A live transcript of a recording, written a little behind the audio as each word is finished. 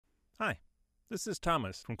Hi, this is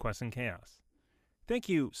Thomas from Quest and Chaos. Thank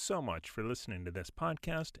you so much for listening to this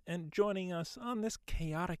podcast and joining us on this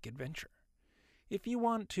chaotic adventure. If you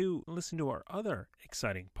want to listen to our other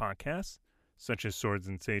exciting podcasts, such as Swords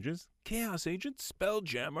and Sages, Chaos Agents,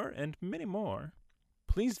 Spelljammer, and many more,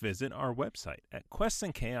 please visit our website at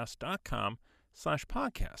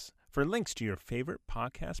questandchaos.com/podcasts for links to your favorite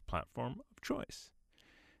podcast platform of choice.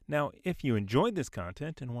 Now, if you enjoyed this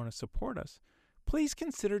content and want to support us, please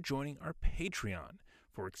consider joining our Patreon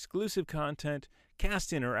for exclusive content,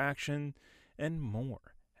 cast interaction, and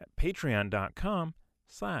more at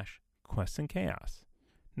patreon.com/questandchaos.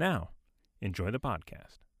 Now, enjoy the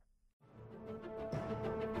podcast.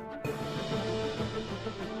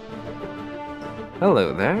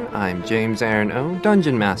 Hello there, I'm James Aaron O,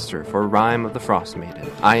 Dungeon Master for Rime of the Frost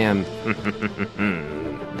Maiden. I am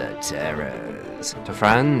the terrors to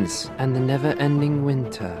friends and the never-ending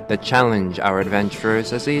winter that challenge our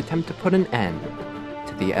adventurers as they attempt to put an end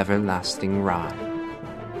to the everlasting rime.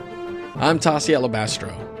 I'm Tassi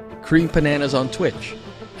Alabastro, Cream Bananas on Twitch,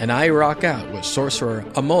 and I rock out with Sorcerer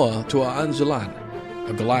Amoa Tua Anzulan,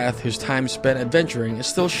 a Goliath whose time spent adventuring is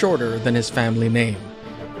still shorter than his family name.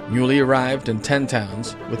 Newly arrived in 10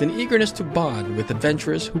 towns, with an eagerness to bond with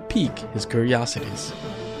adventurers who pique his curiosities.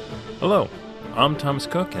 Hello, I'm Thomas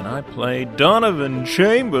Cook, and I play Donovan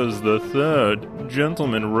Chambers III,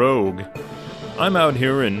 Gentleman Rogue. I'm out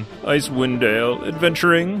here in Icewind Dale,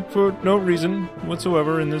 adventuring for no reason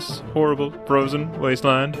whatsoever in this horrible, frozen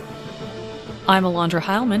wasteland. I'm Alondra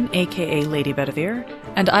Heilman, aka Lady Bedivere,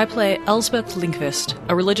 and I play Elsbeth Linkvist,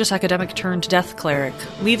 a religious academic turned death cleric,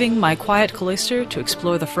 leaving my quiet cloister to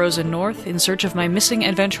explore the frozen north in search of my missing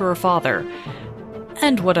adventurer father,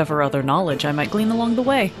 and whatever other knowledge I might glean along the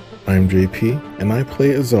way. I'm JP, and I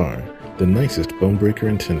play Azar, the nicest bonebreaker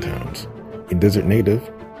in 10 towns. A desert native,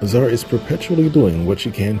 Azar is perpetually doing what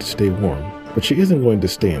she can to stay warm, but she isn't going to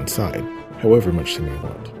stay inside, however much she may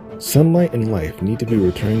want. Sunlight and life need to be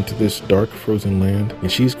returned to this dark, frozen land,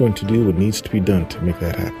 and she's going to do what needs to be done to make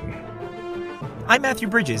that happen. I'm Matthew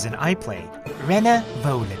Bridges, and I play Rena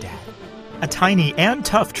Voladad, a tiny and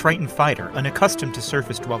tough Triton fighter unaccustomed to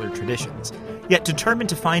surface dweller traditions, yet determined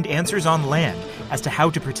to find answers on land as to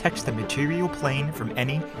how to protect the material plane from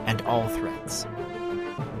any and all threats.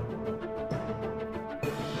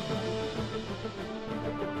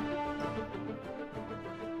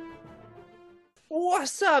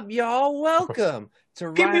 What's up, y'all? Welcome to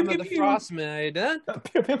Rime of the Frost Maiden.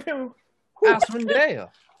 Icewind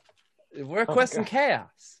Dale. We're Quest and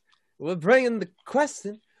Chaos. We're bringing the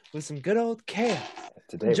question with some good old chaos.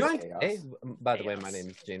 Today, by the way, my name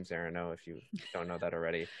is James Arano, if you don't know that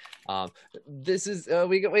already. This is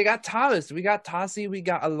we got Thomas, we got Tassi, we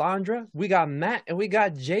got Alondra, we got Matt, and we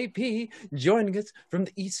got JP joining us from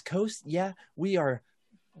the East Coast. Yeah, we are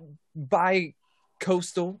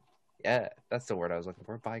bi-coastal. Yeah, that's the word I was looking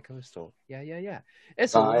for. Bi-coastal. Yeah.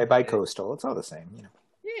 It's bi-coastal. It's all the same, you know.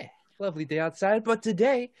 Yeah, lovely day outside. But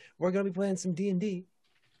today we're gonna be playing some D&D,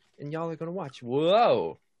 and y'all are gonna watch.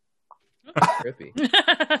 Whoa, trippy.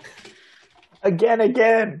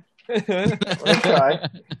 Again. Let's try.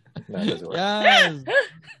 No, it doesn't work. Yes,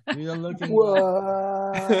 we are looking.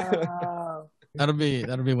 Whoa. That'll be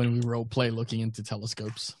when we role play looking into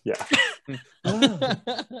telescopes. Yeah.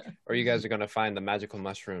 Or you guys are gonna find the magical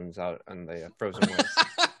mushrooms out on the frozen west.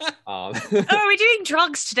 Oh, are we doing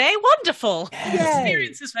drugs today? Wonderful!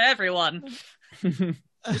 Experiences for everyone.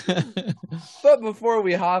 But before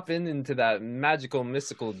we hop into that magical,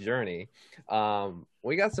 mystical journey,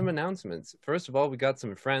 we got some announcements. First of all, we got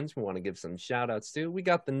some friends we want to give some shout-outs to. We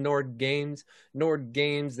got the Nord Games. Nord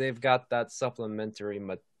Games, they've got that supplementary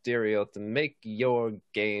material to make your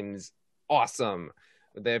games awesome.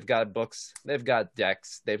 They've got books, they've got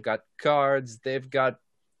decks, they've got cards, they've got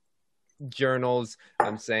journals.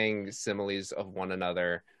 I'm saying similes of one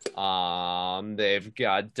another. They've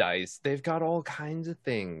got dice, they've got all kinds of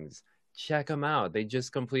things. Check them out. They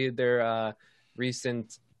just completed their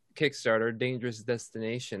recent Kickstarter, Dangerous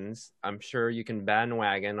Destinations. I'm sure you can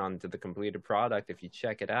bandwagon onto the completed product if you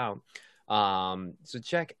check it out. So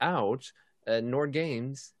check out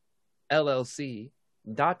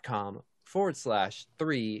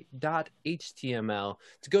nordgamesllc.com/3.html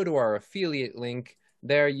to go to our affiliate link.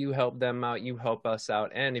 There you help them out, you help us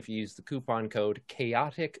out, and if you use the coupon code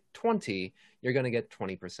chaotic20, you're going to get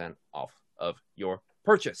 20% off of your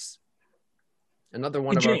purchase. Another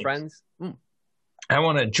one of our friends. I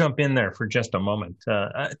want to jump in there for just a moment.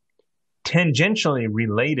 Tangentially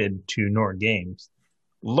related to Nord Games,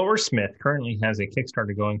 Loresmith currently has a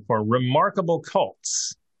Kickstarter going for Remarkable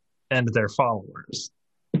Cults and Their Followers.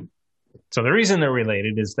 So the reason they're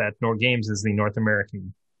related is that Nord Games is the North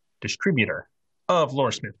American distributor of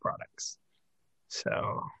Loresmith products.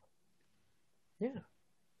 So, Yeah.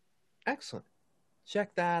 Excellent.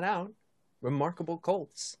 Check that out. Remarkable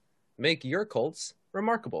cults. Make your cults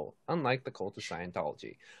remarkable, unlike the cult of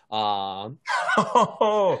Scientology.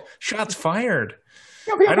 oh, shots fired.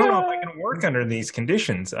 I don't know if I can work under these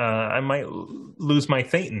conditions. I might lose my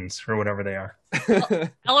thetans or whatever they are.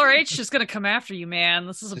 LRH is going to come after you, man.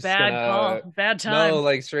 This is a bad call. Bad time. No,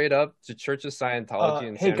 like straight up to Church of Scientology.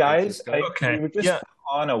 In Hey San guys, Francisco. we were just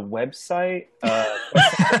on a website.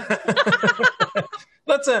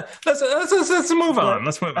 Let's move on.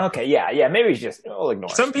 Let's move on. Okay, yeah. Maybe we just we'll ignore.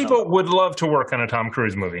 Some people would love to work on a Tom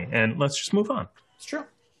Cruise movie, and let's just move on. It's true.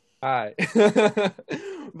 All right.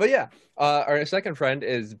 But yeah, our second friend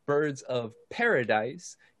is Birds of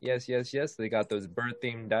Paradise. Yes. They got those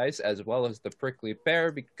bird-themed dice as well as the prickly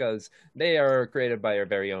pear because they are created by our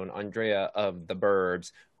very own Andrea of the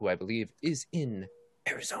Burbs, who I believe is in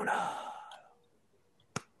Arizona.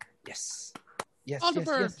 Yes. On the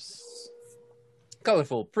Burbs.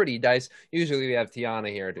 Colorful, pretty dice. Usually we have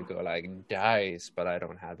Tiana here to go like dice, but I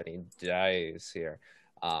don't have any dice here.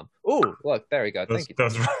 Oh, look, there we go. Thank you.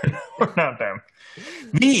 Those were not them.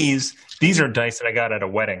 These are dice that I got at a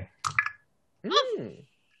wedding.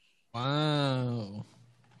 Wow.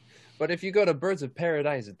 But if you go to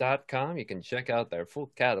birdsofparadise.com, you can check out their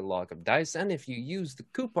full catalog of dice. And if you use the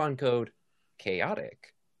coupon code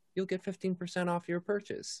Chaotic, you'll get 15% off your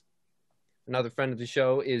purchase. Another friend of the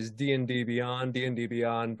show is D&D Beyond. D&D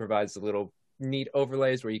Beyond provides the little neat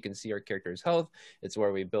overlays where you can see our character's health. It's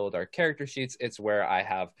where we build our character sheets. It's where I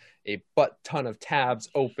have a butt ton of tabs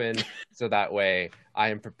open so that way I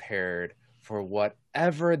am prepared for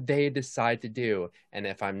whatever they decide to do. And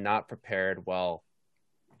if I'm not prepared, well,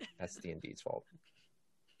 that's D&D's fault.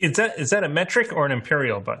 Is that a metric or an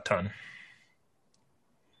imperial butt ton?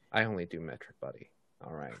 I only do metric, buddy.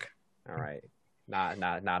 All right.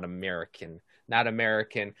 Not American. Not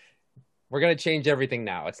American. We're going to change everything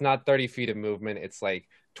now. It's not 30 feet of movement. It's like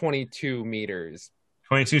 22 meters.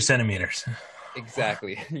 22 centimeters.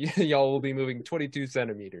 Exactly. Y'all will be moving 22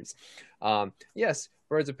 centimeters. Yes,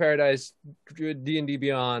 Birds of Paradise, D&D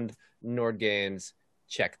Beyond, Nord Games.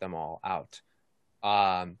 Check them all out.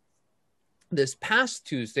 This past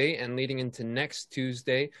Tuesday and leading into next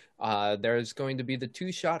Tuesday, there's going to be the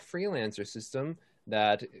 2-shot freelancer system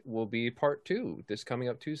that will be part 2 this coming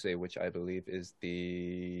up Tuesday, which I believe is the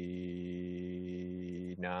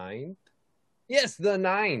 9th. Yes, the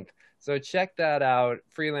 9th. So check that out.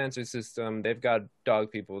 Freelancer system. They've got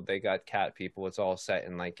dog people. They got cat people. It's all set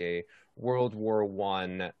in like a World War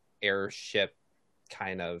I airship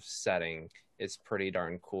kind of setting. It's pretty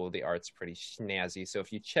darn cool. The art's pretty snazzy. So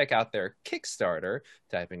if you check out their Kickstarter,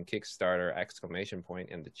 type in Kickstarter !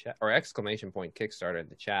 In the chat, or ! Kickstarter in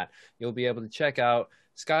the chat, you'll be able to check out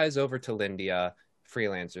Skies Over to Lindia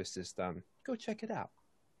freelancer system. Go check it out.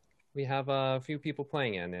 We have a few people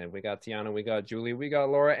playing in it. We got Tiana, we got Julie, we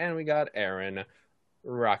got Laura, and we got Aaron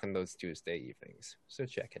rocking those Tuesday evenings. So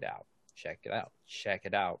check it out. Check it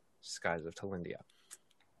out. Skies of Talindia.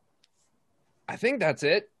 I think that's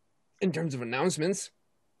it. In terms of announcements,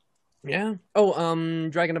 yeah. Oh,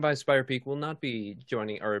 Dragon of Ice Spire Peak will not be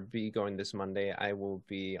joining or be going this Monday. I will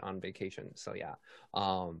be on vacation, so yeah.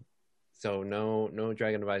 So no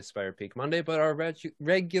Dragon of Ice Spire Peak Monday, but our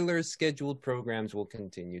regular scheduled programs will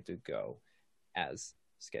continue to go as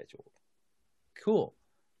scheduled. Cool.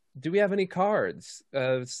 Do we have any cards?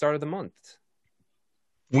 Start of the month.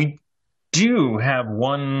 We do have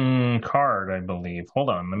one card, I believe. Hold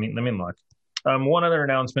on, let me look. One other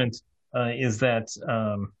announcement is that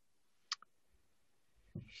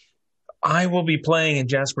I will be playing at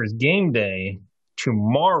Jasper's Game Day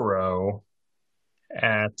tomorrow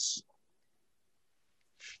at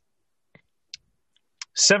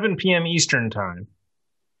 7 p.m. Eastern Time.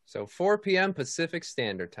 So 4 p.m. Pacific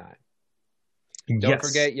Standard Time. Don't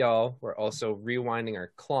forget, y'all, we're also rewinding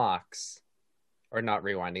our clocks. Or not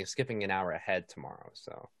rewinding, skipping an hour ahead tomorrow.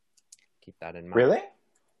 So keep that in mind. Really?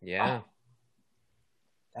 Yeah. Oh.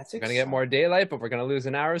 That's We're going to get more daylight, but we're going to lose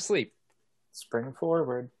an hour of sleep. Spring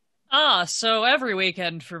forward. So every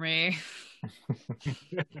weekend for me.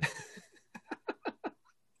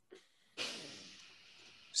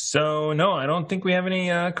 So, no, I don't think we have any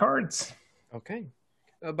cards. Okay.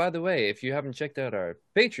 By the way, if you haven't checked out our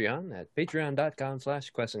Patreon at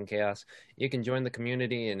patreon.com/questandchaos, you can join the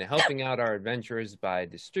community in helping out our adventurers by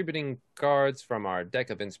distributing cards from our deck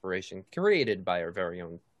of inspiration created by our very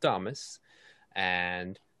own Thomas.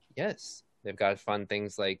 And yes, they've got fun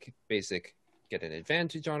things like basic get an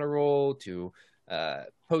advantage on a roll to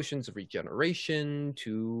potions of regeneration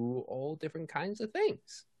to all different kinds of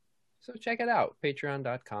things. So check it out,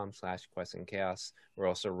 patreon.com/questandchaos. We're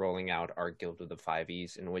also rolling out our Guild of the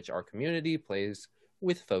 5Es, in which our community plays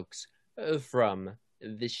with folks from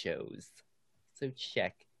the shows. So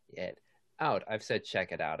check it out. I've said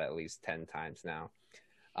check it out at least 10 times now.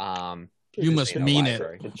 You must mean it.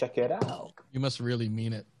 To check it out. You must really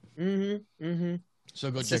mean it. So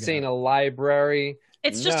go check This it ain't out. a library.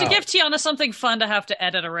 It's just to give Tiana something fun to have to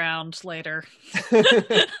edit around later.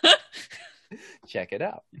 Check it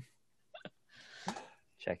out.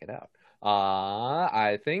 Check it out.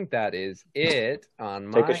 I think that is it on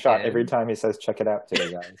my Take a shot end. every time he says check it out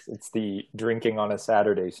today, guys. It's the drinking on a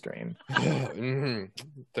Saturday stream.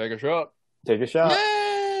 Take a shot. Take a shot.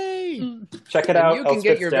 Yay! Check it And out. you can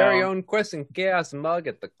get Elspeth's your down. very own Quest and Chaos mug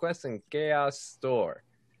at the Quest and Chaos store.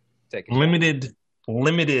 Take a shot.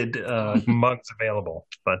 Limited mugs available,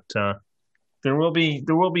 but there will be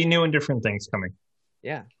new and different things coming.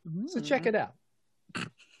 Yeah. So check it out.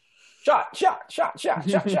 Shot.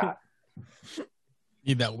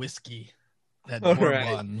 Need that whiskey. That All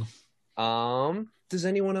bourbon. right. Does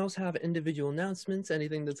anyone else have individual announcements?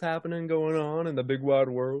 Anything that's happening, going on in the big wide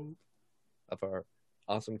world of our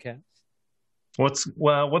awesome cast? What's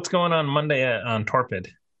going on Monday on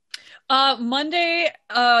Torpid? Monday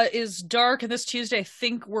is dark, and this Tuesday I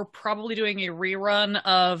think we're probably doing a rerun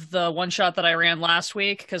of the one shot that I ran last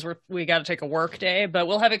week because we got to take a work day. But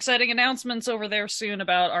we'll have exciting announcements over there soon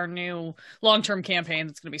about our new long-term campaign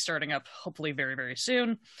that's going to be starting up hopefully very, very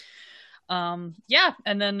soon. And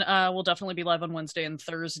then we'll definitely be live on Wednesday and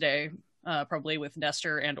Thursday, probably with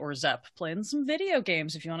Nestor and or Zep playing some video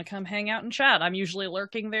games. If you want to come hang out and chat, I'm usually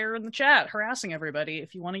lurking there in the chat, harassing everybody.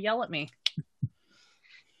 If you want to yell at me.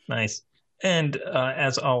 Nice. And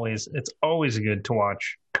as always, it's always good to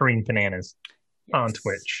watch Kareem Bananas on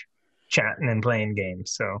Twitch, chatting and playing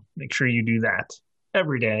games. So make sure you do that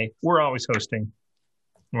every day. We're always hosting.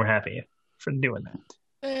 We're happy for doing that.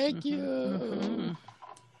 Thank you.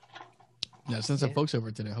 Yeah, send some folks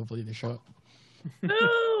over today. Hopefully they show up.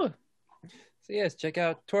 So yes, check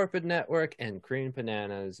out Torpid Network and Kareem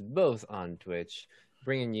Bananas, both on Twitch,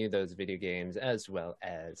 bringing you those video games as well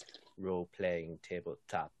as role-playing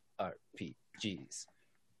tabletop RPGs,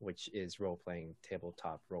 which is role-playing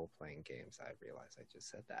tabletop role-playing games. I realize I just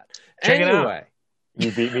said that. Check it out. Anyway,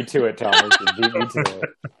 You beat me to it, Thomas. You beat me to it.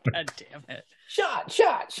 God damn it. Shot.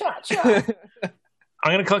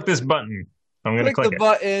 I'm going to click this button. I'm going to click click the it.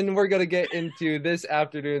 button. We're going to get into this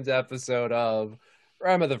afternoon's episode of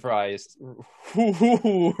Rime of the Frost. Rime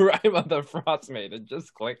of the Frostmaiden.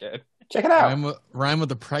 Just click it. Check it out. Rhyme with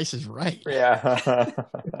the Price is Right. Yeah.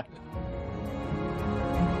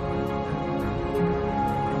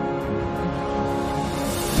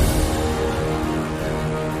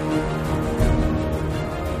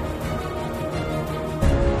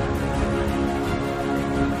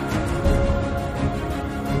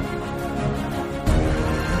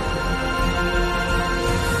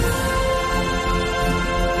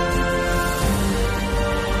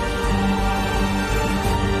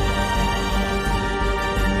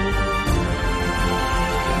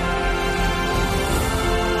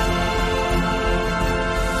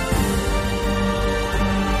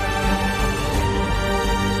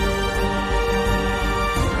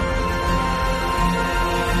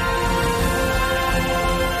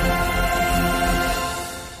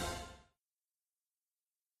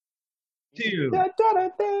 Dude,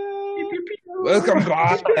 Welcome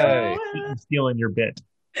back. I'm stealing your bit.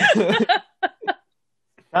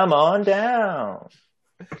 Come on down.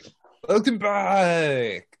 Welcome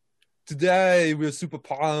back. Today we're super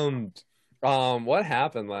pumped. What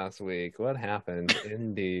happened last week? What happened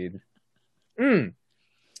indeed?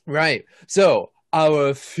 Right. So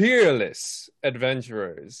our fearless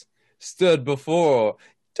adventurers stood before.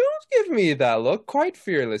 Don't give me that look. Quite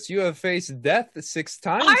fearless. You have faced death 6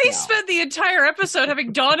 times. I now. spent the entire episode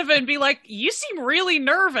having Donovan be like, "You seem really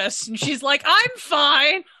nervous," and she's like, "I'm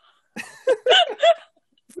fine."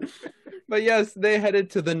 But yes, they headed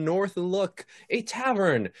to the North Look, a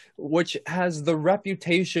tavern which has the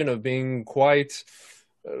reputation of being quite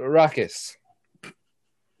raucous.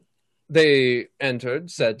 They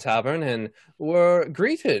entered said tavern and were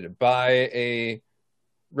greeted by a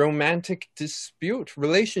romantic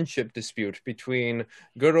relationship dispute between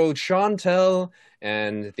good old Chantel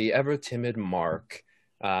and the ever-timid Mark.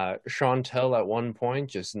 Chantel at one point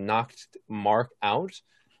just knocked Mark out,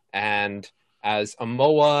 and as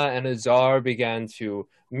Amoa and Azar began to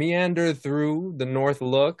meander through the North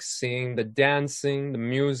Look, seeing the dancing, the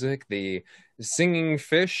music, the singing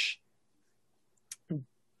fish,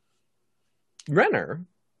 Renner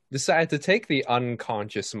decided to take the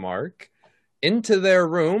unconscious Mark into their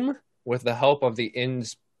room with the help of the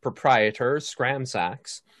inn's proprietor,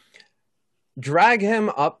 Scramsax, drag him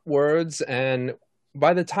upwards, and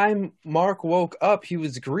by the time Mark woke up, he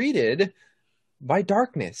was greeted by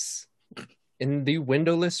darkness in the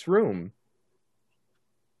windowless room.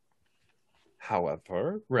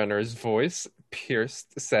 However, Renner's voice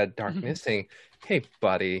pierced said darkness, saying, "Hey,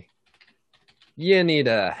 buddy, you need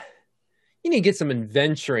to get some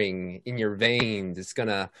adventuring in your veins. It's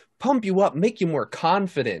gonna pump you up, make you more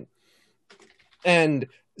confident." And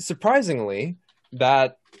surprisingly,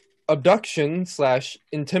 that abduction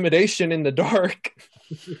 / intimidation in the dark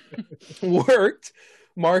worked.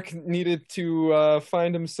 Mark needed to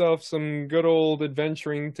find himself some good old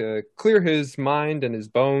adventuring to clear his mind and his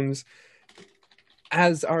bones,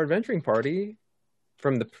 as our adventuring party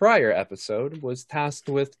from the prior episode was tasked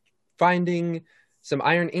with finding some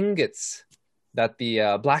iron ingots that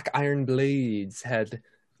the Black Iron Blades had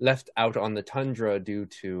left out on the tundra due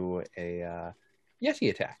to a Yeti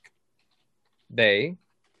attack. They,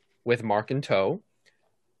 with Mark in tow,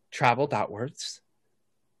 traveled outwards,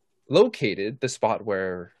 located the spot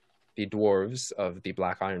where the dwarves of the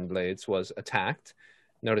Black Iron Blades was attacked,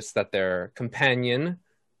 noticed that their companion,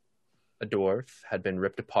 a dwarf, had been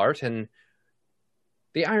ripped apart, and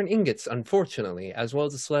the iron ingots, unfortunately, as well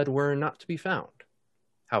as the sled, were not to be found.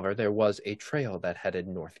 However, there was a trail that headed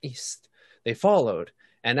northeast. They followed,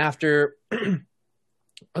 and after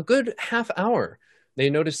a good half hour, they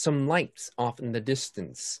noticed some lights off in the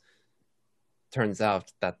distance. Turns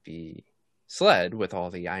out that the sled with all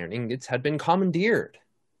the iron ingots had been commandeered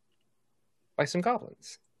by some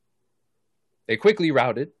goblins. They quickly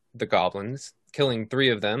routed the goblins, killing 3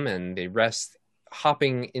 of them, and the rest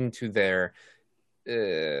hopping into their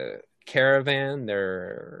caravan,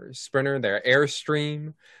 their sprinter, their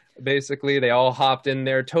Airstream. Basically, they all hopped in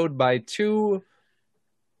there, towed by 2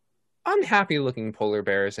 unhappy-looking polar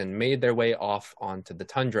bears, and made their way off onto the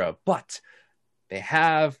tundra. But they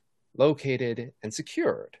have located and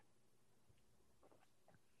secured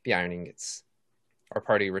the iron ingots. Our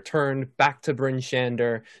party returned back to Bryn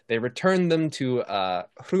Shander. They returned them to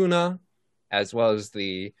Hruna, as well as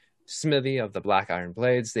the smithy of the Black Iron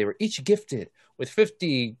Blades. They were each gifted with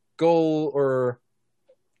 50 gold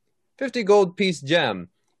piece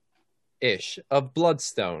gem-ish of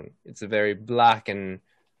bloodstone. It's a very black and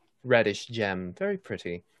reddish gem, very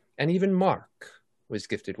pretty. And even Mark was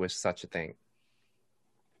gifted with such a thing.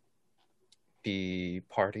 The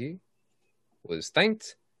party was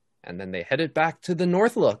thanked, and then they headed back to the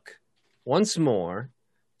Northlook once more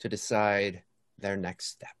to decide their next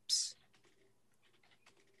steps.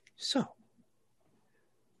 So,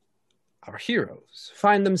 our heroes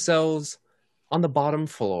find themselves on the bottom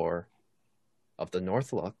floor of the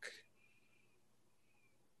Northlook,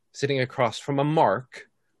 sitting across from a Mark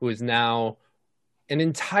who is now an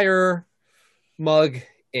entire mug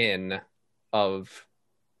in of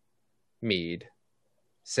mead,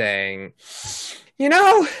 saying, "You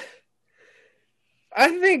know,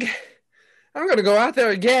 I think I'm going to go out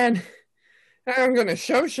there again, and I'm going to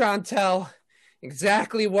show Chantel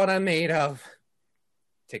exactly what I'm made of."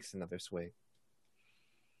 Takes another swig.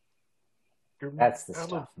 That's the out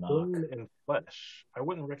stuff, of Mark. bone and flesh. I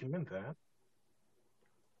wouldn't recommend that.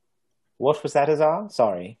 What was that, Azar?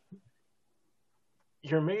 Sorry.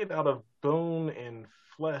 You're made out of bone and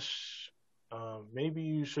flesh. Maybe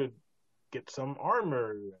you should get some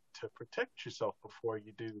armor to protect yourself before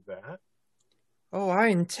you do that. Oh, I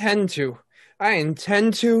intend to,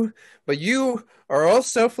 but you are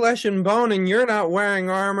also flesh and bone, and you're not wearing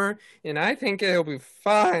armor, and I think it'll be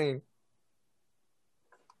fine.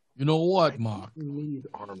 You know what, Mark? You need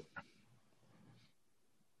armor.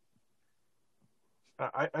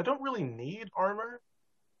 I don't really need armor.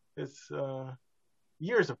 It's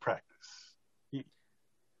years of practice.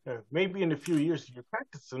 Maybe in a few years, if you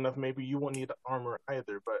practice enough, maybe you won't need armor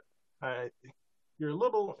either. But you're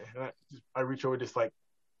little, and I reach over, just like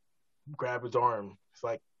grab his arm. It's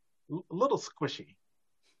like a little squishy.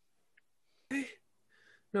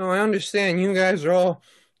 No, I understand. You guys are all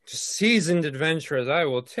seasoned adventurers. I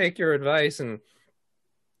will take your advice, and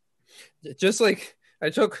just like I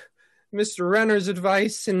took Mr. Renner's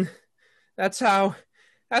advice, and that's how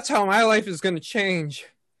my life is going to change.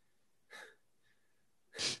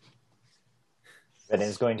 Renner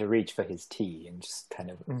is going to reach for his tea and just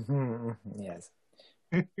kind of, yes.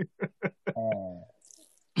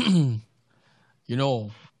 You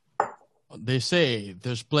know, they say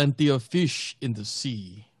there's plenty of fish in the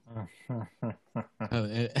sea.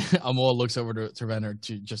 Amor looks over to Renner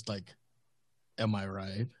to just like, am I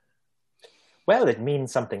right? Well, it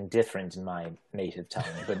means something different in my native tongue,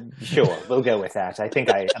 but sure, we'll go with that. I think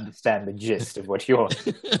I understand the gist of what you're...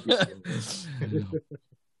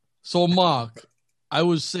 So, Mark, I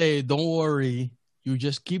would say, don't worry. You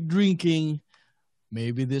just keep drinking.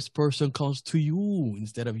 Maybe this person comes to you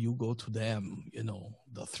instead of you go to them. You know,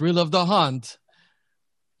 the thrill of the hunt.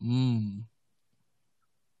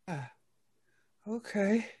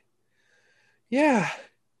 Okay. Yeah.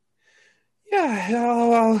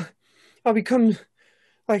 I'll become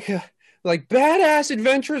like badass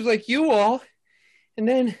adventurers like you all, and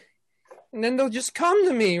then they'll just come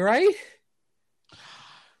to me, right?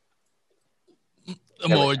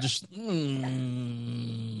 More just.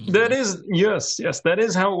 That is, yes, that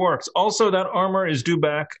is how it works. Also, that armor is due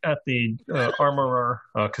back at the armorer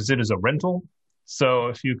because it is a rental. So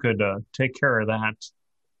if you could take care of that,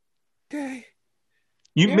 Okay.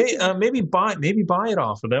 you may maybe buy it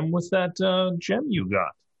off of them with that gem you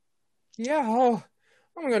got. Yeah.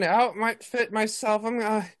 I'm gonna outfit myself. I'm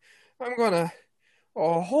gonna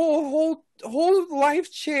whole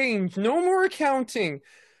life change. No more accounting.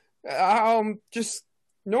 Just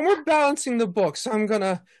no more balancing the books. I'm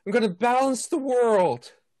gonna balance the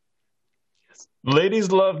world.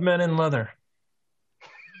 Ladies love men in leather.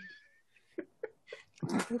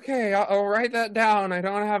 Okay, I'll write that down. I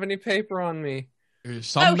don't have any paper on me.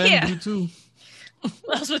 Some men do too.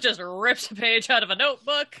 Elspeth just rips a page out of a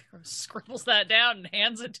notebook, scribbles that down, and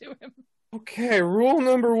hands it to him. Okay, rule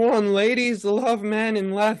number 1, ladies love men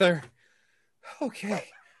in leather. Okay,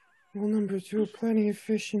 rule number 2, plenty of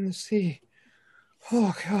fish in the sea.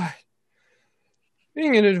 Oh, God.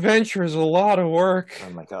 Being an adventurer is a lot of work.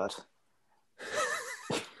 Oh, my God.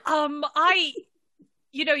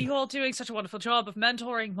 You all doing such a wonderful job of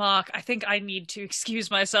mentoring Mark. I think I need to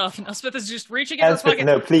excuse myself. And Elspeth is just reaching in her pocket.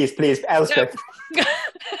 No, please, Elspeth. No.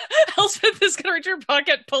 Elspeth is going to reach her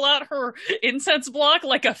pocket, pull out her incense block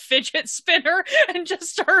like a fidget spinner, and just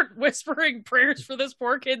start whispering prayers for this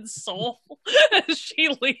poor kid's soul as she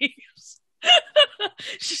leaves.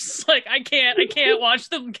 She's like, I can't watch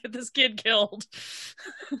them get this kid killed.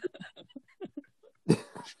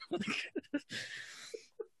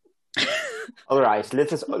 All right,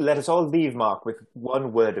 let us all leave Mark with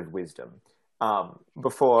one word of wisdom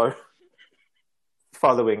before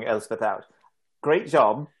following Elspeth out. Great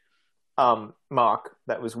job, Mark.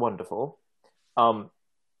 That was wonderful.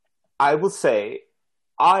 I will say,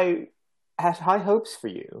 I had high hopes for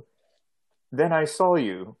you. Then I saw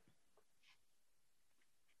you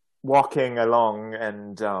walking along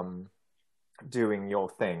and doing your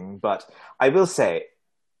thing. But I will say,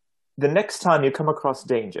 the next time you come across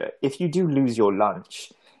danger, if you do lose your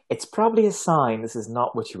lunch, it's probably a sign this is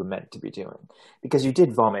not what you were meant to be doing. Because you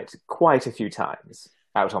did vomit quite a few times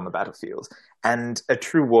out on the battlefield. And a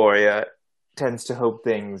true warrior tends to hold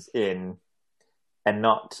things in and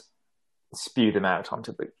not spew them out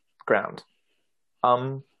onto the ground.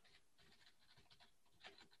 Oh,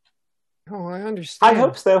 I understand.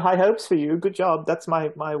 High hopes for you. Good job. That's my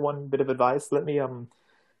one bit of advice. Let me,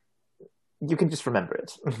 you can just remember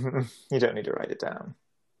it. You don't need to write it down.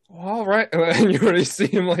 All right. And you already see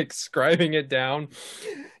him like scribing it down.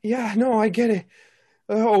 Yeah, no, I get it.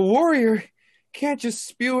 A warrior can't just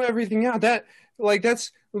spew everything out.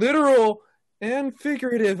 That's literal and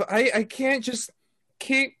figurative. I can't just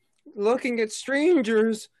keep looking at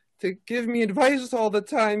strangers to give me advice all the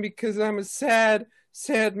time because I'm a sad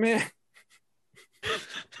man.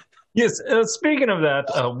 Yes, speaking of that,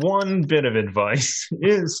 one bit of advice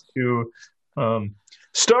is to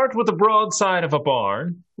start with the broadside of a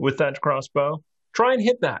barn with that crossbow. Try and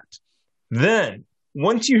hit that. Then,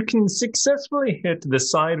 once you can successfully hit the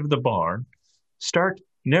side of the barn, start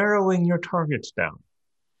narrowing your targets down.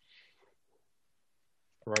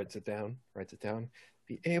 Writes it down.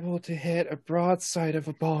 Be able to hit a broadside of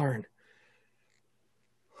a barn.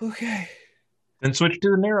 Okay. Then switch to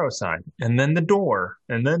the narrow side, and then the door,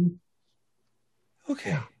 and then...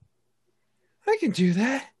 Okay. I can do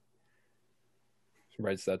that. She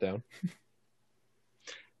writes that down.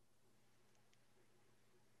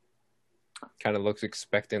 Kind of looks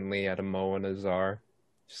expectantly at Amo and Azar.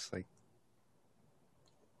 Just like...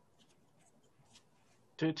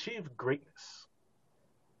 To achieve greatness,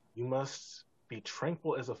 you must be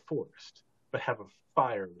tranquil as a forest, but have a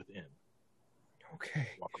fire within. Okay.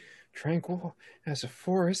 Tranquil as a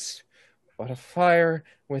forest, but a fire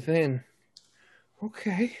within.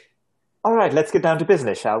 Okay. All right, let's get down to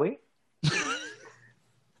business, shall we?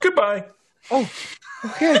 Goodbye. Oh,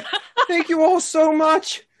 okay. Thank you all so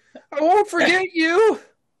much. I won't forget you. Have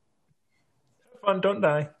fun, don't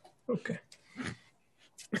die. Okay.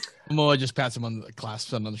 Momoa just pats him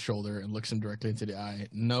clasps him on the shoulder and looks him directly into the eye.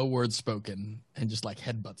 No words spoken, and just like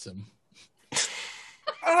headbutts him.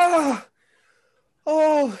 Oh.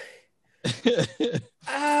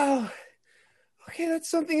 Ow. Okay, that's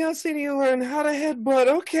something else I need to learn. How to headbutt.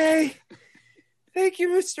 Okay. Thank you,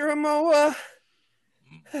 Mr. Amoa.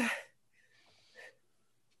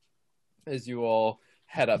 As you all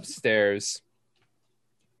head upstairs,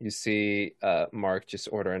 you see Mark just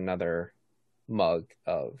order another mug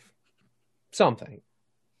of something.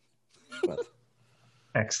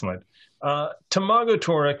 Excellent. Tamago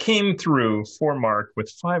Tora came through for Mark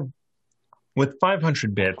with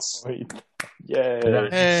 500 bits. Yay.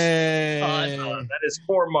 That is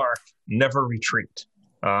for Mark. Never retreat.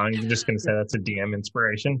 I'm just going to say that's a DM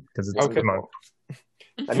inspiration because it's Okay. Tamago.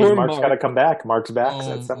 That means Mark's got to come back. Mark's back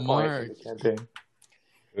at some point Mark. in the campaign.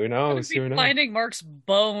 Who knows? Who knows? Finding Mark's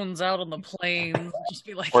bones out on the plains. Just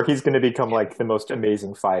be like, Or he's going to become like the most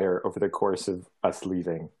amazing fighter over the course of us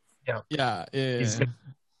leaving. Yeah. He's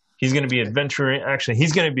going to be adventuring. Actually,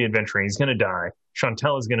 he's going to be adventuring. He's going to die.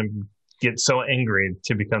 Chantel is going to get so angry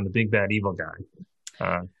to become the big bad evil guy.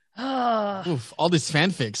 Oof, all these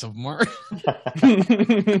fanfics of Mark.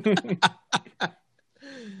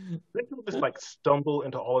 He'll just like stumble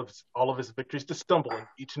into all of his victories, just stumble in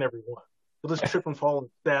each and every one. He'll just trip and fall and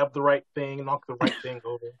stab the right thing, knock the right thing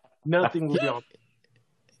over. Nothing will be on.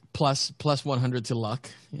 plus 100 to luck,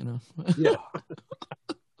 you know. Yeah.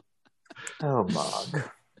 Oh, Mog.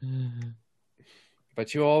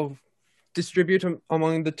 But you all distribute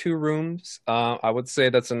among the two rooms. I would say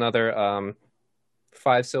that's another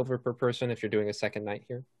 5 silver per person if you're doing a second night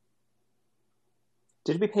here.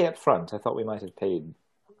 Did we pay up front? I thought we might have paid.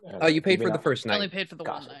 You paid did we for the not? first night. only paid for the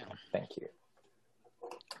Got one it. night. Thank you.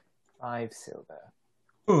 5 silver.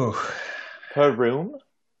 Ooh. Per room?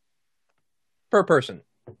 Per person.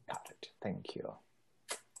 Got it. Thank you.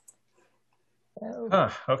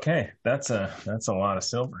 Well, Okay. That's a lot of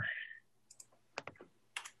silver.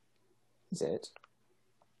 is it?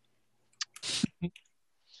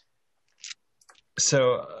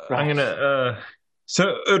 So Right. I'm gonna.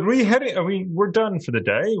 So are we heading? We're done for the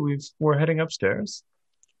day. We're heading upstairs.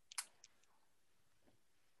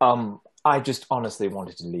 I just honestly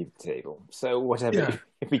wanted to leave the table. So whatever, Yeah.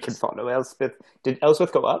 if we can follow Elspeth. Did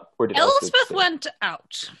Elspeth go up? Or did Elspeth stay? went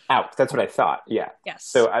out. Out. That's what I thought, yeah. Yes.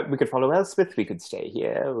 So we could follow Elspeth, we could stay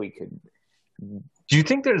here, we could Do you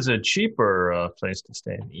think there's a cheaper place to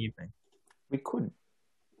stay in the evening?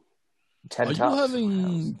 10 Are you tops.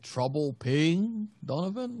 having trouble paying,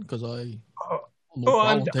 Donovan? Because I Oh, no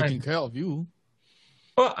I'm- problem taking care of you.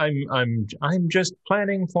 Well, I'm just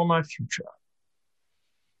planning for my future.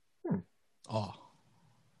 Oh,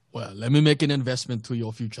 well, let me make an investment to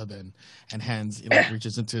your future then. And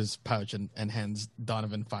reaches into his pouch and hands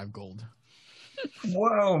Donovan 5 gold.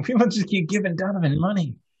 Whoa! People just keep giving Donovan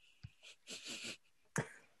money.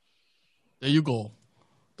 There you go.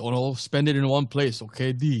 Don't all spend it in one place,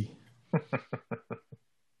 okay, D?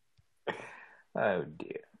 Oh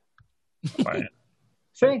dear. Right.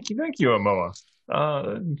 Thank you, Amoa.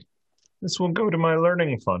 This will go to my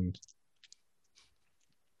learning fund.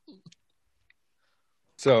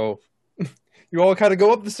 So you all kind of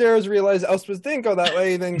go up the stairs, realize Elspeth didn't go that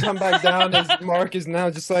way, then come back down as Mark is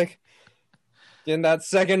now just like getting that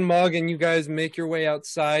second mug, and you guys make your way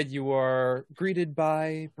outside. You are greeted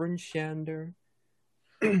by Brunshander.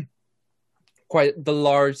 Quite the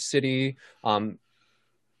large city. You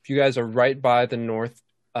guys are right by the north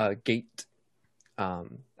gate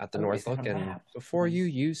at the north look, and before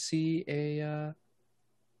you see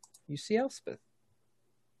Elspeth.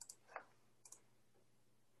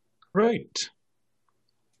 Right.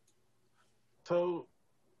 So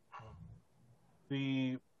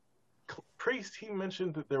the priest, he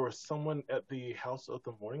mentioned that there was someone at the house of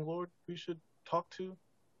the Morning Lord we should talk to.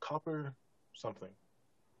 Copper something.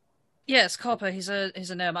 Yes, Copper. He's a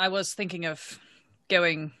gnome. I was thinking of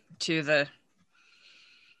going to the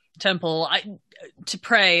temple to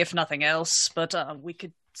pray, if nothing else. But we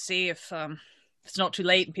could see if it's not too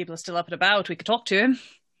late and people are still up and about. We could talk to him.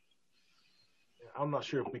 I'm not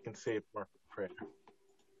sure if we can save Mark with prayer.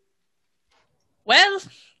 Well,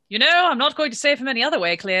 I'm not going to save him any other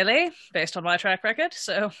way, clearly, based on my track record.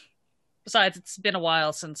 So, besides, it's been a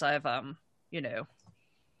while since I've,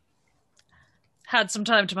 had some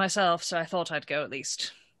time to myself, so I thought I'd go at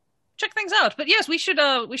least check things out. But yes, we should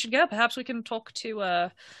go. Perhaps we can talk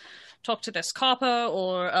to this Copper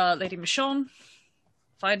or Lady Michonne,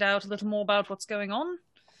 find out a little more about what's going on.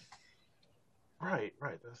 Right.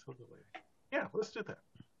 That's the lady. Yeah, let's do that.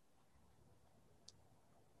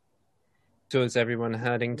 So is everyone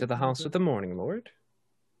heading to the house of the Morning Lord?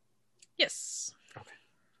 Yes.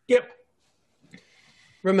 Yep.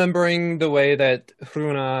 Remembering the way that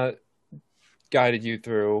Hruna guided you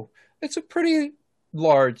through, it's a pretty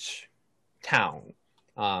large town.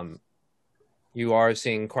 You are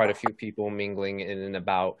seeing quite a few people mingling in and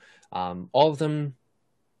about. All of them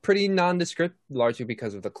pretty nondescript, largely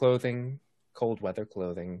because of the clothing, cold weather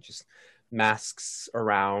clothing, just masks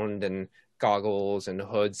around and goggles and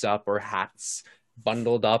hoods up or hats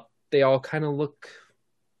bundled up. They all kind of look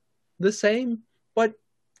the same, but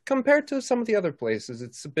compared to some of the other places,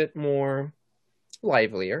 it's a bit more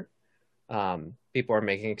livelier. People are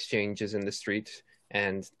making exchanges in the street,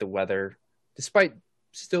 and the weather, despite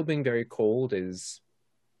still being very cold, is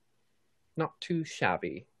not too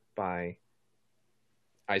shabby by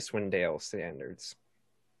Icewind Dale standards.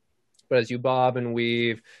 But as you bob and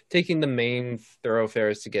weave, taking the main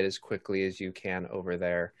thoroughfares to get as quickly as you can over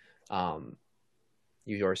there,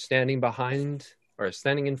 you are standing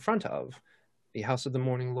in front of the House of the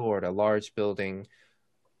Morning Lord, a large building,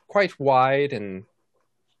 quite wide and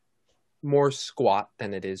more squat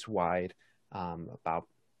than it is wide, about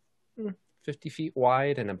 50 feet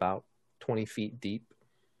wide and about 20 feet deep.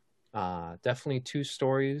 Definitely 2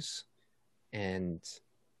 stories, and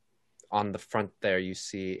on the front there you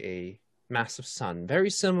see a massive sun, very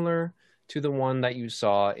similar to the one that you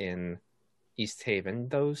saw in East Haven,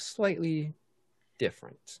 though slightly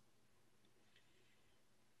different.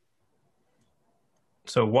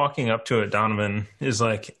 So walking up to it, Donovan is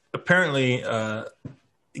like apparently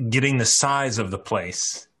getting the size of the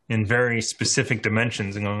place in very specific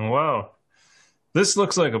dimensions and going, wow, this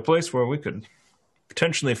looks like a place where we could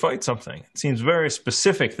potentially fight something. It seems very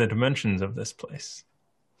specific, the dimensions of this place.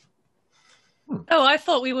 Oh, I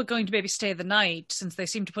thought we were going to maybe stay the night, since they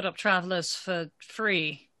seem to put up travelers for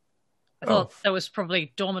free. I thought there was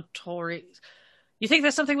probably dormitories. You think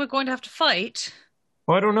there's something we're going to have to fight?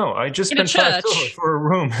 Well, I don't know. I just spent $5 for a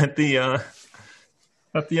room at the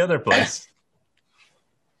other place.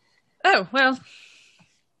 Oh, well.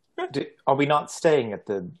 Are we not staying at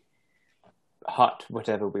the hut,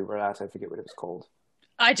 whatever we were at? I forget what it was called.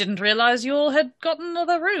 I didn't realize you all had gotten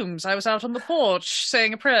other rooms. I was out on the porch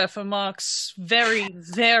saying a prayer for Mark's very,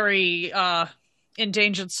 very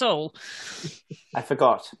endangered soul. I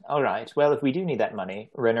forgot. All right. Well, if we do need that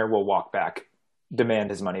money, Renner will walk back,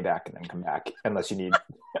 demand his money back, and then come back, unless you need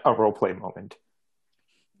a roleplay moment.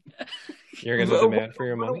 You're going to demand for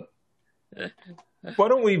your money? Why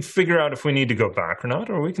don't we figure out if we need to go back or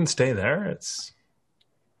not, or we can stay there.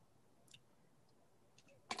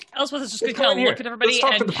 Elspeth is just going to kind of look at everybody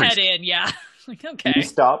and head in, yeah. Like, okay. Did you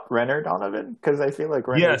stop Renner, Donovan? Because I feel like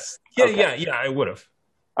Renner... Yes. Yeah, I would have.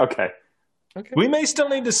 Okay. We may still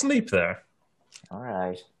need to sleep there. All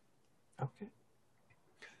right. Okay.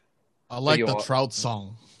 I like the Trout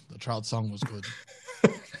song. The Trout song was good.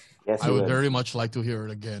 Yes, I would very much like to hear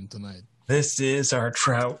it again tonight. This is our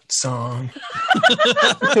Trout song.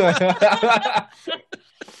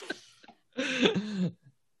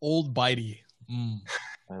 Old Bitey.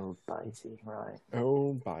 Old Bitey, right.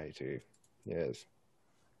 Old Bitey, yes.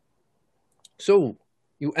 So,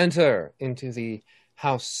 you enter into the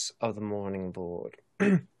House of the Morning Lord.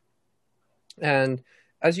 And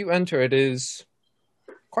as you enter, it is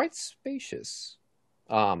quite spacious.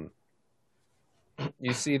 You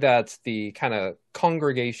see that the kind of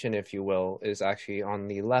congregation, if you will, is actually on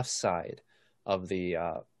the left side of the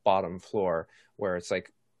bottom floor, where it's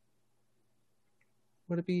like,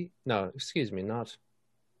 would it be? No, excuse me, not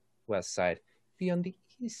west side. Be on the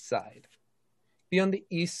east side. Be on the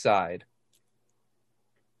east side.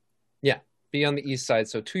 Yeah, be on the east side.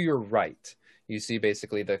 So to your right, you see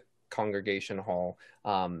basically the congregation hall.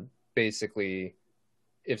 Basically,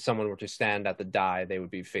 if someone were to stand at the die, they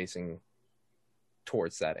would be facing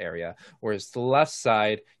towards that area. Whereas the left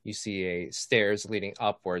side, you see a stairs leading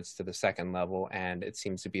upwards to the second level, and it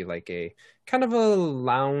seems to be like a kind of a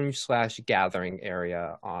lounge / gathering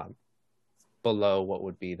area below what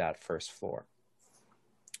would be that first floor.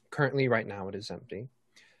 Currently, right now, it is empty.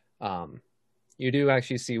 You do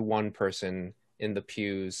actually see one person in the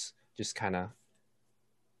pews just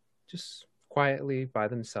quietly by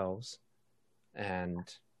themselves, and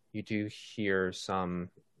you do hear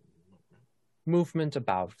some movement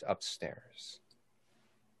about upstairs.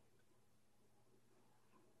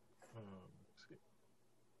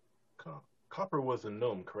 Copper was a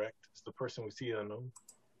gnome, correct? It's the person we see a gnome?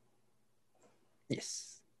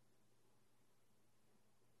 Yes.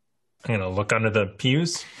 I'm going to look under the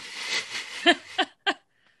pews.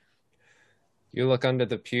 You look under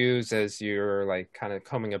the pews as you're like kind of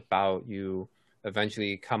coming about. You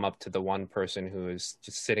eventually come up to the one person who is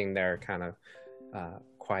just sitting there kind of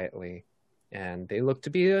quietly. And they look to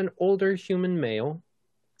be an older human male,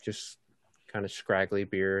 just kind of scraggly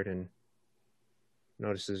beard, and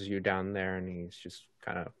notices you down there, and he's just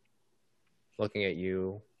kind of looking at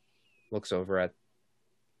you, looks over at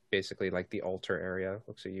basically like the altar area.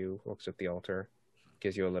 Looks at you, looks at the altar,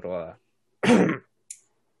 gives you a little Donovan,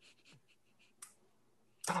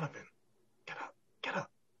 get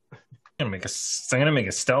up. I'm gonna make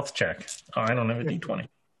a stealth check. Oh, I don't have a d20.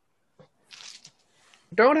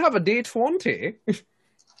 Don't have a D20.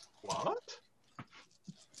 What?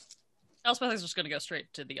 Elspeth is just going to go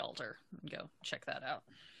straight to the altar and go check that out.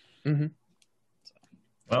 Mm-hmm.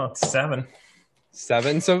 Well, it's 7.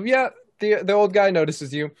 7. So yeah, the old guy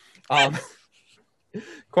notices you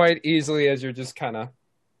quite easily as you're just kind of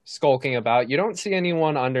skulking about. You don't see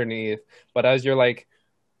anyone underneath, but as you're like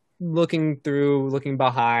looking through, looking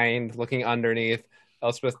behind, looking underneath,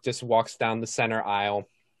 Elspeth just walks down the center aisle.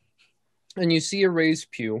 And you see a raised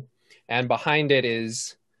pew, and behind it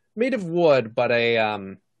is made of wood, but a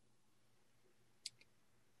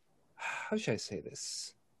how should I say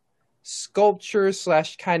this? Sculpture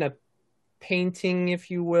 / kind of painting, if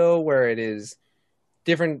you will, where it is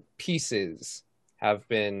different pieces have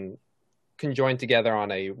been conjoined together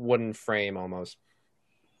on a wooden frame almost.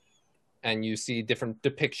 And you see different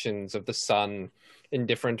depictions of the sun in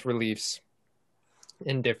different reliefs,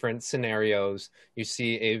 in different scenarios. You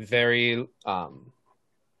see a very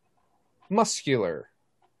muscular,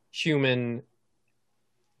 human-esque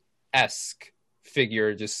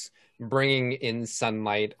figure just bringing in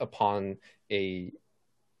sunlight upon a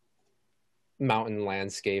mountain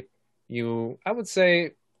landscape. I would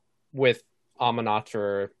say with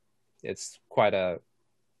Amanatr, it's quite a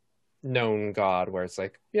known god where it's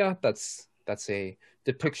like, yeah, that's a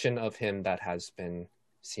depiction of him that has been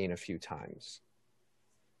seen a few times.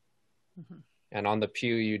 Mm-hmm. And on the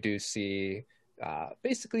pew, you do see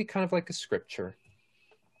basically kind of like a scripture,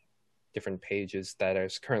 different pages that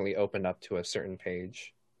is currently opened up to a certain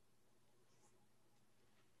page.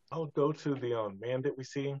 I'll go to the man that we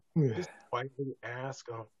see. Just quietly ask,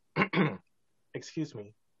 excuse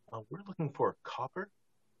me, we're looking for copper.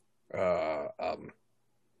 I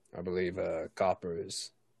believe Copper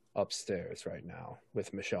is upstairs right now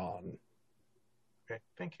with Michonne. Okay,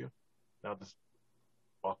 thank you. I'll just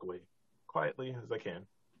walk away quietly as I can.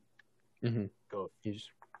 Mm-hmm. Go. You just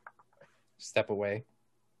step away.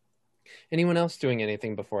 Anyone else doing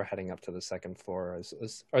anything before heading up to the second floor?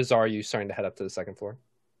 Or are you starting to head up to the second floor?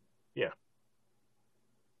 Yeah.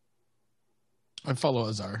 I follow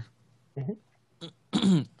Azar.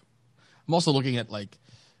 Mm-hmm. I'm also looking at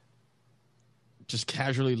just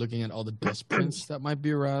casually looking at all the dust prints that might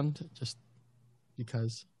be around, just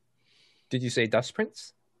because. Did you say dust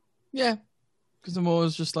prints? Yeah, because I'm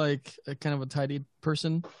always just like a kind of a tidy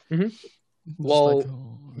person. Mm-hmm.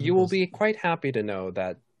 Well, you will be quite happy to know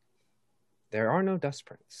that there are no dust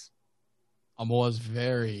prints. I'm always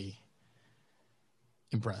very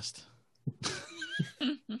impressed.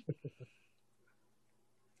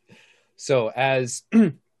 So as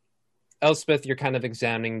Elspeth, you're kind of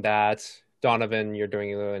examining that. Donovan, you're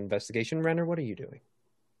doing an investigation. Renner, what are you doing?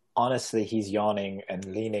 Honestly, he's yawning and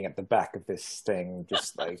leaning at the back of this thing,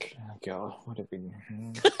 just like, oh God, what have we...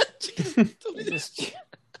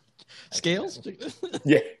 Scales?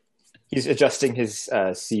 Yeah. He's adjusting his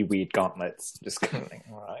seaweed gauntlets, just kind of like,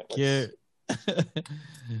 all right. Yeah.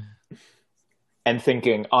 And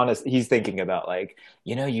he's thinking about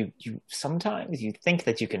you sometimes you think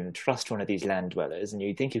that you can trust one of these land dwellers and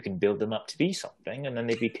you think you can build them up to be something, and then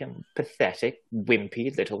they become pathetic,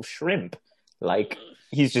 wimpy little shrimp. Like,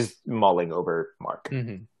 he's just mulling over Mark.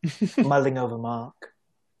 Mm-hmm. Mulling over Mark.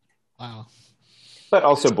 Wow. But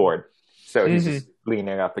also bored. So he's just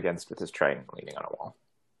leaning up against with his train, leaning on a wall.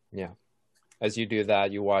 Yeah. As you do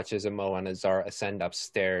that, you watch as Amo and Azar ascend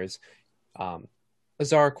upstairs.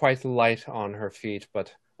 Azar quite light on her feet,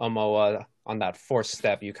 but Amoa on that fourth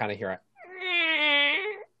step, you kind of hear it.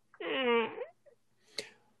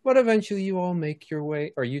 But eventually you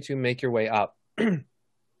two make your way up.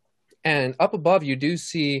 And up above you do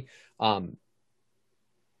see a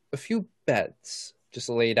few beds just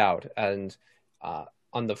laid out. And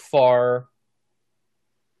on the far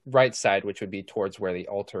right side, which would be towards where the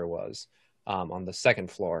altar was, on the second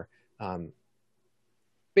floor,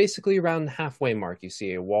 basically around the halfway mark, you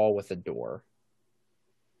see a wall with a door.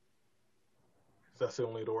 Is that the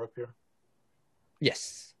only door up here?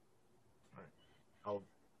 Yes. All right. I'll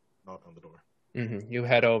knock on the door. Mm-hmm. You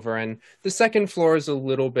head over, and the second floor is a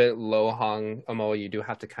little bit low hung. Amoa, you do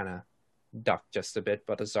have to kind of duck just a bit,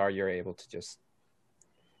 but Azar, you're able to just...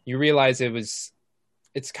 You realize it's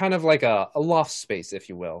kind of like a loft space, if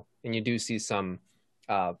you will, and you do see some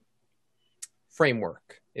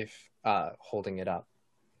framework holding it up.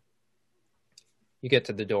 You get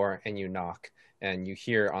to the door and you knock, and you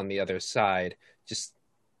hear on the other side just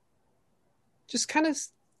kind of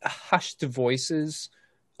hushed voices,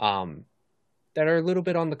 that are a little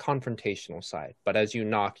bit on the confrontational side. But as you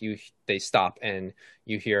knock, they stop, and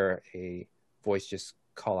you hear a voice just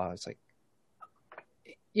call out. It's like,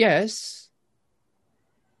 yes.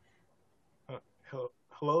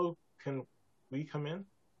 Hello, can we come in?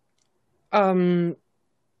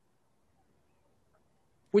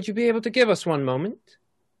 Would you be able to give us one moment?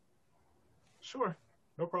 Sure,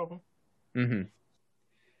 no problem. Mm-hmm.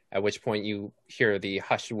 At which point you hear the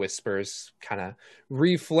hushed whispers kind of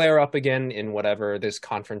re-flare up again in whatever this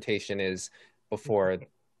confrontation is before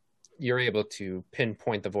you're able to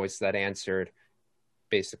pinpoint the voice that answered,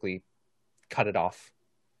 basically cut it off.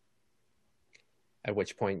 At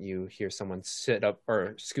which point you hear someone sit up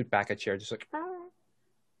or scoot back a chair, just like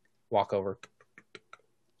walk over,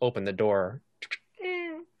 open the door.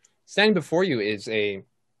 Standing before you is a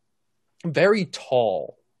very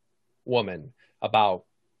tall woman, about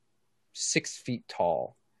 6 feet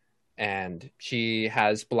tall, and she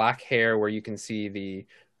has black hair where you can see the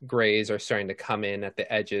grays are starting to come in at the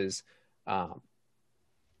edges.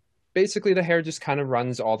 Basically, the hair just kind of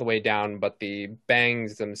runs all the way down, but the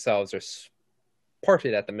bangs themselves are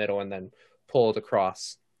parted at the middle and then pulled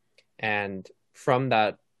across. And from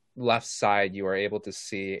that left side, you are able to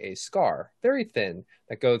see a scar, very thin,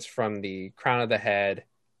 that goes from the crown of the head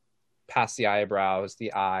past the eyebrows,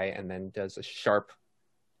 the eye, and then does a sharp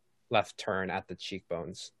left turn at the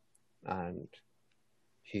cheekbones. And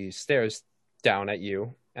he stares down at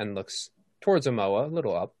you and looks towards Amoa, a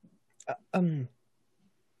little up.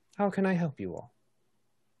 How can I help you all?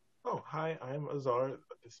 Oh, hi, I'm Azar.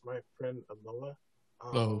 This is my friend Amoa.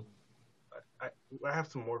 Oh. I have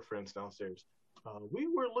some more friends downstairs. We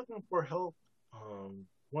were looking for help,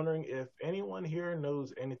 wondering if anyone here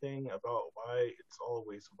knows anything about why it's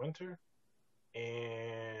always winter,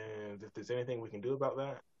 and if there's anything we can do about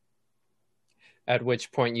that. At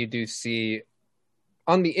which point you do see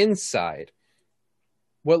on the inside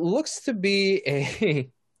what looks to be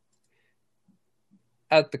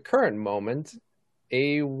at the current moment,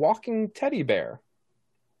 a walking teddy bear.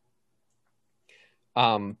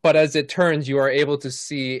 But as it turns, you are able to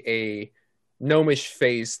see a gnomish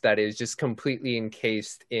face that is just completely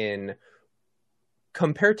encased in,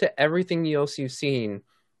 compared to everything else you've seen,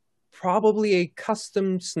 probably a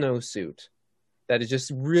custom snowsuit that is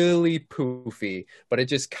just really poofy, but it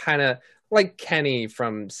just kind of, like Kenny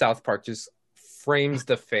from South Park, just frames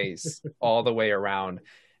the face all the way around,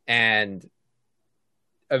 and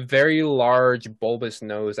a very large bulbous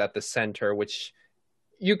nose at the center, which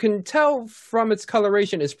you can tell from its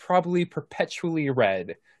coloration is probably perpetually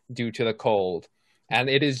red due to the cold. And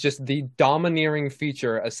it is just the domineering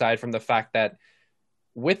feature, aside from the fact that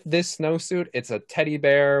with this snowsuit, it's a teddy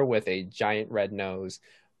bear with a giant red nose.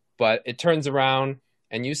 But it turns around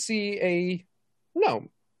and you see a gnome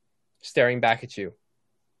staring back at you.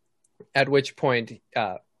 At which point,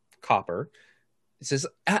 Copper says,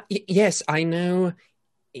 yes, I know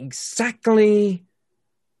exactly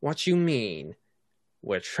what you mean.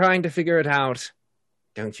 We're trying to figure it out.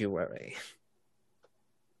 Don't you worry.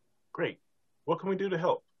 Great. What can we do to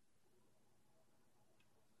help?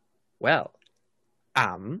 Well,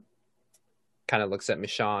 kind of looks at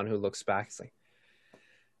Michonne, who looks back. He's like,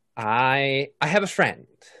 I have a friend.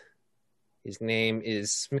 His name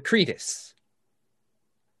is Macretus.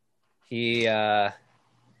 He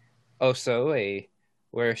also a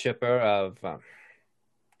worshipper of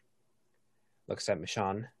looks at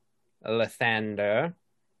Michonne. Lathander.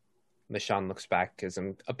 Michonne looks back, gives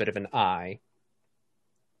him a bit of an eye.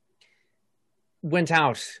 Went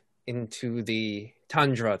out into the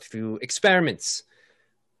tundra to do experiments,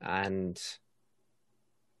 and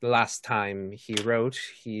the last time he wrote,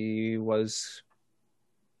 he was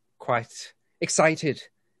quite excited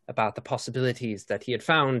about the possibilities that he had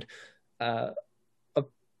found of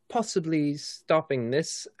possibly stopping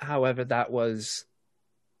this. However, that was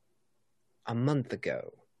a month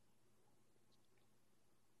ago.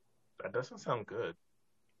 That doesn't sound good.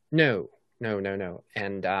 No.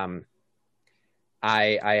 And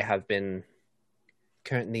I have been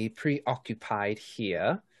currently preoccupied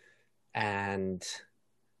here, and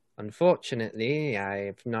unfortunately,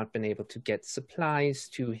 I've not been able to get supplies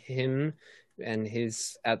to him, and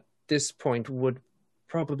his, at this point, would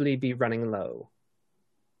probably be running low.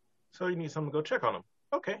 So you need someone to go check on him.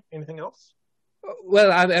 Okay, anything else?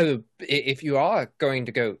 Well, if you are going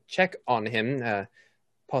to go check on him,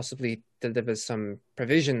 possibly deliver some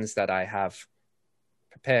provisions that I have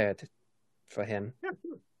prepared for him. Yeah,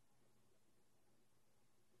 sure.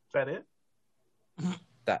 Is that it?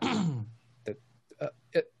 That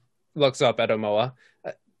it looks up at Amoa.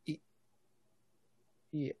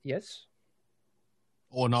 Yes?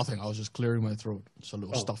 Oh, nothing. I was just clearing my throat. It's a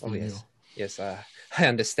little stuffy meal. Yes. Yes, I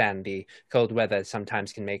understand the cold weather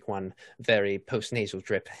sometimes can make one very post-nasal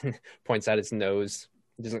drip. Points out his nose.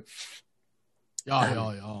 Just like,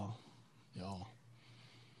 Yeah.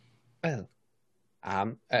 well,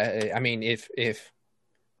 I mean, if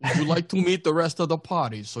Would you like to meet the rest of the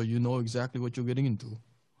party so you know exactly what you're getting into?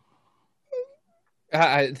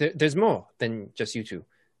 there's more than just you two.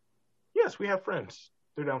 Yes, we have friends.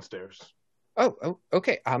 They're downstairs. Oh,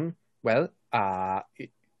 okay. Well,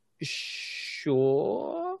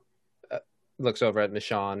 sure. Looks over at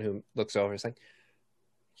Nishan, who looks over. Is like,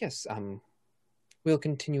 yes. We'll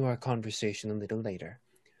continue our conversation a little later.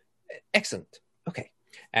 Excellent. Okay.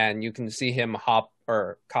 And you can see him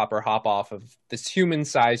Copper hop off of this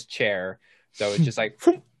human-sized chair. So it's just like,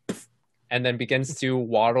 and then begins to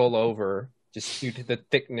waddle over just due to the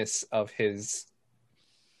thickness of his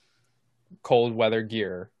cold weather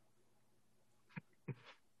gear.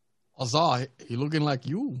 Azar, he looking like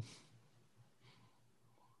you.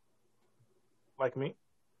 Like me?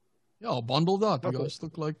 Yeah, bundled up. Okay. You guys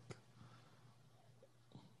look like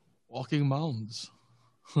walking mounds.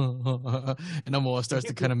 And Amoa starts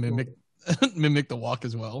to kind of mimic the walk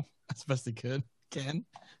as well, as best he can.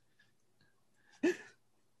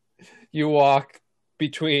 You walk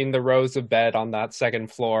between the rows of bed on that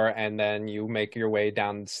second floor, and then you make your way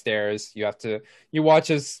downstairs. You watch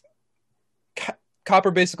as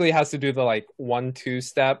Copper basically has to do the like 1-2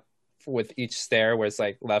 step with each stair, where it's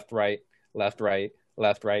like left, right, left, right,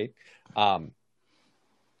 left, right.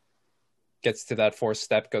 Gets to that 4th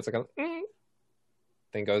step, goes like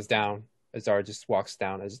then goes down. Azar just walks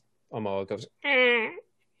down as Omoa goes.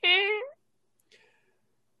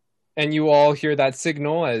 And you all hear that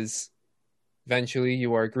signal as eventually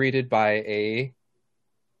you are greeted by a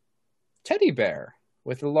teddy bear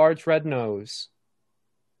with a large red nose.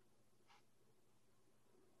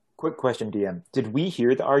 Quick question, DM. Did we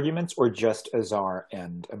hear the arguments or just Azar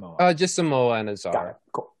and Amoa? Just Amoa and Azar. Got it.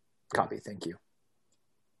 Cool. Copy. Thank you.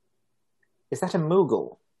 Is that a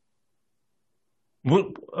Moogle?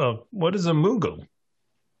 What is a Moogle?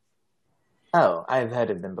 Oh, I've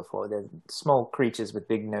heard of them before. They're small creatures with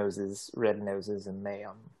big noses, red noses, and they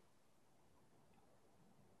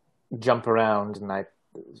jump around, and I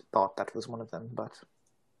thought that was one of them, but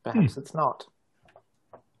perhaps it's not.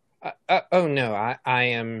 Oh no, I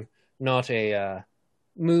am not a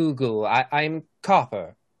Moogle. I'm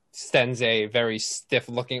Copper. Extends a very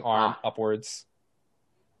stiff-looking arm upwards.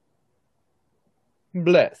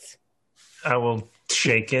 Bless. I will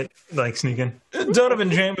shake it like sneaking. Donovan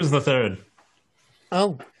James III.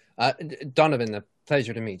 Oh, Donovan, a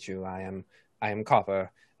pleasure to meet you. I am Copper,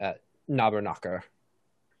 Knobberknocker.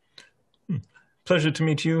 Pleasure to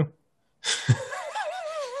meet you.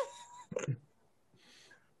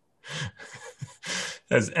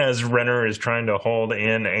 As Renner is trying to hold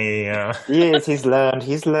in a... Yes, he's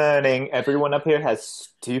learning. Everyone up here has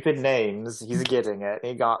stupid names. He's getting it.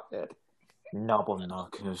 He got it.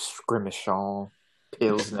 Knobbleknocker, Scrimishon,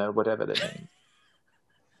 Pilsner, whatever the name.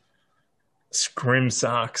 Scrim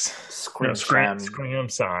socks. Scrim socks.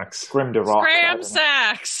 Scrim de rock. Scram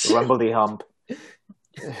sacks. Rumbledy hump.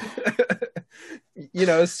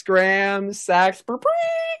 Scram sacks.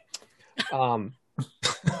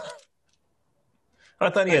 I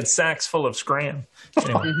thought he had sacks full of scram.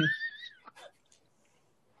 Anyway.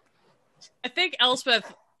 I think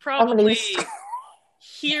Elspeth probably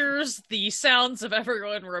hears the sounds of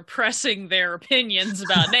everyone repressing their opinions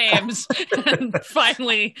about names and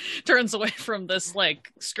finally turns away from this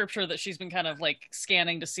like scripture that she's been kind of like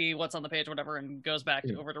scanning to see what's on the page or whatever, and goes back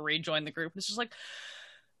over to rejoin the group. It's just like,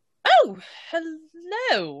 oh,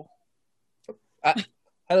 hello.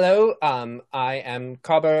 Hello, I am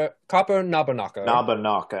Copper Knobberknocker.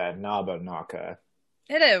 Knobberknocker.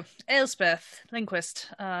 Hello, Elspeth, linguist.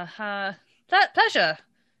 Pleasure.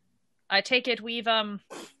 I take it we've found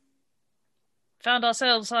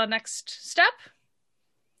ourselves our next step.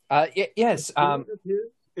 Yes.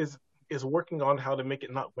 Is working on how to make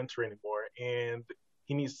it not winter anymore, and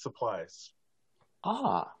he needs supplies.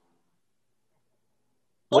 What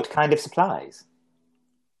kind of supplies?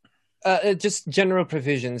 Just general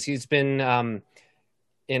provisions. He's been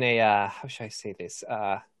in a how should I say this?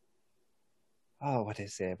 What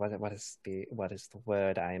is it? What is the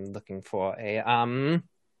word I'm looking for? A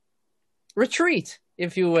retreat,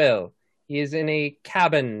 if you will. He is in a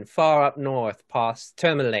cabin far up north, past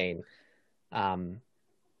Tourmaline.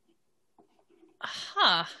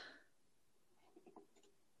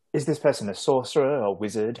 Is this person a sorcerer or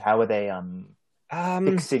wizard? How are they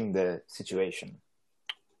fixing the situation?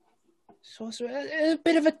 Sorcerer, a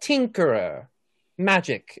bit of a tinkerer.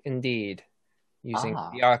 Magic, indeed. using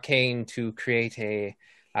the arcane to create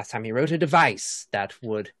last time he wrote a device that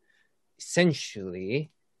would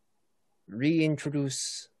essentially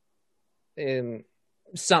reintroduce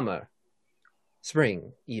summer,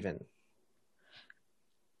 spring, even.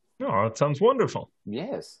 Oh, that sounds wonderful.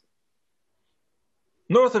 Yes.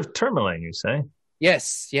 North of Tourmaline, you say?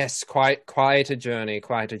 Yes, quite a journey.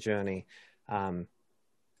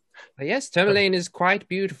 But yes, Tourmaline is quite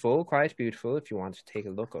beautiful if you want to take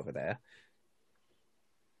a look over there.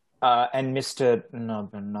 And Mr.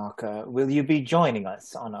 Nobunaka, will you be joining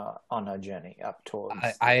us on a journey up towards?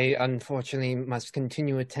 I unfortunately must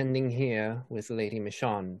continue attending here with Lady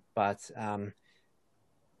Michonne, but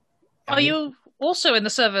are you also in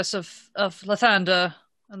the service of Lathander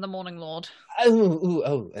and the Morning Lord?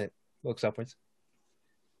 Looks upwards.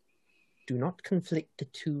 Do not conflict the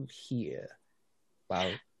two here.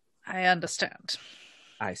 Well, I understand.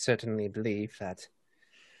 I certainly believe that,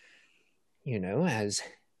 as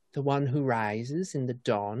the one who rises in the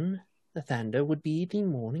dawn, Lathander would be the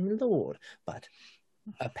Morning Lord. But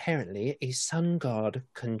apparently a sun god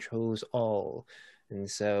controls all. And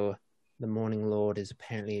so the Morning Lord is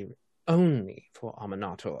apparently only for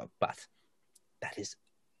Aminator. But that is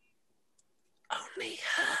only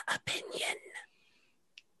her opinion.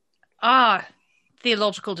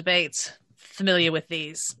 Theological debates. Familiar with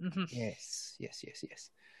these. Mm-hmm. Yes.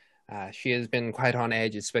 She has been quite on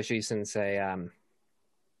edge, especially since a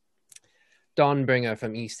Dawnbringer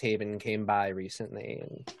from East Haven came by recently,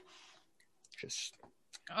 and just.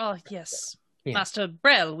 Oh yes, yeah. Master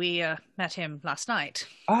Brel. We met him last night.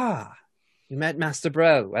 You met Master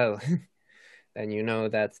Brel. Well, then you know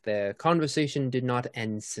that their conversation did not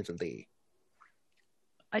end civilly.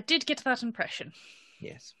 I did get that impression.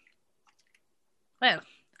 Yes. Well,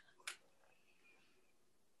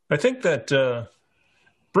 I think that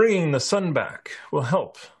bringing the sun back will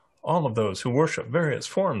help all of those who worship various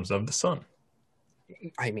forms of the sun.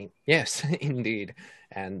 I mean, yes, indeed.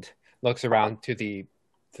 And looks around to the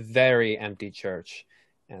very empty church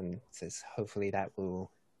and says, hopefully that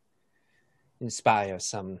will inspire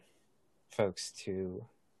some folks to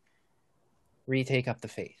retake up the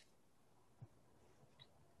faith.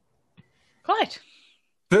 Quite.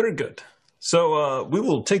 Very good. So we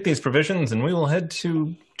will take these provisions and we will head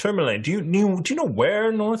to Tourmaline. Do you know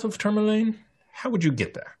where north of Tourmaline? How would you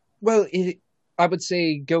get there? Well, I would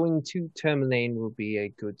say going to Tourmaline will be a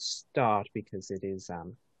good start because it is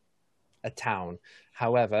a town.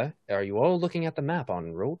 However, are you all looking at the map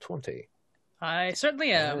on Roll20? I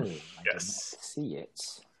certainly am. Yes. See it.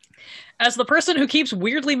 As the person who keeps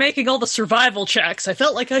weirdly making all the survival checks, I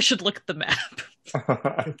felt like I should look at the map.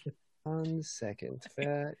 1 second.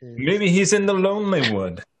 Maybe he's in the Lonely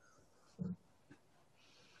Wood.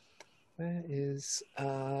 Where is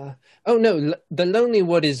oh no, the Lonely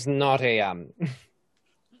Wood is not a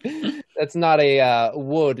that's not a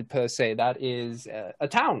wood per se. That is a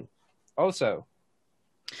town also.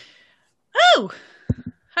 Oh,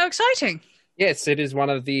 how exciting. Yes, it is one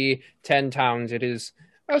of the 10 towns. It is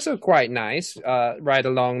also quite nice. Right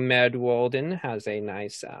along Merd Walden has a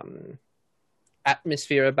nice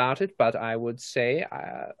atmosphere about it, but I would say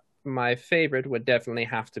my favorite would definitely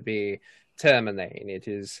have to be Tourmaline. It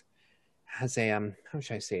has a how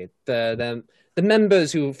should I say it? The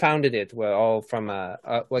members who founded it were all from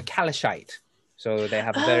were Kalashite, so they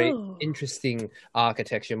have a very interesting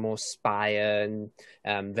architecture, more spire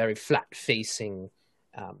and very flat facing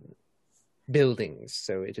buildings.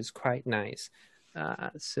 So it is quite nice.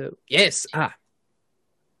 So yes,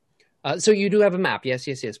 so you do have a map. Yes.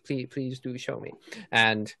 Please do show me.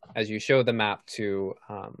 And as you show the map to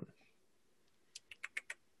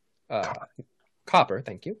Copper,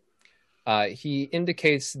 thank you. He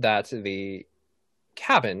indicates that the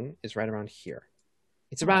cabin is right around here.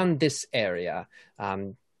 It's around this area,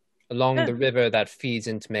 along the river that feeds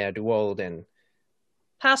into Merd Walden.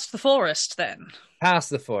 Past the forest, then. Past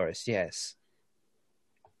the forest, yes.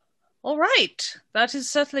 All right. That is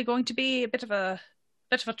certainly going to be a bit of a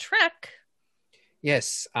trek.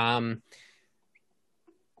 Yes.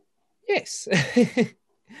 Yes.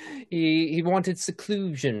 He wanted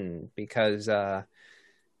seclusion because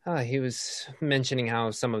he was mentioning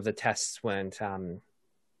how some of the tests weren't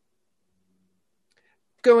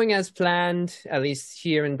going as planned, at least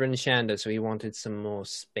here in Bryn Shander, so he wanted some more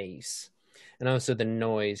space. And also the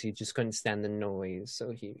noise. He just couldn't stand the noise,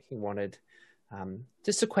 so he wanted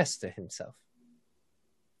to sequester himself.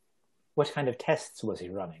 What kind of tests was he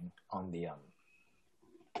running on the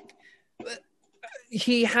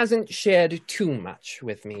He hasn't shared too much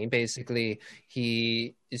with me. Basically,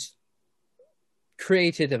 he is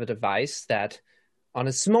created a device that, on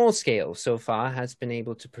a small scale so far, has been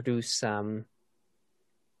able to produce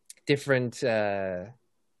different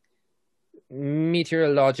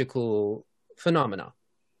meteorological phenomena.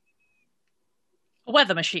 A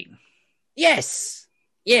weather machine. Yes,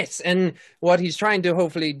 and what he's trying to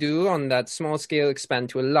hopefully do on that small scale, expand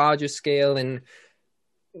to a larger scale, and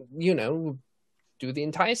do the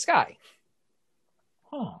entire sky.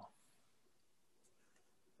 Oh.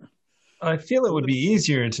 I feel it would be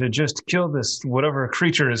easier to just kill this whatever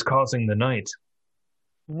creature is causing the night.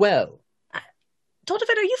 Well,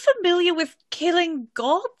 Donovan, are you familiar with killing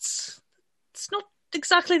gods? It's not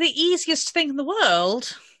exactly the easiest thing in the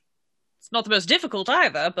world. It's not the most difficult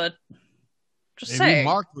either, but just Maybe saying.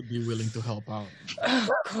 Mark would be willing to help out.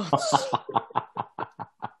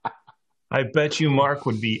 I bet you Mark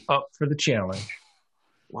would be up for the challenge.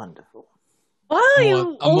 Wonderful. Why are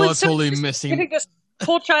you I'm all not in so totally getting missing. this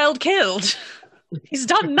poor child killed? He's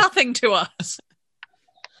done nothing to us.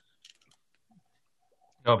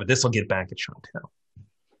 No, but this will get back at Chantel.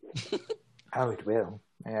 Oh, it will.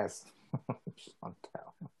 Yes.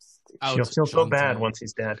 Chantel. She'll feel so bad once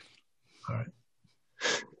he's dead. All right.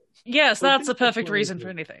 Yes, that's a perfect reason for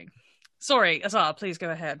anything. Sorry, Azar, please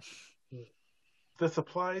go ahead. The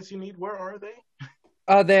supplies you need, where are they?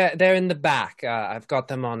 They're in the back. I've got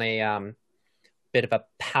them on a bit of a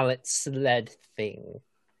pallet sled thing.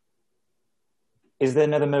 Is there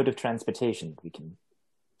another mode of transportation we can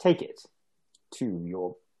take it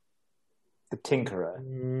to the Tinkerer?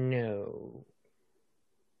 No.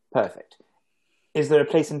 Perfect. Is there a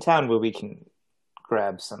place in town where we can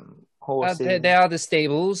grab some horses? There are the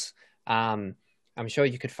stables. I'm sure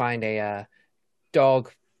you could find a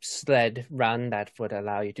dog sled run that would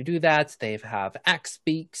allow you to do that. They have axe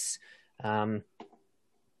beaks.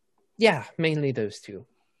 Yeah, mainly those two.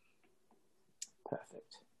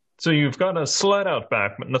 Perfect. So you've got a sled out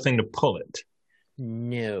back, but nothing to pull it.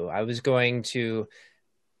 No, I was going to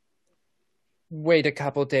wait a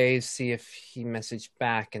couple days, see if he messaged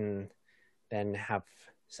back, and then have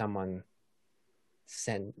someone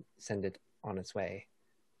send it on its way.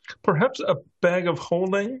 Perhaps a bag of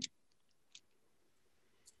holding?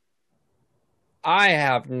 I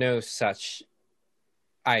have no such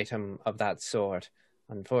item of that sort,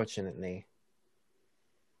 unfortunately.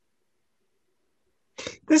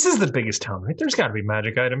 This is the biggest town, right? There's got to be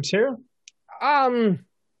magic items here.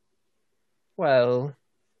 Well,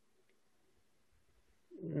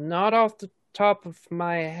 not off the top of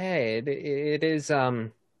my head. It is,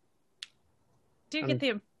 Do you get the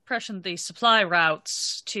impression the supply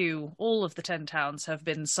routes to all of the 10 towns have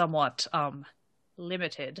been somewhat,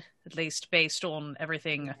 limited, at least based on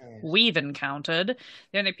everything we've encountered?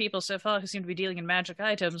 The only people so far who seem to be dealing in magic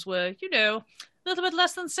items were, a little bit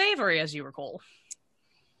less than savory, as you recall.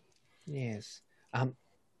 Yes.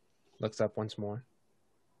 Looks up once more.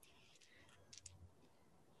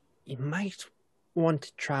 You might want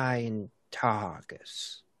to try in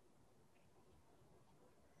Targus.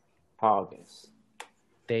 Targus.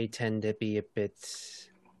 They tend to be a bit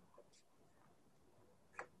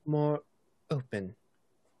more open,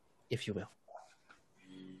 if you will.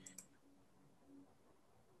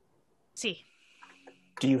 See.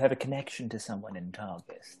 Do you have a connection to someone in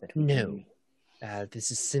Targus? No. This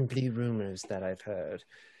is simply rumors that I've heard.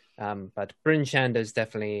 But Bryn Shander's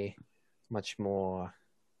definitely much more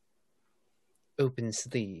open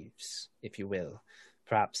sleeves, if you will.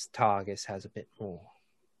 Perhaps Targus has a bit more.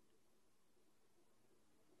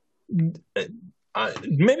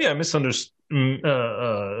 Maybe I misunderstood.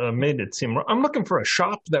 Made it seem wrong. I'm looking for a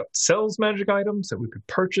shop that sells magic items that we could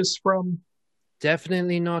purchase from.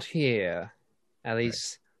 Definitely not here. At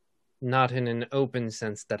least not in an open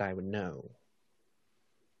sense that I would know.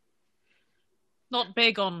 Not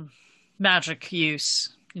big on magic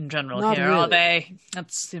use in general Not here, really. are they?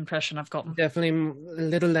 That's the impression I've gotten. Definitely a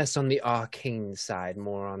little less on the arcane side,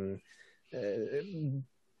 more on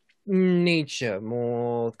nature,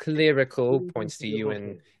 more clerical, points to you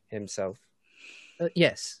and himself.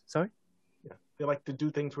 Yes, sorry? Yeah, they like to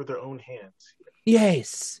do things with their own hands.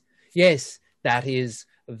 Yes, that is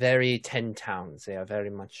very 10 towns. They are very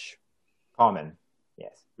much... Common,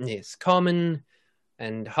 yes. Yes, common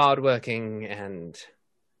and hardworking and...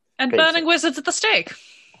 And burning wizards at the stake.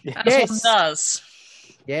 As Yes. one does.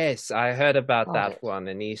 Yes, I heard about that one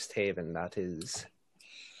in East Haven. That is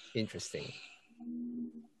interesting.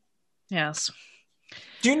 Yes.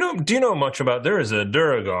 Do you know much about? There is a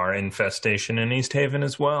Duragar infestation in East Haven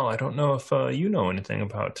as well. I don't know if you know anything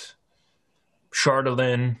about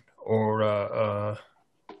Chardalyn or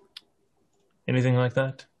anything like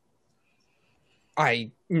that.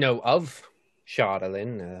 I know of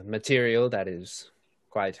Chardalyn, a material that is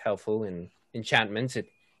quite helpful in enchantments. It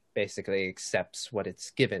basically accepts what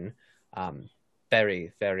it's given.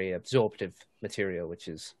 very, very absorptive material, which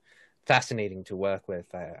is fascinating to work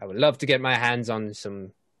with. I would love to get my hands on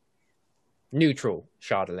some neutral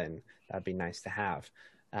Chardolin. That'd be nice to have.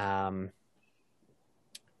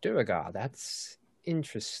 Duergar, that's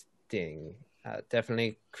interesting.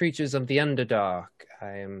 Definitely creatures of the Underdark.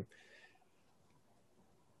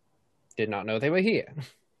 Did not know they were here.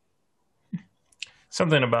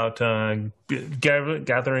 Something about gathering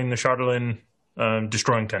the Chardolin,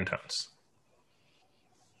 destroying 10 towns.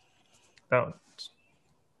 That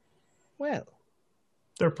Well,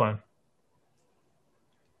 their plan.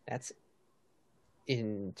 That's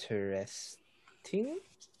interesting.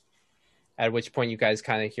 At which point you guys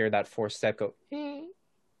kind of hear that fourth step go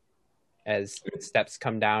as steps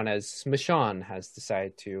come down, as Michonne has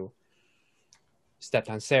decided to step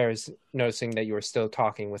downstairs, noticing that you were still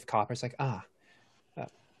talking with Copper. It's like,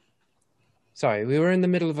 sorry, we were in the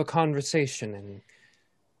middle of a conversation and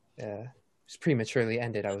it was prematurely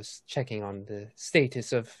ended. I was checking on the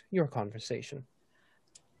status of your conversation.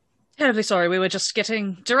 Terribly sorry, we were just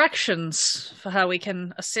getting directions for how we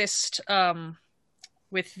can assist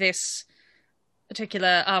with this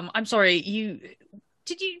particular... I'm sorry,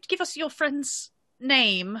 did you give us your friend's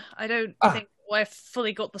name? I don't think I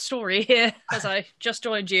fully got the story here, as I just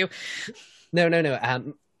joined you. No.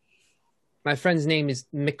 My friend's name is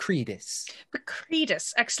Macredis.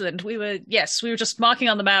 Macredis, excellent. We were just marking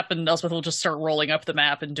on the map, and Elspeth will just start rolling up the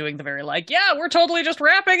map and doing the very we're totally just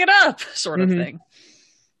wrapping it up sort of thing.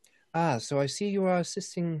 So I see you are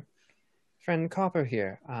assisting friend Copper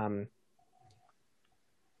here.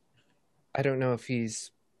 I don't know if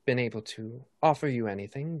he's been able to offer you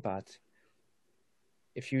anything, but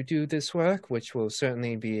if you do this work, which will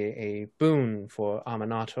certainly be a boon for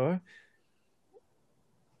Aminator,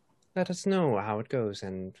 let us know how it goes,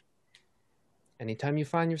 and anytime you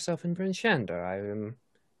find yourself in Bryn Shander, I am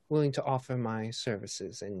willing to offer my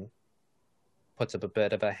services. And puts up a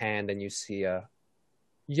bit of a hand, and you see a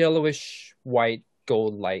yellowish white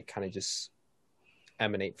gold light kind of just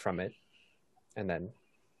emanate from it, and then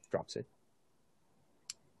drops it.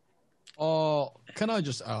 Can I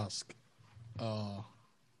just ask,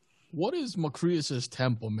 what is Macredis'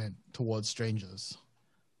 temperament towards strangers?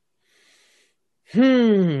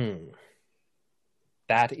 That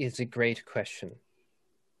is a great question.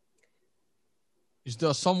 Is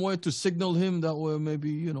there some way to signal him that way,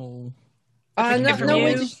 maybe, no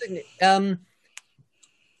way to signal.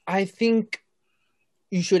 I think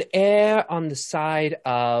you should err on the side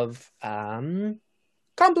of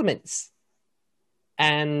compliments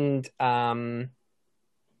and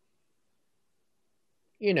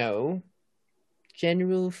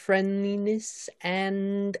general friendliness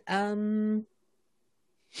and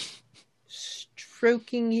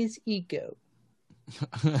stroking his ego.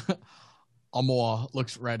 Amor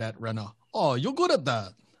looks right at Rena. Oh, you're good at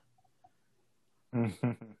that.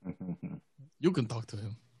 You can talk to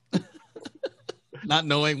him. Not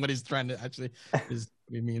knowing what he's trying to actually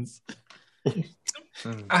he means.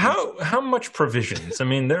 How much provisions? I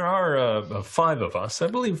mean, there are 5 of us. I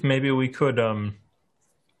believe maybe we could.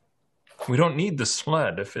 We don't need the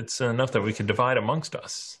sled if it's enough that we could divide amongst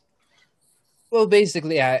us. Well,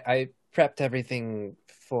 basically, I prepped everything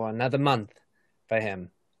for another month for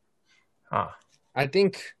him. I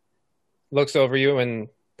think looks over you and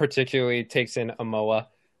particularly takes in Amoa.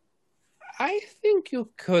 I think you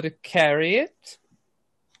could carry it.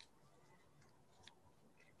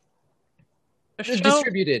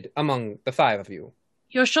 Distributed among the 5 of you.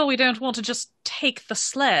 You're sure we don't want to just take the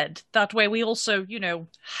sled? That way we also,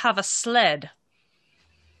 have a sled.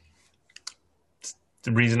 It's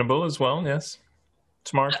reasonable as well, yes.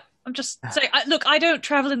 Smart. I'm just saying, I don't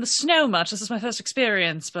travel in the snow much. This is my first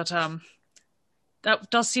experience, but that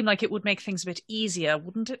does seem like it would make things a bit easier,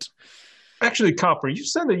 wouldn't it? Actually, Copper, you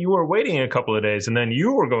said that you were waiting a couple of days and then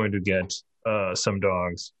you were going to get some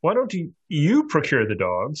dogs. Why don't you procure the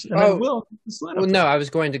dogs and then we'll sled up no, I was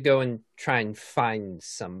going to go and try and find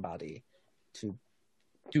somebody to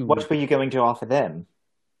do. What were you going to offer them?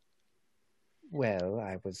 Well,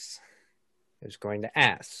 I was going to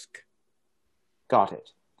ask. Got it.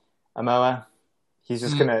 Amoa, he's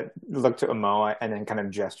just going to look to Amoa and then kind of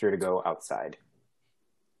gesture to go outside.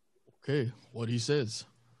 Okay, what he says.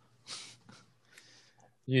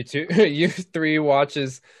 You 3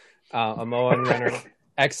 watches Amoa and Renner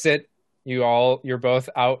exit. You're both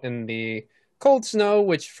out in the cold snow,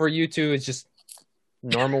 which for you 2 is just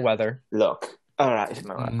normal weather. Look, all right,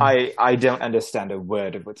 Amoa. I don't understand a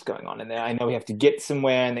word of what's going on in there. I know we have to get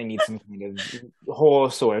somewhere and they need some kind of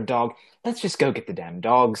horse or a dog. Let's just go get the damn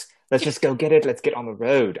dogs. Let's just go get it. Let's get on the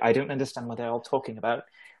road. I don't understand what they're all talking about.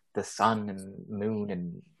 The sun and moon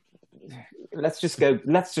and let's just go.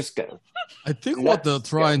 Let's just go. I think what they're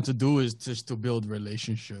trying to do is just to build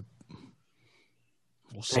relationship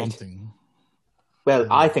or something. Well,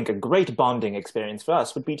 I think a great bonding experience for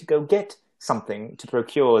us would be to go get something to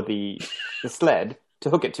procure the sled to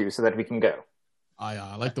hook it to so that we can go.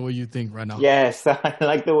 I like the way you think right now. Yes, I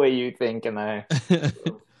like the way you think, and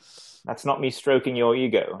that's not me stroking your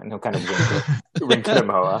ego. And he'll kind of wink to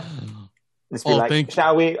Moa. Just be like,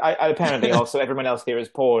 shall we? I apparently also everyone else here is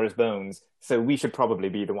poor as bones, so we should probably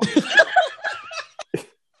be the ones.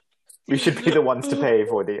 We should be the ones to pay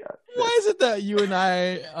for the. Why is it that you and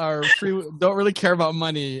I don't really care about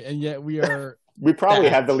money, and yet we are? We probably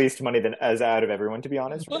have the least money out of everyone, to be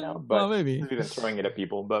honest, right now. But maybe we've been throwing it at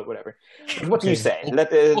people, but whatever. What do you say?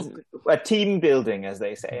 A team building, as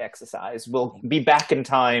they say, exercise. We'll be back in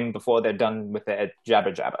time before they're done with their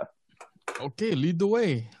jabber jabber. Okay, lead the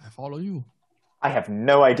way. I follow you. I have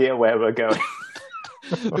no idea where we're going.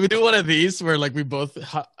 Do we do one of these where like we both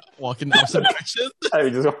walk in opposite directions? We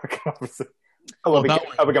just walk opposite. We're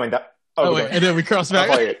going that. Wait, and then we cross back.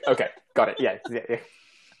 Okay, got it. Yeah.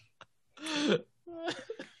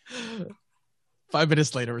 5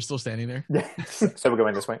 minutes later, we're still standing there. So we're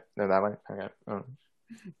going this way? No, that way? Okay.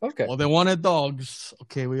 Okay. Well, they wanted dogs.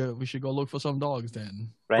 Okay, we should go look for some dogs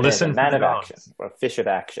then. Right. Listen, man of action. Or a fish of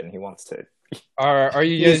action. He wants to. Are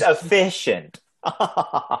you guys... He's efficient.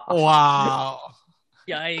 Wow.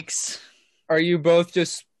 Yikes. Are you both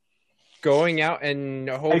just going out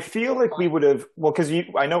and I feel like we would have, well, because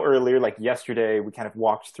I know earlier, like yesterday, we kind of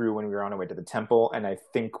walked through when we were on our way to the temple, and I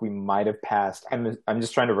think we might have passed. I'm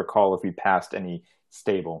just trying to recall if we passed any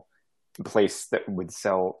stable place that would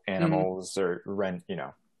sell animals or rent,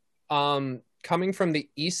 Coming from the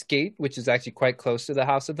east gate, which is actually quite close to the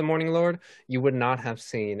house of the Morning Lord, you would not have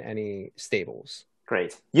seen any stables.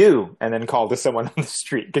 Great. And then call to someone on the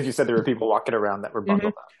street, because you said there were people walking around that were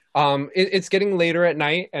bundled up. It's getting later at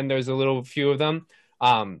night, and there's a little few of them.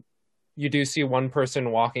 You do see one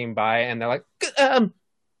person walking by, and they're like,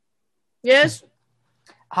 yes?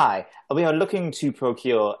 Hi, we are looking to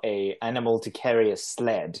procure an animal to carry a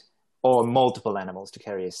sled, or multiple animals to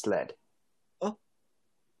carry a sled. Oh,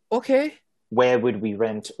 okay. Where would we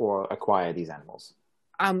rent or acquire these animals?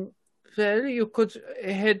 Well, you could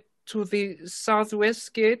head to the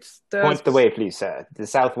southwest gate. Point the way, please, sir. The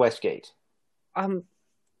southwest gate.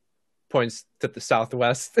 Points to the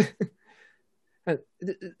southwest.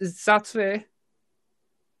 That way.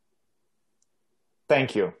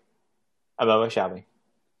 Thank you. Hello, shall we?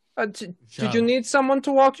 Did you need someone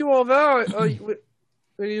to walk you over, or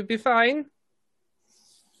will you be fine?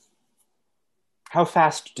 How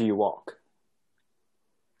fast do you walk?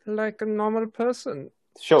 Like a normal person.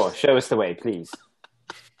 Sure, show us the way, please.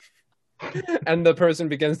 And the person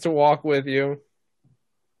begins to walk with you.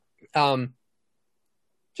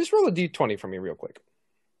 Just roll a d20 for me real quick.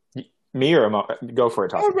 Me or go for it,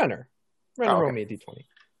 Toss? Oh, Renner. Roll me a d20.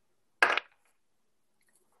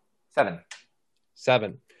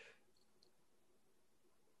 7.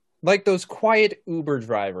 Like those quiet Uber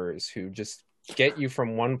drivers who just get you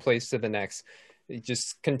from one place to the next. It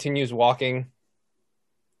just continues walking.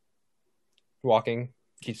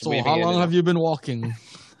 Keeps weaving. How long have you been walking?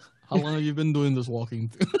 How long have you been doing this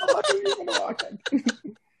walking?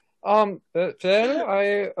 I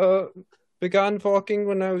began walking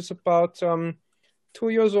when I was about 2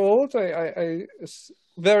 years old. I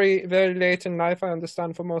very, very late in life, I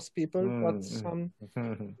understand, for most people. But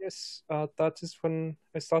yes, that is when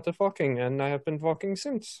I started walking, and I have been walking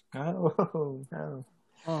since. Oh,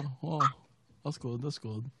 well, that's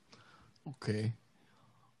good. Okay.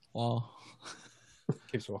 Wow.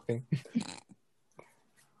 Keeps walking.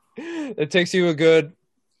 It takes you a good...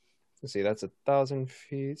 Let's see, that's 1,000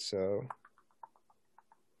 feet, so...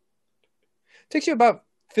 It takes you about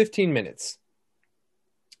 15 minutes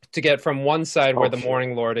to get from one side where the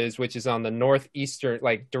Morning Lord is, which is on the northeastern,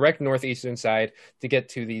 like direct northeastern side, to get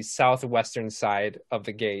to the southwestern side of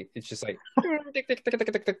the gate. It's just like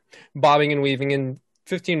bobbing and weaving in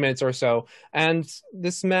 15 minutes or so. And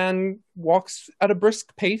this man walks at a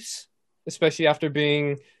brisk pace, especially after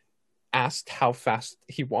being asked how fast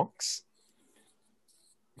he walks.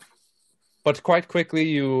 But quite quickly,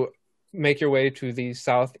 you make your way to the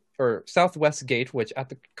southwest gate, which at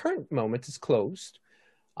the current moment is closed.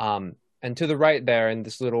 And to the right there, in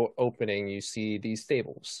this little opening, you see these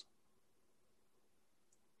stables.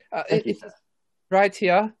 Right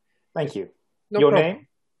here. Thank you. No Your problem.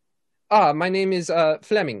 name? My name is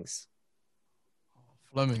Flemings.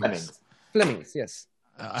 Flemings, yes.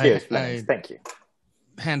 Cheers, Flemings. Thank you.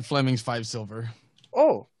 Hand Flemings 5 silver.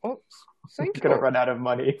 Oh, thank you. Gonna run out of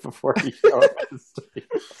money before you show up.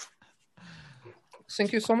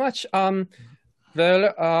 thank you so much.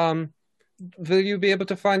 Will you be able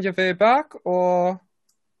to find your way back, or?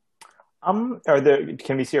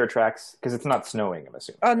 Can we see our tracks? Because it's not snowing, I'm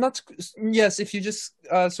assuming. Yes, if you just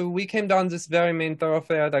so we came down this very main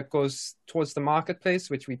thoroughfare that goes towards the marketplace,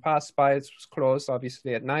 which we passed by. It's closed,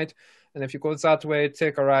 obviously, at night. And if you go that way,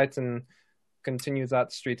 take a right and continue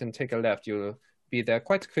that street and take a left, you'll be there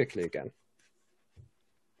quite quickly again.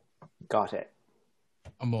 Got it.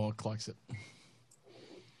 Amoa clocks it.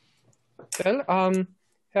 Well,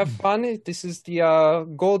 have fun. This is the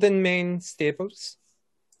Golden Mane Stables.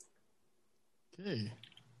 Okay.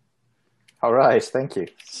 All right, thank you.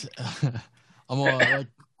 Amoa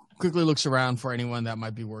quickly looks around for anyone that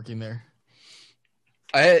might be working there.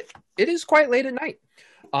 It is quite late at night.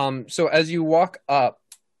 So as you walk up,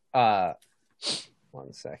 1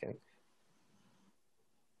 second.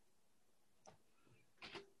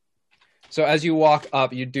 So as you walk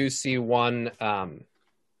up, you do see one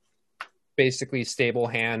basically stable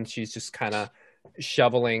hand. She's just kind of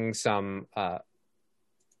shoveling some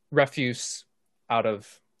refuse out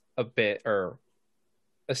of a bit or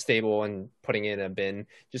a stable and putting it in a bin.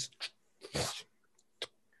 Just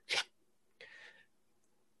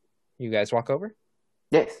you guys walk over?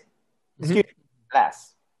 Yes. Excuse me,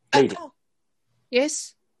 lass. Lady.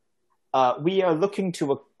 Yes. We are looking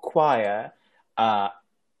to acquire an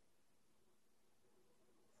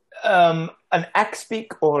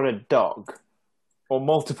axe-beak or a dog, or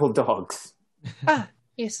multiple dogs.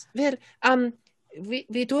 Yes. Well,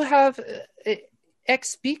 we do have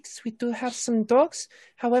axe-beaks. We do have some dogs.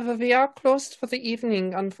 However, we are closed for the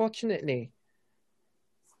evening, unfortunately.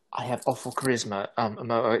 I have awful charisma.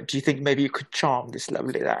 Amoa, do you think maybe you could charm this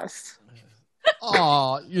lovely lass?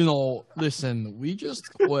 Listen, we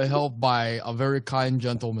just were helped by a very kind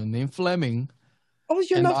gentleman named Fleming. Oh,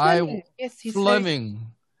 you're not Fleming. Yes, he's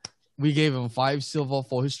Fleming. We gave him 5 silver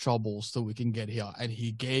for his troubles so we can get here. And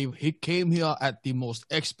he came here at the most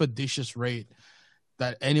expeditious rate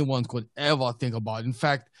that anyone could ever think about. In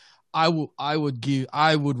fact, I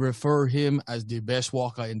would refer him as the best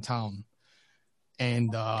walker in town.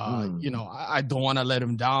 And I don't want to let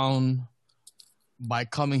him down by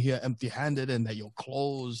coming here empty-handed and that you're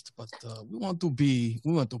closed, but we want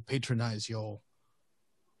to patronize your,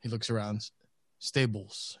 he looks around,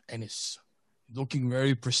 stables, and it's looking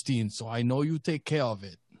very pristine, so I know you take care of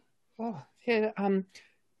it. Oh, yeah,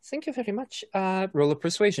 thank you very much. Roll a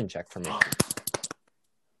persuasion check for me.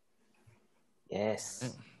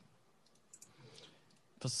 Yes.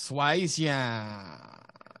 Persuasion.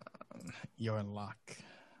 You're in luck.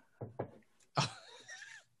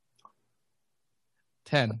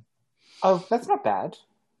 10. Oh, that's not bad.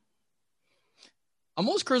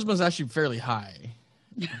 Amoa's charisma is actually fairly high,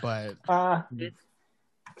 but I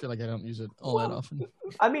feel like I don't use it all that often.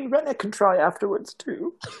 I mean, Renna can try afterwards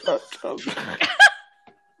too. But,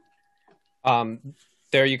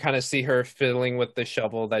 there you kind of see her fiddling with the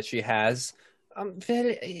shovel that she has.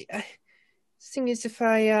 Thing is, if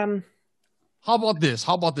I How about this?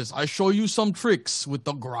 I show you some tricks with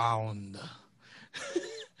the ground.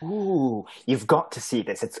 Ooh, you've got to see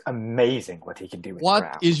this. It's amazing what he can do with What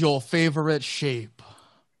ground. is your favorite shape?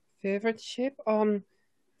 Favorite shape? Well,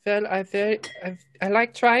 I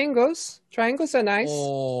like triangles. Triangles are nice.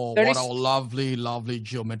 Oh, Very what a lovely, lovely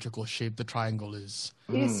geometrical shape the triangle is.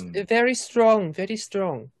 Yes, very strong, very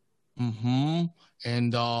strong. Mm-hmm.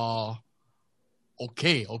 And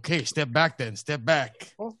okay, step back then. Step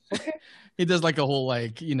back. Oh, okay. He does like a whole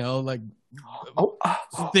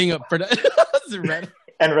thing up for that.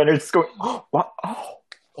 And Renner's going, oh, what? Oh.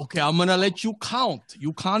 Okay, I'm gonna let you count.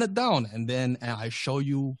 You count it down, and then I show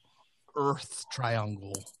you Earth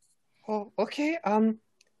triangle. Oh, okay.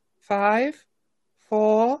 5,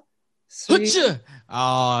 4, 3.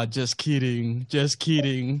 Just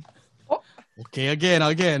kidding. Oh. Okay,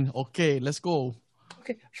 again. Okay, let's go.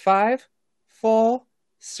 Okay, 5, 4,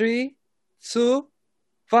 3, 2,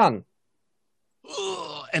 1.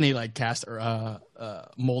 And he cast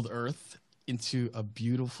mold Earth into a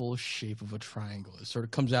beautiful shape of a triangle. It sort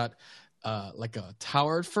of comes out like a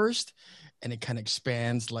tower at first, and it kind of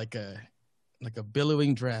expands like a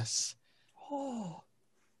billowing dress. Oh,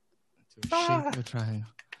 into a shape of a triangle.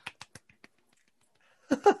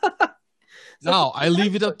 Now I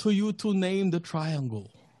leave it up to you to name the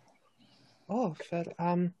triangle. Oh, well,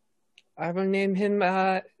 I will name him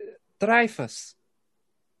Dreyfus.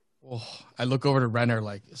 Oh, I look over to Renner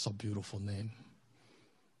like, it's a beautiful name.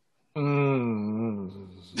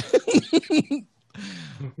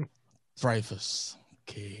 Dreyfus.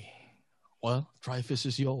 Okay. Well, Dreyfus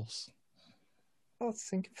is yours. Oh,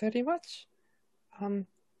 thank you very much.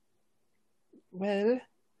 Well,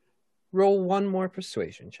 roll one more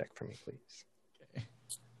persuasion check for me, please.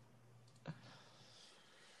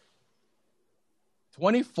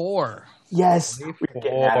 24. Yes, 24. we're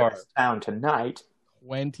getting out of this town tonight.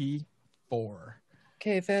 24.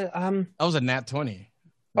 Okay, well, That was a nat 20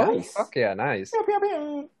 Nice. Oh, fuck yeah, nice.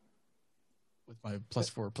 with my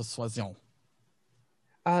 +4 persuasion.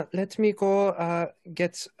 Let me go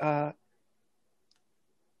get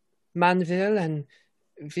Manville, and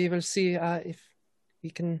we will see if we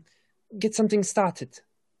can get something started.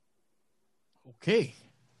 Okay.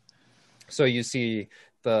 So you see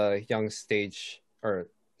the young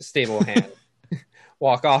stable hand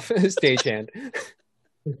walk off, stagehand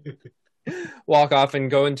walk off and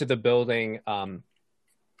go into the building.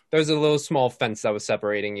 There's a little small fence that was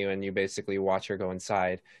separating you, and you basically watch her go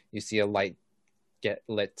inside. You see a light get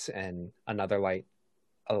lit and another light,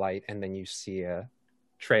 and then you see a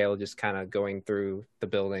trail just kind of going through the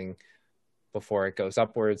building before it goes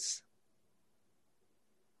upwards.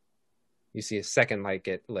 You see a second light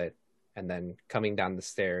get lit, and then coming down the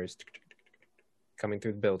stairs, coming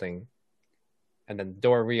through the building, and then the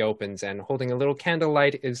door reopens, and holding a little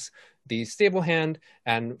candlelight is the stable hand,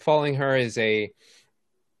 and following her is a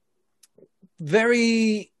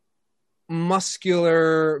very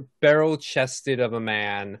muscular, barrel-chested of a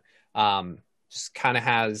man. Just kind of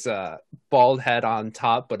has a bald head on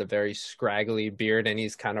top, but a very scraggly beard, and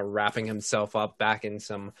he's kind of wrapping himself up back in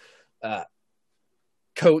some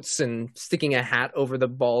coats and sticking a hat over the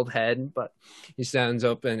bald head. But he stands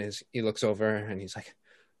up and he looks over and he's like,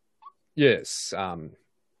 "Yes, how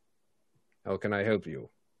can I help you?"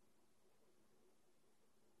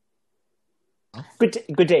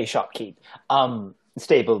 Good day, shopkeep.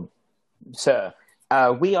 Stable, sir.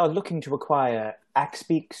 We are looking to acquire axe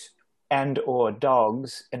beaks and or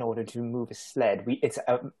dogs in order to move a sled. It's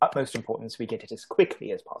of utmost importance we get it as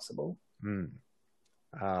quickly as possible. And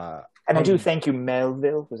I do thank you,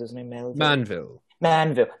 Melville. Was his name Melville?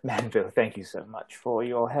 Manville, thank you so much for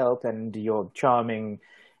your help and your charming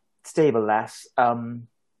stable lass.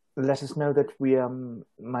 Let us know that we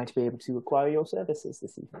might be able to acquire your services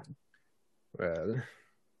this evening. Well,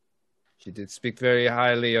 she did speak very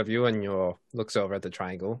highly of you, and looks over at the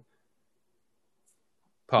triangle.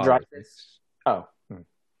 Pauses. Oh.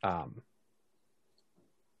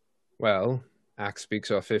 Well, axe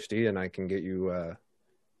beaks are 50, and I can get you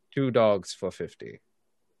 2 dogs for 50.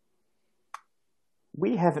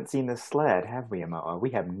 We haven't seen the sled, have we, Amoa? We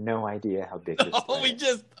have no idea how big this sled We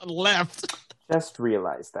just left. Just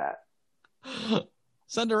realized that.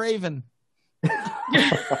 Send a raven.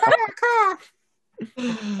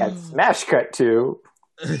 And smash cut to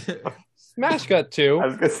Smash cut to I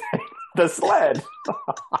was gonna say the sled.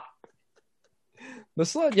 The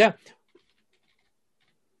sled, yeah.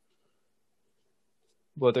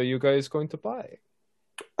 What are you guys going to buy?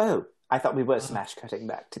 Oh, I thought we were smash cutting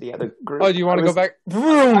back to the other group. Oh, do you want to go back?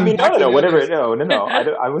 I mean, no, whatever. No.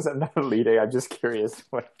 I wasn't not leading. I'm just curious.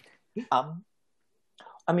 What?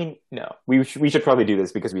 I mean, no. We should probably do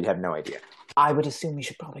this because we have no idea. I would assume we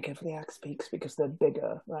should probably go for the axe beaks because they're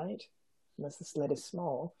bigger, right? Unless the sled is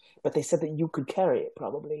small. But they said that you could carry it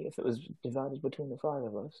probably if it was divided between the 5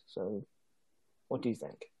 of us. So, what do you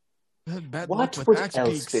think? What would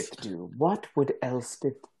Elspeth do? What would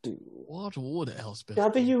Elspeth do? What would Elspeth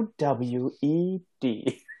WWED.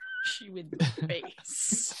 She would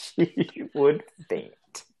face. She would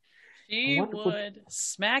faint. She would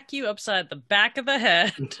smack you upside the back of the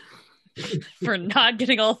head for not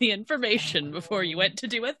getting all the information before you went to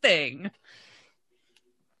do a thing.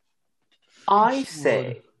 I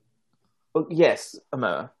say... Oh, yes,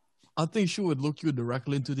 Amar. I think she would look you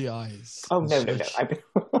directly into the eyes. Oh, no.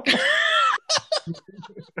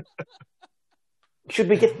 Should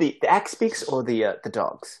we get the axe beaks or the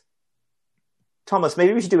dogs? Thomas,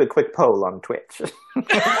 maybe we should do a quick poll on Twitch.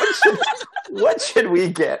 What should we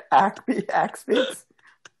get? Axe beaks?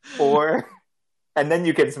 Or... And then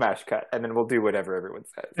you can smash cut, and then we'll do whatever everyone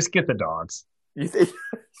says. Just get the dogs. You think?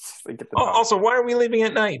 Get the dogs. Also, why are we leaving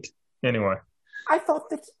at night? Anyway. I thought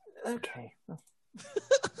that... Okay.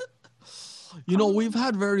 You know, we've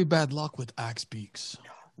had very bad luck with axe beaks.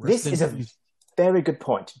 This is a very good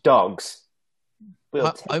point. Dogs.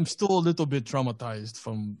 I'm still a little bit traumatized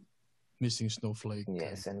from missing Snowflake.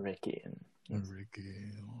 Yes, and Ricky. And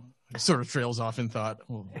Ricky. Sort of trails off in thought.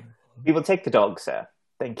 Oh. We will take the dogs, sir.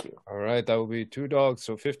 Thank you. All right, that will be 2 dogs,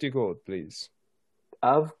 so 50 gold, please.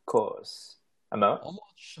 Of course. Amo?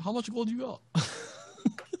 How much gold you got?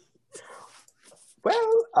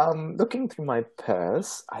 Well, looking through my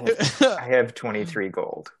purse, I have 23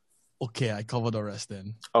 gold. Okay, I cover the rest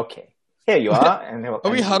then. Okay. here you are. And Are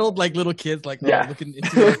we huddled like little kids, like Yeah. looking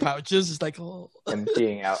into their pouches? It's like, oh.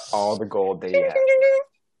 emptying out all the gold they have.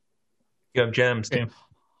 You have gems too.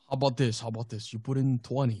 How about this? How about this? You put in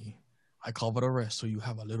 20. I cover the rest, so you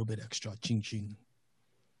have a little bit extra. Ching ching.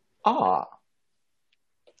 Ah,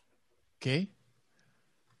 Okay.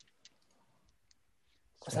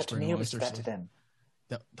 was that to me or was that to them?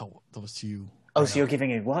 That was to you. Oh, so you're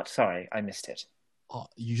giving him what? Sorry, I missed it.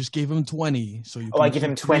 You just gave him 20, so you. Oh, can I give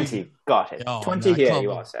him keep 20. 3. Got it. Oh, 20 now here cover.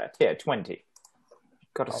 you are, sir. Here, 20.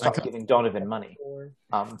 Got to stop giving Donovan money.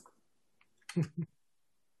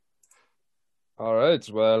 All right.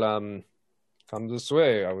 Well, come this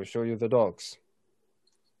way. I will show you the dogs.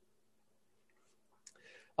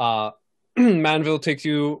 Manville takes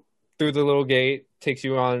you through the little gate, takes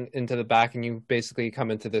you on into the back, and you basically come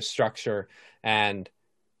into this structure. And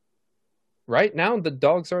right now, the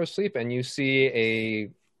dogs are asleep, and you see a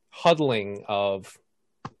huddling of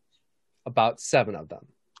about 7 of them.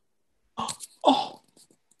 Oh.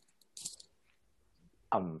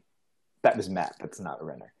 That was Matt. That's not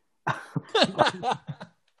Renner.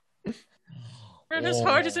 Renner's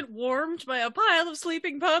heart isn't warmed by a pile of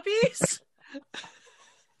sleeping puppies.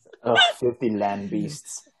 Oh, 50 land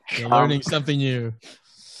beasts. You're learning something new.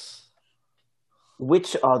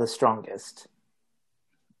 Which are the strongest?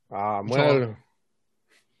 Well,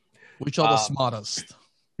 which are the smartest?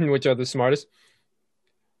 Which are the smartest?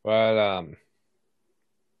 Well,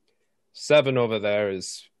 7 over there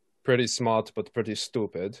is pretty smart, but pretty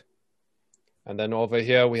stupid. And then over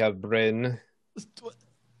here we have Bryn.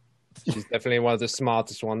 She's definitely one of the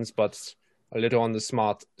smartest ones, but a little on the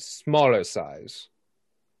smaller size.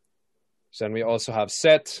 So then we also have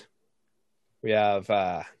Set. We have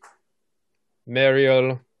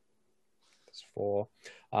Mariel. That's 4.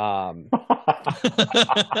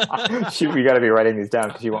 Shoot, we got to be writing these down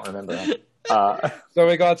because you won't remember them. So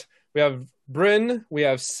we have Bryn. We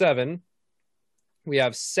have 7. We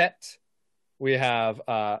have Set. We have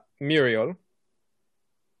Muriel.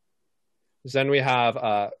 Then we have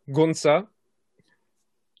Gunsa.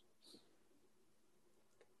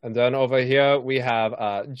 And then over here we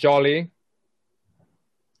have Jolly.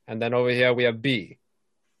 And then over here we have B.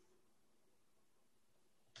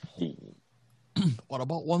 What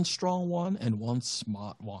about one strong one and one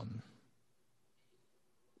smart one?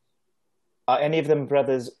 Are any of them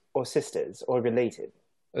brothers or sisters or related?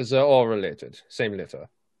 They're all related. Same litter.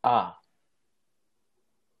 Ah.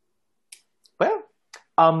 Well,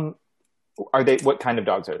 are they? What kind of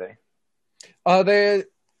dogs are they? They,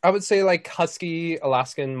 I would say, like husky,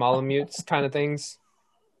 Alaskan Malamutes kind of things.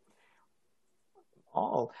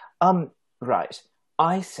 Oh, right.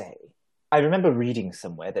 I remember reading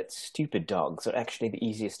somewhere that stupid dogs are actually the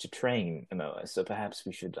easiest to train, Amoa. So perhaps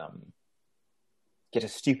we should get a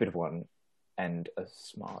stupid one and a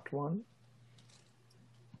smart one.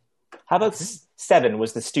 How about 7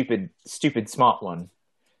 was the stupid smart one,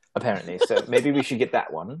 apparently. So maybe we should get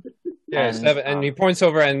that one. Yeah, and, 7, and he points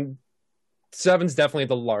over, and 7's definitely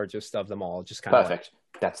the largest of them all. Just kind of perfect.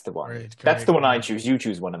 That's the one. Great, That's the one I choose. You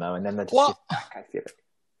choose one, Amoa, and then let's What? I feel it.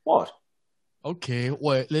 What? Okay,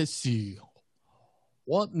 wait, let's see.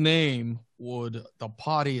 What name would the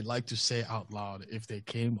party like to say out loud if they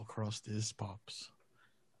came across these pups?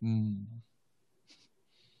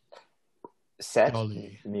 Set,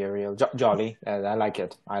 Jolly. Muriel, Jolly. I like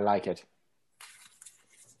it.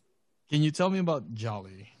 Can you tell me about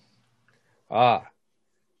Jolly?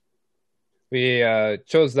 We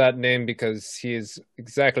chose that name because he is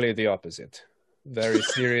exactly the opposite. Very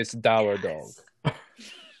serious, dour dog.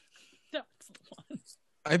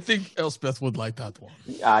 I think Elspeth would like that one.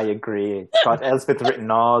 I agree. It's got Elspeth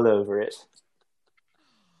written all over it.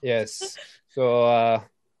 Yes. So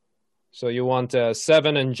you want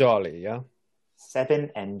 7 and Jolly, yeah?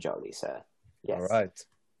 7 and Jolly, sir. Yes. All right.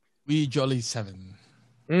 We Jolly 7.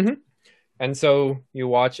 Mm-hmm. And so you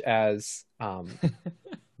watch as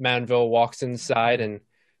Manville walks inside and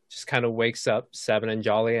just kind of wakes up 7 and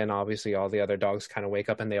Jolly, and obviously all the other dogs kind of wake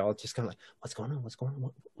up, and they all just kind of like, what's going on? What's going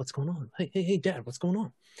on? What's going on? Hey, Dad, what's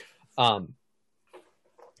going on?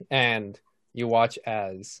 And you watch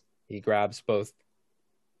as he grabs both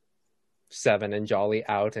 7 and Jolly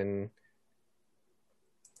out, and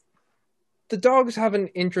the dogs have an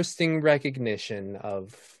interesting recognition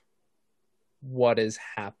of what is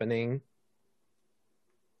happening,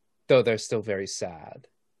 though they're still very sad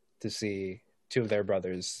to see 2 of their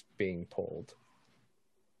brothers being pulled.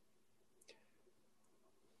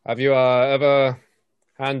 Have you ever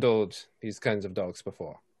handled these kinds of dogs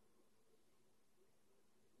before?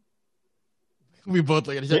 We both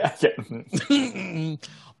look at each other. Yeah.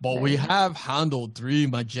 But we have handled 3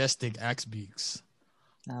 majestic axe beaks.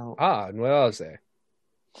 Now, And where are they?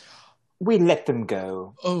 we let them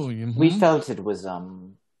go. Oh, We felt it was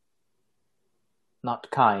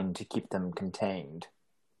not kind to keep them contained.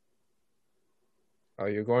 Are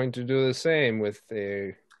you going to do the same with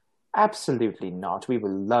the... Absolutely not. We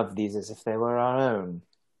will love these as if they were our own.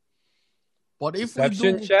 But if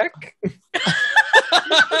Deception we do... check?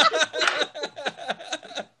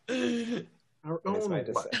 Our That's own my what?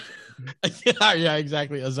 deception. yeah,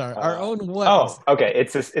 exactly, Azar. Our own what? Oh, okay.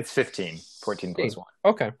 It's 15. 14 plus 1.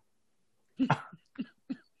 Okay.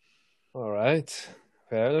 All right.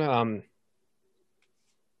 Well,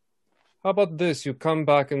 how about this? You come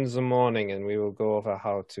back in the morning and we will go over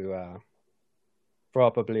how to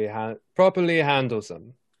properly handle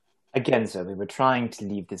them. Again, sir, we were trying to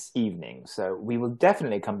leave this evening, so we will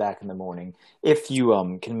definitely come back in the morning if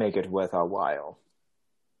you can make it worth our while.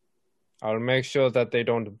 I'll make sure that they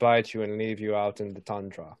don't bite you and leave you out in the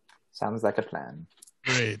tundra. Sounds like a plan.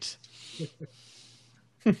 Great.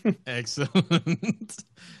 Excellent.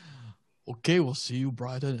 Okay, we'll see you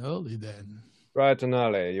bright and early then. Bright and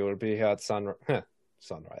early, you will be here at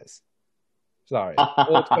sunrise. Sorry,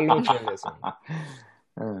 old colloquialism.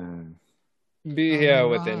 Be here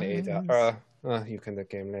within 8 hours. You can the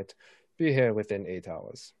game late. Be here within 8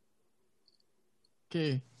 hours.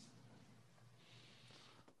 Okay.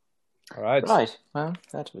 All right. Right. Well,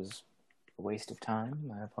 that was a waste of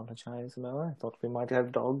time. I apologize, Noah. I thought we might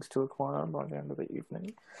have dogs to acquire by the end of the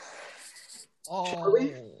evening. Oh,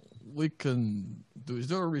 we can do. Is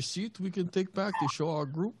there a receipt we can take back to show our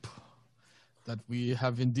group that we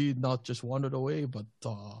have indeed not just wandered away, but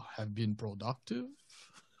have been productive?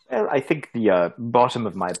 Well, I think the bottom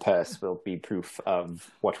of my purse will be proof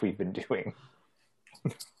of what we've been doing.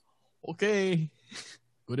 Okay.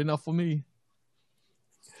 Good enough for me.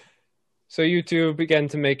 So you two begin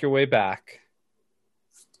to make your way back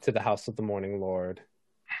to the House of the Morning Lord,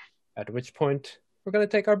 at which point we're going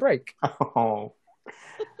to take our break. Oh.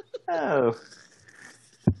 Oh.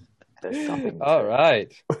 The shopping. All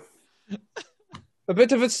right. A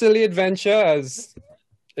bit of a silly adventure, as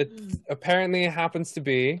it apparently happens to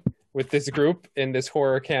be with this group in this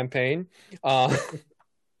horror campaign. But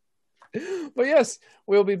yes,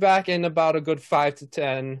 we'll be back in about a good 5 to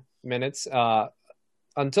 10 minutes.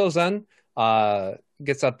 Until then,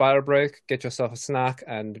 get that bio break, get yourself a snack,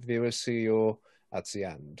 and we will see you at the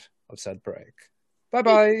end of said break.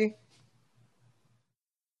 Bye-bye.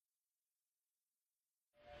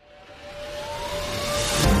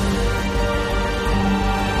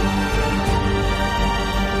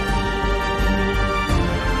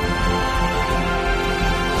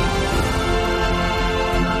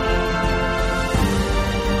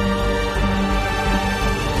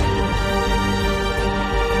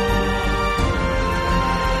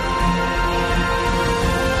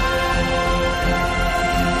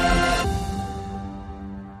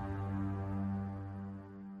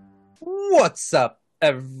 What's up,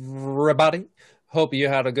 everybody? Hope you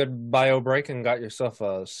had a good bio break and got yourself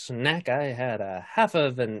a snack. I had a half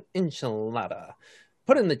of an enchilada.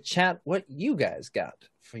 Put in the chat what you guys got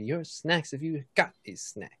for your snacks if you got a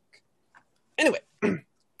snack. Anyway,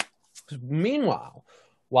 meanwhile,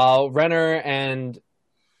 while Renner and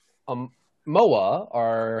Moa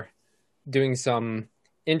are doing some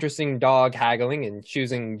interesting dog haggling and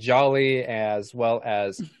choosing Jolly as well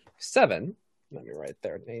as Seven, let me write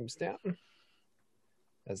their names down.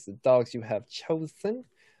 As the dogs you have chosen.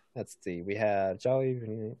 Let's see. We have Jolly.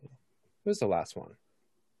 Who's the last one?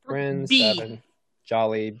 Bryn, B. Seven,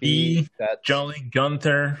 Jolly, B, Jolly,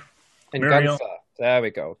 Gunther, and Muriel. Gunsa. There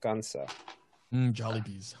we go. Gunsa. Jolly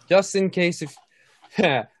bees. Just in case if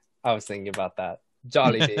I was thinking about that.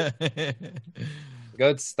 Jolly bee.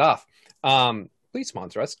 Good stuff. Please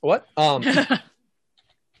sponsor us. What? Love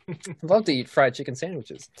to eat fried chicken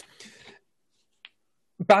sandwiches.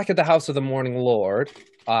 Back at the House of the Morning Lord,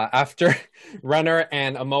 after Renner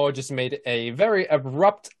and Amoa just made a very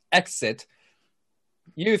abrupt exit,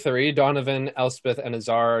 you three, Donovan, Elspeth, and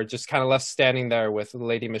Azar, are just kind of left standing there with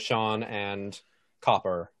Lady Michonne and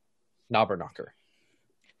Copper Knobberknocker.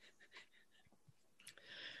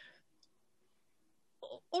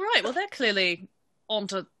 All right, well, they're clearly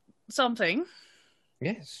onto something.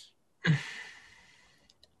 Yes.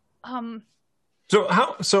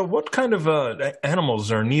 So what kind of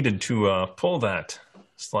animals are needed to pull that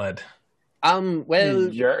sled? Well,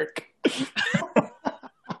 jerk.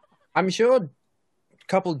 I'm sure a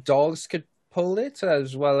couple dogs could pull it,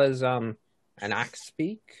 as well as an axe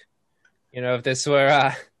beak. You know, if this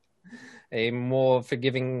were a more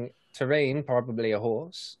forgiving terrain, probably a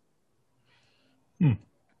horse.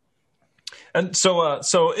 And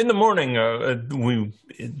so in the morning, we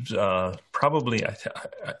probably, I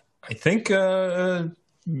think,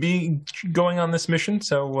 be going on this mission.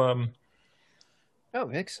 So, Oh,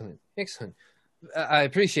 excellent. I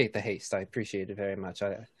appreciate the haste. I appreciate it very much.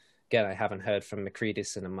 I haven't heard from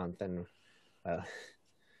Macretus in a month, and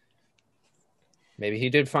maybe he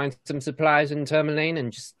did find some supplies in Tourmaline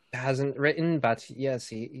and just hasn't written. But yes,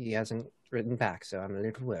 he hasn't written back, so I'm a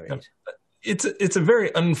little worried. It's a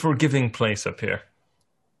very unforgiving place up here.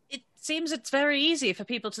 It seems it's very easy for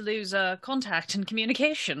people to lose contact and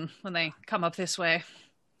communication when they come up this way.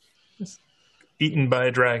 Eaten by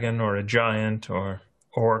a dragon or a giant or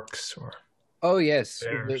orcs or... Oh, yes.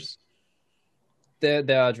 bears.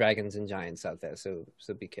 There are dragons and giants out there, so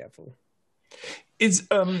be careful.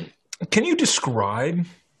 Can you describe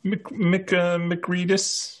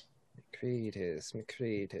Macretus?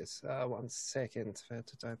 Macretus. 1 second. Where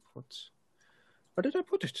did I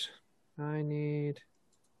put it? I need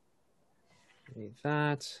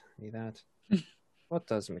that. What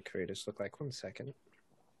does Macretus look like? 1 second.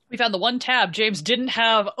 We found the one tab James didn't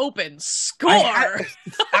have open. Score!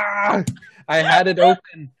 I had it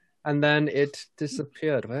open, and then it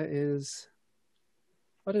disappeared. Where is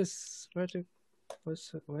Macretus?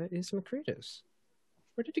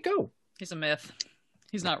 Where did he go? He's a myth.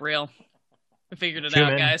 He's not real. We figured it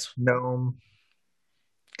Human, out, guys. Gnome,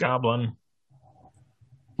 goblin.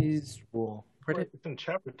 It's in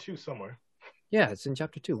chapter 2 somewhere. Yeah, it's in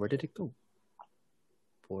chapter 2. Where did it go?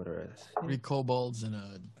 Border. 3 kobolds and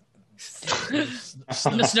a In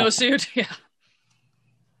the snowsuit, yeah.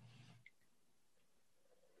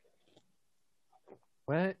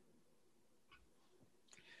 What?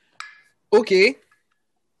 Okay,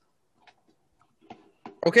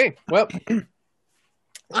 well,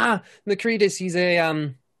 Macretus, he's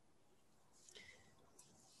a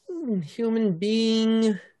human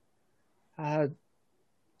being,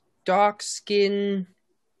 dark skin,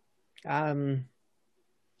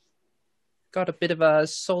 got a bit of a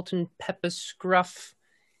salt and pepper scruff.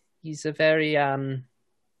 He's a very, I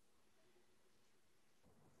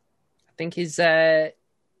think his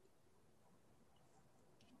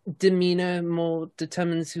demeanor more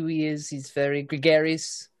determines who he is. He's very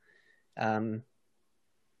gregarious. Not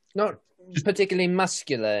particularly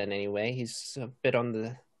muscular in any way. He's a bit on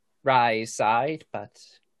the wry side, but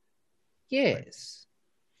yes.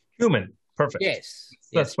 Human. Perfect. Yes.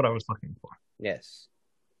 That's what I was looking for. Yes.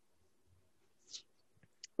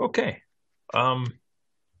 Okay.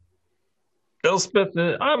 Elspeth,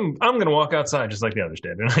 I'm going to walk outside just like the others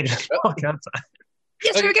did, and I just walk outside.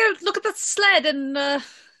 Yes, here we go. Look at the sled and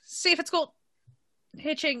see if it's got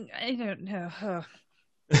hitching. I don't know.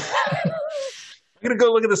 I'm going to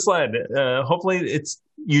go look at the sled. Hopefully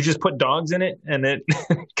you just put dogs in it and it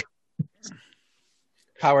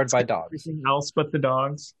powered by dogs. Everything else but the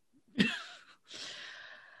dogs.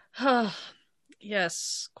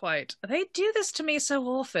 Yes, quite. They do this to me so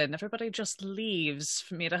often. Everybody just leaves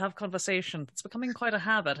for me to have conversation. It's becoming quite a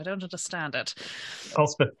habit. I don't understand it.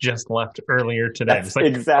 Elspeth just left earlier today. That's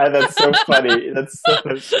exactly. That's so funny. That's so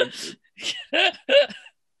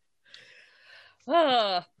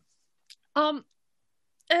funny.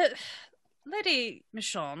 Lady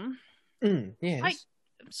Michonne. Yes.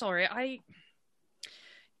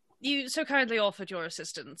 You so kindly offered your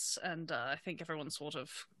assistance, and I think everyone's sort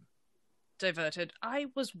of diverted. I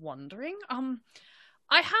was wondering,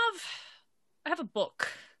 I have a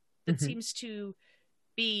book that seems to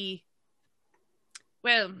be,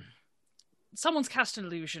 well, someone's cast an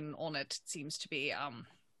illusion on it. It seems to be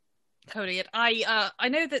coding it. I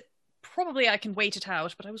know that probably I can wait it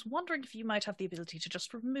out, but I was wondering if you might have the ability to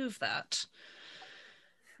just remove that.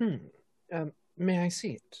 May I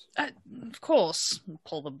see it? Of course.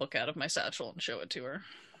 Pull the book out of my satchel and show it to her.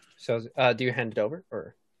 So, do you hand it over,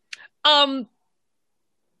 or?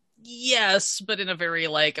 Yes, but in a very,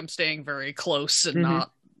 I'm staying very close and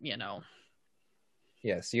not,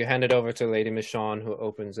 Yes, you hand it over to Lady Michonne, who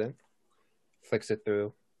opens it, flicks it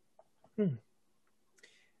through.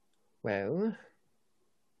 Well,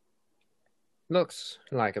 looks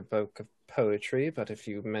like a book of poetry, but if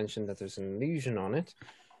you mention that there's an illusion on it,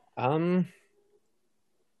 I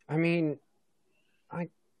mean, I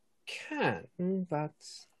can, but,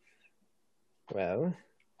 well,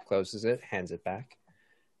 closes it, hands it back.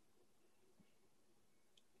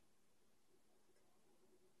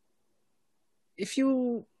 If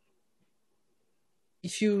you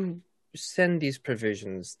send these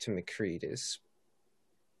provisions to Macretus,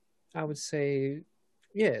 I would say,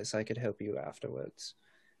 yes, I could help you afterwards.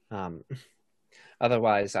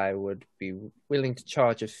 Otherwise, I would be willing to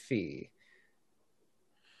charge a fee.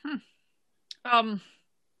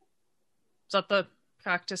 Is that the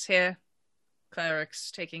practice here?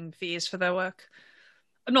 Clerics taking fees for their work?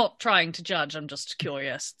 I'm not trying to judge, I'm just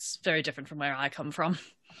curious. It's very different from where I come from.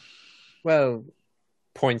 Well,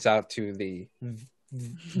 points out to the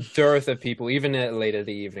dearth of people, even at late in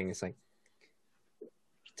the evening. It's like,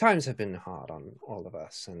 times have been hard on all of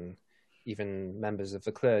us, and even members of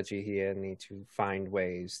the clergy here need to find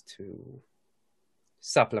ways to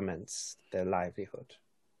supplement their livelihood.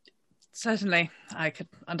 Certainly, I could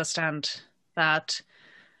understand that.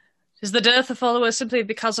 Is the dearth of followers simply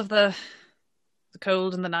because of the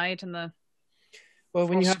cold in the night and the... Well,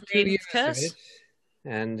 when you have 2 years curse? of it,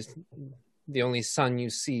 and the only sun you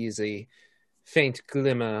see is a faint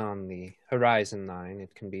glimmer on the horizon line,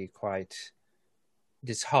 it can be quite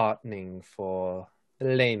disheartening for the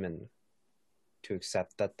layman to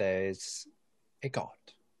accept that there is a god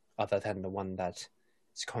other than the one that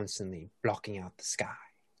is constantly blocking out the sky.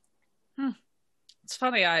 It's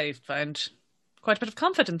funny, I find quite a bit of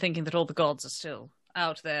comfort in thinking that all the gods are still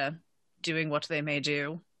out there doing what they may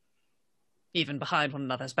do, even behind one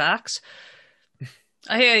another's backs.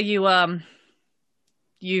 I hear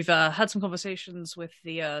you've had some conversations with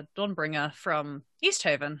the Dawnbringer from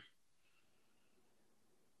Easthaven.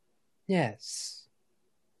 Yes.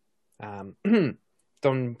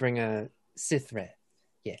 Dawnbringer Sithreth.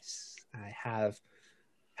 Yes, I have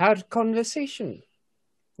had conversation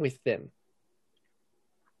with them.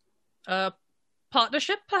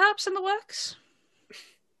 Partnership, perhaps, in the works?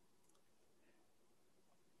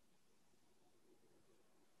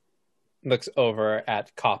 Looks over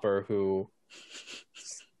at Copper, who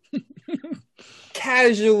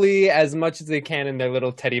casually, as much as they can in their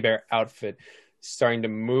little teddy bear outfit, starting to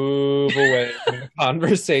move away from the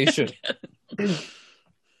conversation.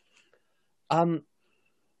 A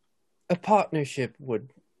partnership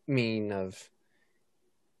would mean of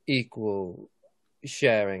equal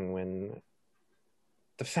sharing, when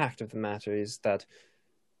the fact of the matter is that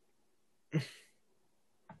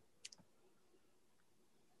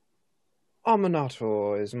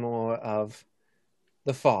Aminator is more of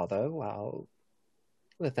the father, while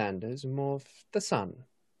Lathander is more of the son.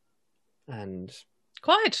 And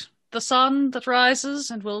quite. The sun that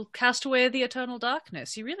rises and will cast away the eternal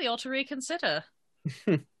darkness. You really ought to reconsider.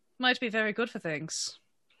 Might be very good for things.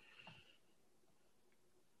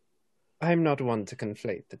 I'm not one to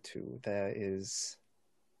conflate the two. There is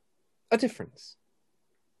a difference.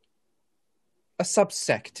 A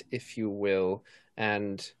subsect, if you will,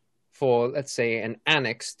 and for, let's say, an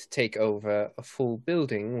annex to take over a full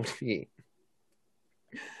building would be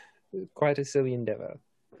quite a silly endeavor.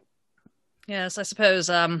 Yes, I suppose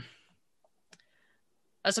my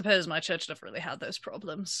church never really had those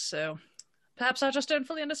problems, so perhaps I just don't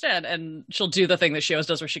fully understand. And she'll do the thing that she always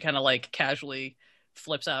does, where she kind of like casually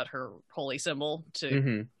flips out her holy symbol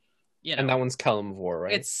to, you know. And that one's Kelemvor,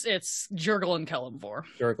 right? It's Jurgle and Kelemvor.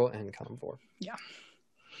 Jurgle and Kelemvor. Yeah.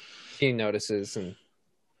 He notices and,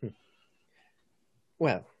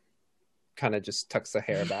 well, kind of just tucks the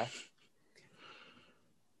hair back.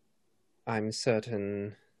 I'm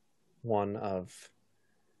certain one of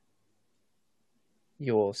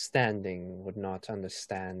your standing would not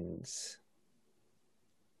understand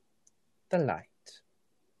the light.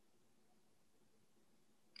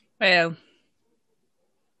 Well,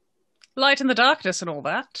 light in the darkness and all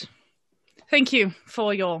that. Thank you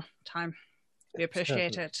for your time. We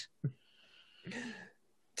appreciate it.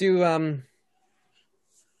 Do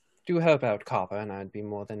help out Copper, and I'd be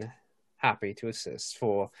more than happy to assist.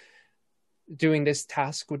 For doing this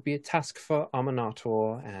task would be a task for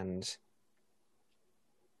Aminator and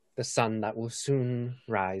the sun that will soon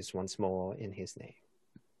rise once more in his name.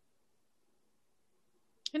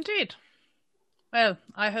 Indeed. Well,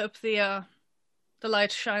 I hope the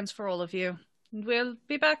light shines for all of you. And we'll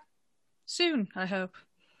be back soon, I hope.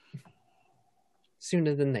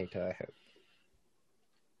 Sooner than later, I hope.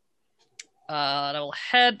 I will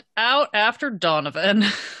head out after Donovan.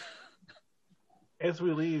 As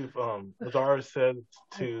we leave, Lazar said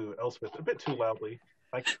to Elspeth a bit too loudly,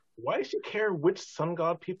 like, why does she care which sun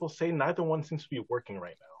god people say? Neither one seems to be working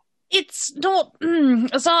right now. It's not...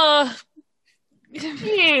 Azar... As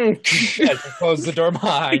you close the door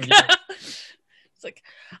behind you. It's like,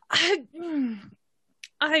 I'm...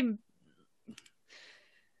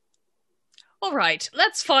 All right,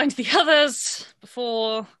 let's find the others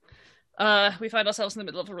before we find ourselves in the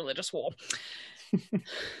middle of a religious war.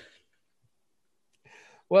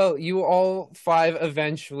 Well, you all five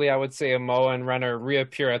eventually, I would say, Amoa and Renner,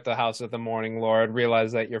 reappear at the House of the Morning Lord,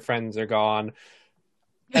 realize that your friends are gone,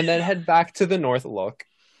 and then head back to the North Look.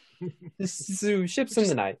 Ships in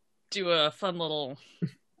the night. Do a fun little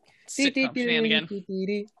sitcom shenanigan.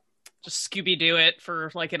 Just Scooby-Doo it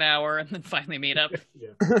for like an hour and then finally meet up.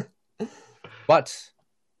 But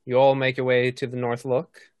you all make your way to the North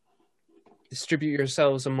Look. Distribute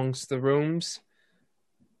yourselves amongst the rooms.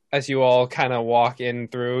 As you all kind of walk in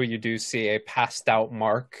through, you do see a passed out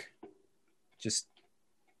Mark. Just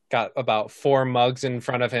got about 4 mugs in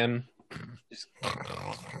front of him. Just...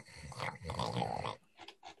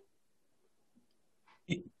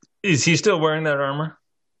 Is he still wearing that armor?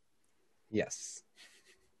 Yes.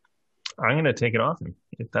 I'm going to take it off him.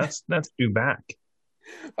 That's due back.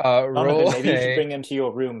 Donovan, maybe you should bring him to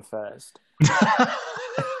your room first.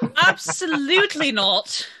 Absolutely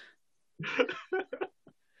not.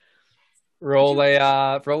 Roll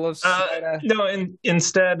of no.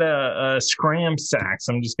 Instead, Scram Sacks.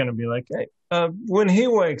 I'm just gonna be like, hey, when he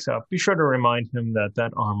wakes up, be sure to remind him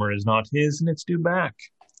that armor is not his and it's due back.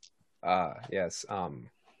 Yes. Don't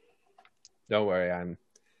worry, I'm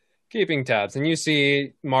keeping tabs. And you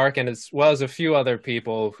see Mark, and as well as a few other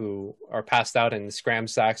people who are passed out, and Scram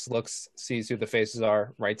Sacks sees who the faces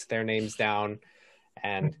are, writes their names down,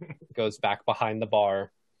 and goes back behind the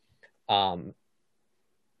bar.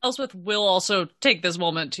 Elspeth will also take this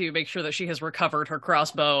moment to make sure that she has recovered her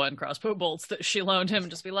crossbow and crossbow bolts that she loaned him and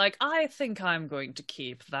just be like, I think I'm going to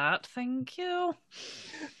keep that, thank you.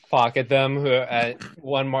 Pocket them. Who at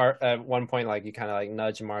one point, like, you kind of like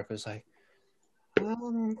nudge Mark, was like,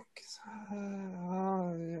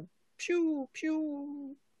 pew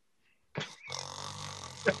pew.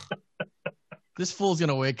 This fool's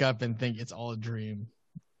gonna wake up and think it's all a dream.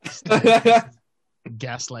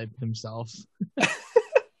 Gaslight himself.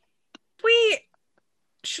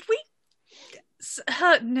 Should we?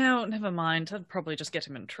 No, never mind. That'd probably just get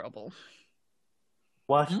him in trouble.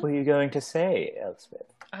 What were you going to say, Elspeth?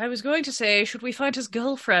 I was going to say, should we find his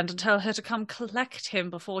girlfriend and tell her to come collect him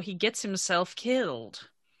before he gets himself killed?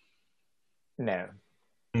 No.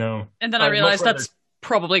 And then I realized that's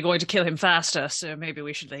probably going to kill him faster, so maybe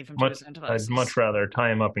we should leave him to his own devices. I'd much rather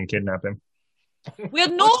tie him up and kidnap him. We're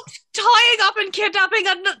not tying up and kidnapping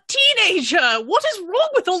a teenager! What is wrong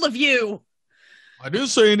with all of you? I didn't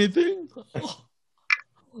say anything.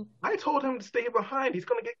 I told him to stay behind. He's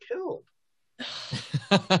going to get killed.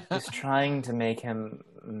 He's trying to make him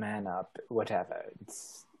man up, whatever.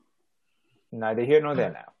 It's neither here nor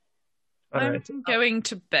there now. I'm going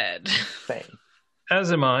to bed. Same.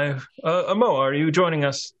 As am I. Amo, are you joining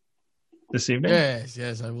us this evening?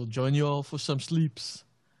 Yes, I will join you all for some sleeps.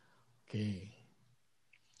 Okay.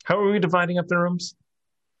 How are we dividing up the rooms?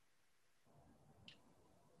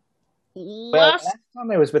 Well, last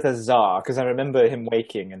time I was with Azar, because I remember him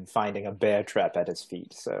waking and finding a bear trap at his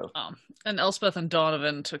feet, so... And Elspeth and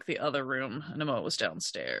Donovan took the other room, and Amo was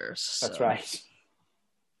downstairs. So. That's right.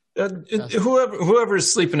 Whoever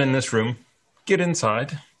is sleeping in this room, get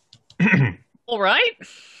inside. All right.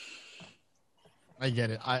 I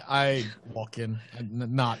get it. I walk in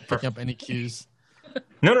and not picking up any cues.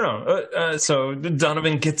 No. So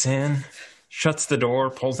Donovan gets in, shuts the door,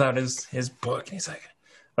 pulls out his book, and he's like,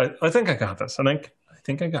 I think I got this. I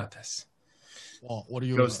think I got this. Well, what do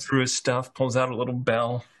you goes through his stuff, pulls out a little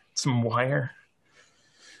bell, some wire,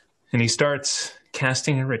 and he starts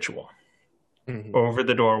casting a ritual over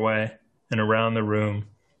the doorway and around the room.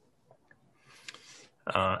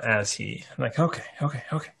 As he okay,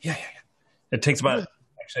 yeah. It takes about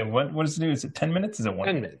actually what does it do? Is it 10 minutes? Is it 1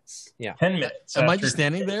 10 minutes? Yeah, 10 minutes. Am I just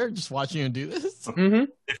standing there, just watching you do this? Mm-hmm.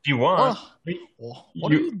 If you want.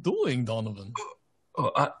 What are you doing, Donovan?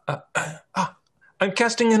 I'm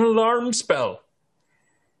casting an alarm spell.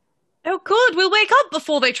 Oh, good. We'll wake up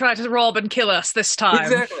before they try to rob and kill us this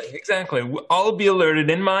time. Exactly. I'll be alerted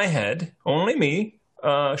in my head. Only me.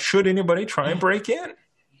 Should anybody try and break in.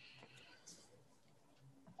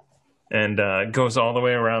 And goes all the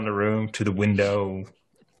way around the room to the window.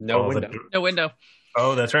 No window.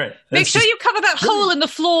 Oh, that's right. Make sure you cover that hole in the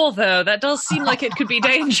floor, though. That does seem like it could be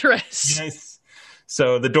dangerous. Nice.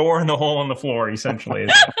 So the door and the hole in the floor, essentially.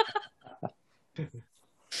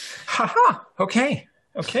 Ha! Okay.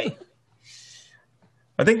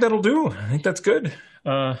 I think that'll do. I think that's good.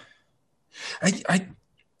 I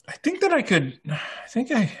think that I could. I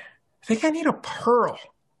think I need a pearl.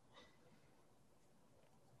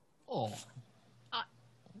 Oh.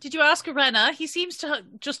 Did you ask Arena? He seems to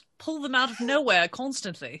just pull them out of nowhere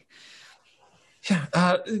constantly.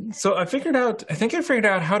 Yeah. So I think I figured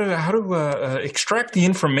out how to extract the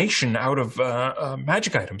information out of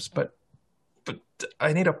magic items, but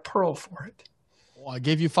I need a pearl for it. Well, I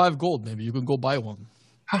gave you 5 gold. Maybe you can go buy one.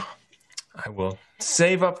 I will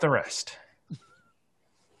save up the rest.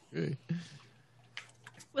 Okay.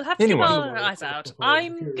 We'll have to keep our eyes out.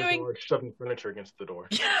 I'm going shoving furniture against the door.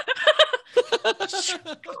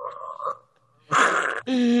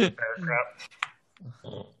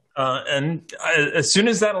 And as soon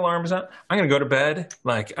as that alarm is out, I'm gonna go to bed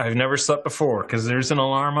like I've never slept before because there's an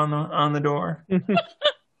alarm on the door.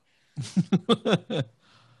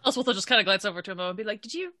 Elspeth will just kind of glance over to him and be like,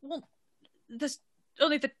 "Did you want this?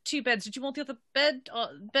 Only the 2 beds. Did you want the other bed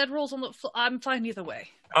rolls on the floor? I'm fine either way."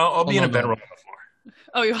 I'll be in a bedroll on the floor.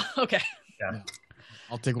 Oh, you okay? Yeah.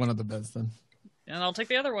 I'll take one of the beds then. And I'll take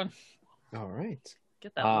the other one. All right.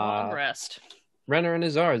 Get that long rest. Renner and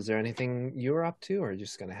Azar, is there anything you were up to, or are you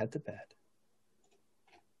just going to head to bed?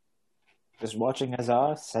 Just watching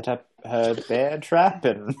Azar set up her bear trap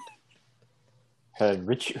and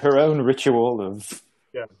her own ritual of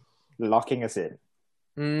locking us in.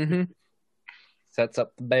 Mm-hmm. Sets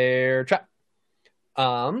up the bear trap.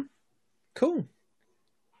 Cool.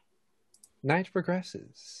 Night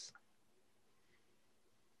progresses.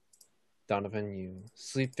 Donovan, you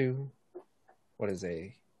sleep through what is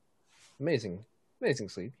a amazing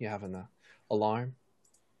sleep. You have an alarm.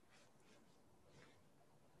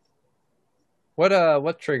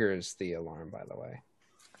 What triggers the alarm, by the way?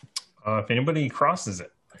 If anybody crosses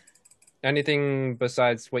it. Anything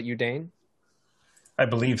besides what you deign? I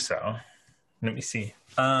believe so. Let me see.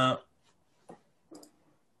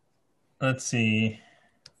 Let's see.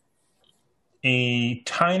 A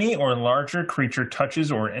tiny or larger creature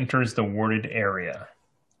touches or enters the warded area.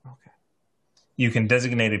 Okay. You can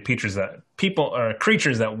designate creatures that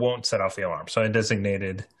won't set off the alarm. So I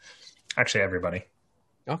designated actually everybody.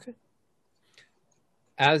 Okay.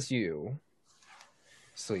 As you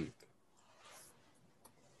sleep,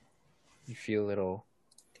 you feel a little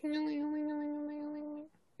in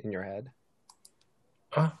your head.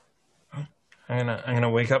 I'm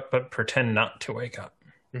gonna wake up, but pretend not to wake up.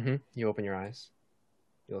 Mm-hmm. You open your eyes.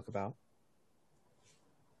 You look about,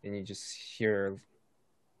 and you just hear.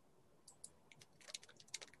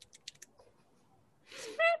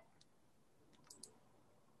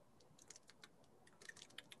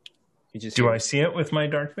 Do I see it with my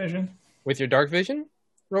dark vision? With your dark vision,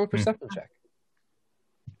 roll a perception check.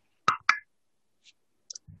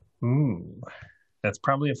 Ooh, that's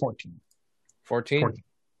probably a 14. 14.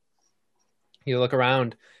 You look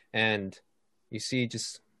around and you see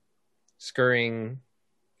just scurrying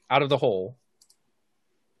out of the hole,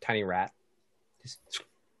 tiny rat.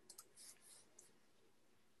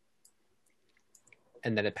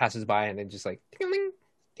 And then it passes by and it just like ding-a-ling,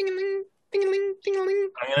 ding-a-ling, ding-a-ling, ding-a-ling.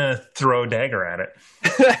 I'm gonna throw a dagger at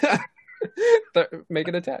it. Make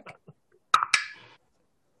an attack.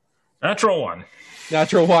 Natural 1.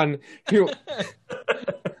 Natural 1.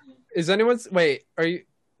 Is anyone's wait?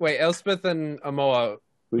 Elspeth and Amoa.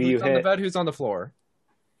 Who's on the bed? Who's on the floor?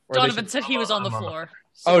 Donovan said he was on the floor.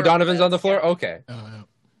 Oh, Donovan's on the floor. Okay. Oh,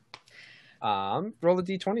 yeah. Roll a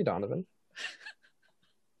d20, Donovan.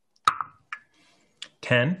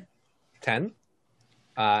 10. 10.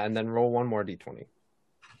 And then roll one more d20.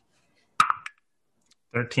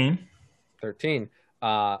 13. 13.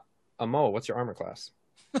 Amoa, what's your armor class?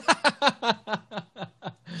 I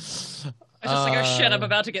just like, oh shit, I'm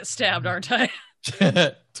about to get stabbed, aren't I?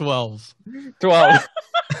 12. 12.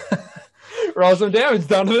 Roll some damage,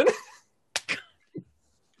 Donovan.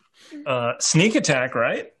 Sneak attack,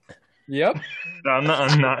 right? Yep. I'm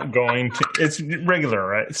not going to. It's regular,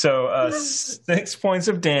 right? So 6 points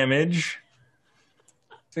of damage.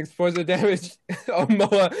 6 points of damage. Oh,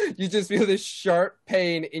 Moa, you just feel this sharp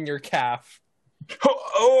pain in your calf.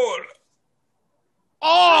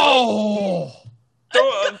 Oh!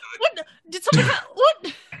 What? Did something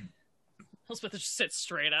what? Elspeth just sits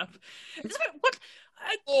straight up. What?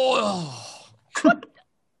 Are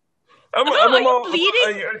you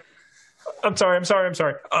bleeding? I'm sorry.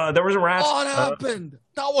 There was a rat. What happened?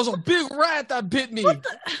 That was a big rat that bit me. I'm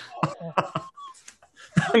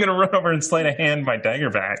gonna run over and sleight of hand my dagger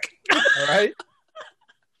back. All right.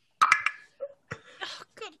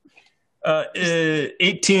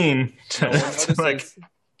 18. Like,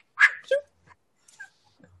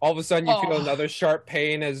 all of a sudden, you feel another sharp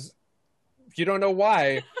pain as you don't know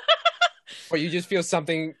why, but you just feel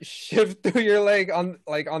something shift through your leg on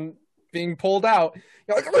being pulled out.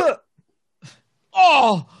 You're like, ugh!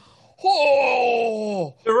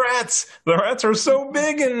 Oh, the rats are so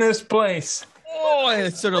big in this place. Oh, I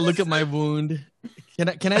sort of look at my wound.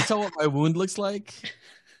 Can I tell what my wound looks like?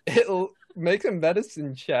 It'll make a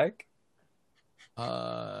medicine check.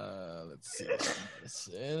 Let's see.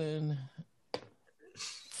 Medicine.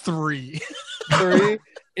 3. 3.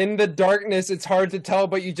 In the darkness, it's hard to tell,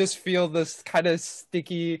 but you just feel this kind of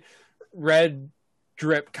sticky red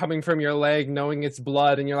drip coming from your leg, knowing it's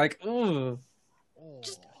blood, and you're like, ooh.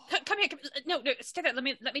 Just come here. No, stay there. Let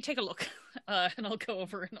me take a look, and I'll go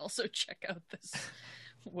over and also check out this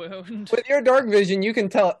wound. With your dark vision, you can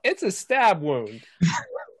tell it's a stab wound.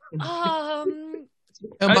 Am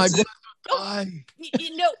I going to die?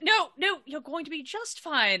 No, you're going to be just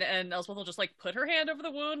fine. And Elspeth will just like put her hand over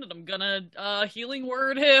the wound, and I'm gonna healing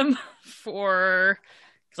word him because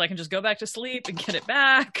I can just go back to sleep and get it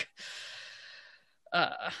back.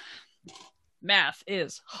 Math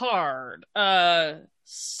is hard.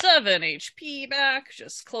 7 HP back.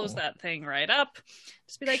 Just close that thing right up.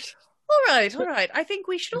 Just be like, all right. I think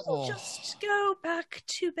we should all just go back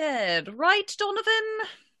to bed, right, Donovan?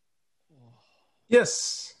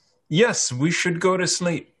 Yes, we should go to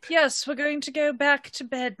sleep. Yes, we're going to go back to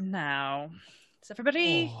bed now. Is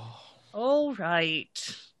everybody all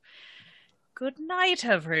right? Good night,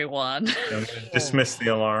 everyone. Dismiss the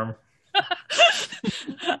alarm.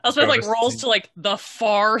 Elspeth like rolls to like the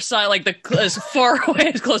far side, like as far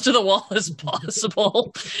away, as close to the wall as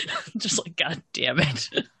possible. Just like, God damn it.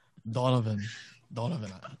 Donovan,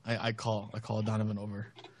 I call Donovan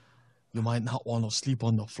over. You might not want to sleep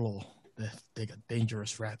on the floor. They got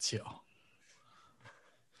dangerous rats here.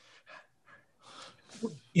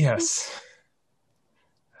 Yes.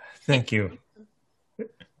 Thank you.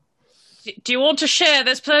 Do you want to share?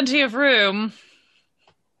 There's plenty of room.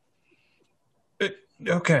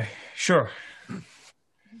 Okay, sure.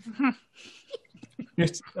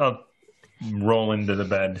 Just, I'll roll into the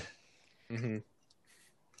bed. Mm-hmm.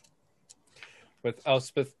 With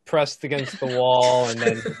Elspeth pressed against the wall, and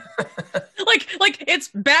then like it's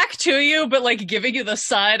back to you, but like giving you the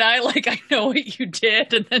side eye, like I know what you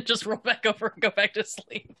did, and then just roll back over and go back to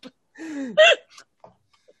sleep.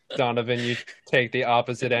 Donovan, you take the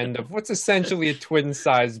opposite end of what's essentially a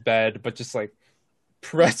twin-sized bed, but just like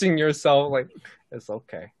pressing yourself, like it's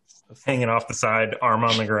okay. Hanging off the side, arm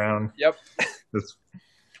on the ground. Yep.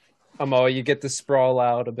 Amoa, you get to sprawl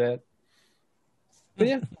out a bit. But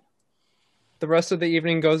yeah, the rest of the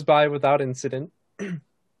evening goes by without incident.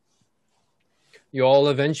 You all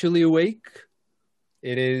eventually awake.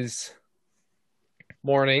 It is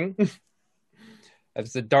morning.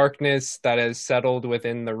 As the darkness that has settled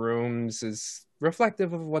within the rooms is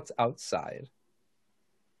reflective of what's outside.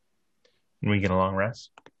 We get a long rest?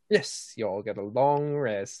 Yes, you all get a long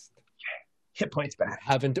rest. Hit points back.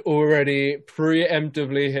 Haven't already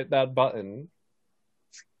preemptively hit that button.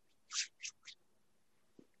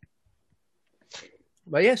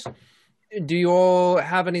 But yes, do you all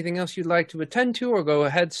have anything else you'd like to attend to, or go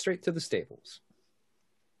ahead straight to the stables?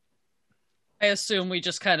 I assume we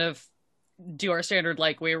just kind of do our standard,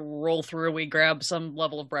 like we roll through, we grab some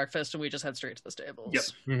level of breakfast, and we just head straight to the stables. Yep.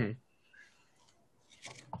 Mm-hmm.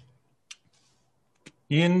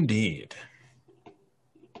 Indeed.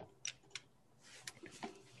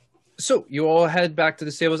 So you all head back to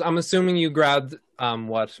the stables. I'm assuming you grabbed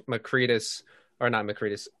what Macretus, or not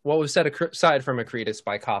Macretus, what was set aside for Macretus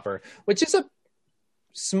by Copper, which is a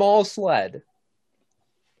small sled.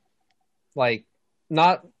 Like,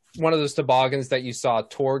 not one of those toboggans that you saw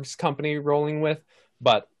Torg's company rolling with,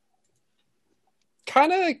 but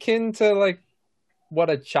kind of akin to like what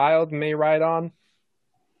a child may ride on,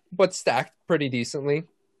 but stacked pretty decently.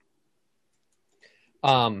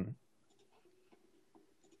 But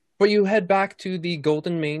you head back to the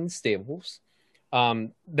Golden Mane stables.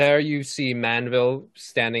 There you see Manville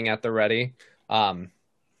standing at the ready,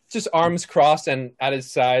 just arms crossed, and at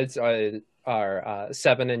his sides are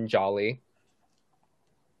Seven and Jolly.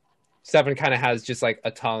 Seven kind of has just like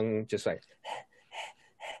a tongue, just like,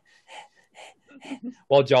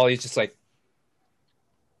 while Jolly's just like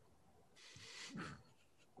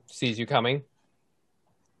sees you coming,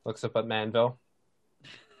 looks up at Manville,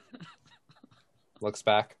 looks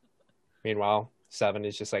back. Meanwhile, Seven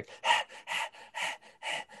is just like,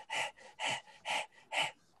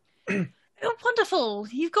 oh, wonderful!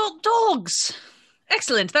 You've got dogs.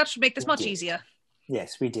 Excellent. That should make this much easier.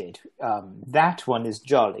 Yes, we did. That one is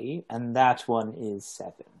Jolly, and that one is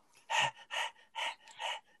Seven.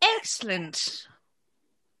 Excellent.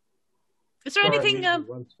 Is there anything?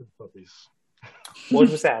 Runs to the puppies. What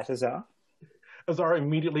was that, Azar? Azar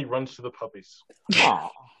immediately runs to the puppies.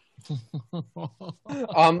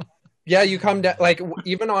 Yeah, you come down, like,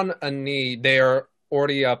 even on a knee, they are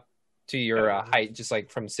already up to your height, just like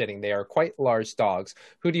from sitting. They are quite large dogs.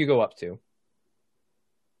 Who do you go up to?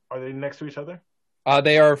 Are they next to each other?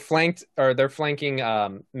 They are flanked, or they're flanking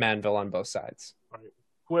Manville on both sides. Right.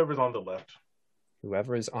 Whoever's on the left.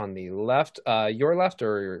 Whoever is on the left, your left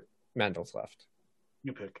or Manville's left?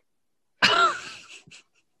 You pick.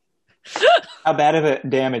 How bad of a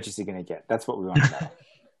damage is he going to get? That's what we want to know.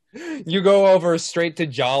 You go over straight to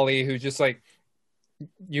Jolly, who just like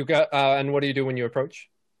You got and what do you do when you approach?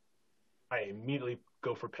 I immediately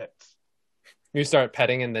go for pets. You start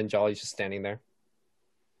petting, and then Jolly's just standing there.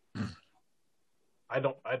 I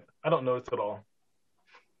don't notice at all.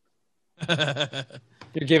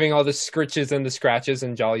 You're giving all the scritches and the scratches,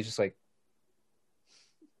 and Jolly's just like.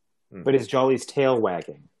 But is Jolly's tail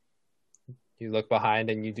wagging? You look behind,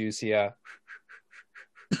 and you do see a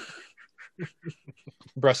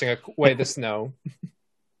brushing away the snow.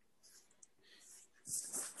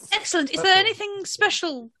 Excellent. Is there anything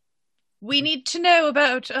special we need to know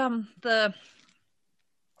about the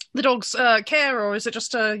dog's care, or is it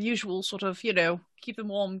just a usual sort of, keep them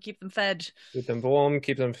warm, keep them fed? Keep them warm,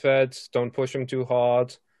 keep them fed. Don't push them too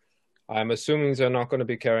hard. I'm assuming they're not going to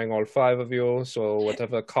be carrying all 5 of you, so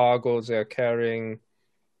whatever cargo they're carrying,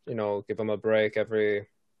 give them a break every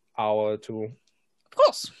hour or 2. Of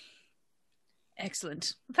course.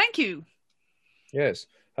 Excellent. Thank you. Yes.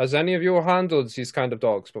 Has any of you handled these kind of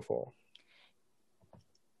dogs before?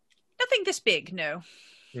 Nothing this big, no.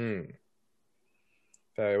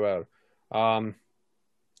 Very well.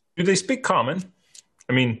 Do they speak common?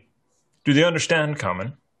 I mean, do they understand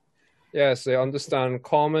common? Yes, they understand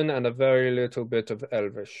common and a very little bit of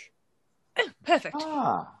Elvish. Oh, perfect.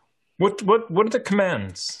 What are the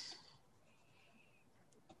commands?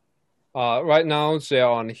 Right now they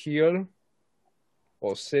are on heel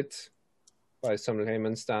or sit by some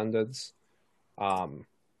layman standards.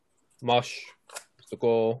 Mush is the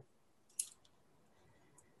goal.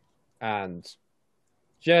 And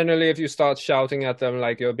generally, if you start shouting at them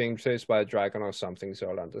like you're being chased by a dragon or something,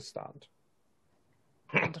 they'll understand.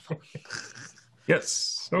 Wonderful.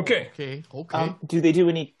 Yes. Okay. Okay. Do they do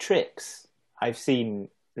any tricks? I've seen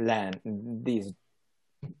these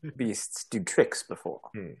beasts do tricks before.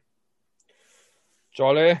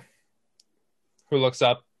 Jolly, who looks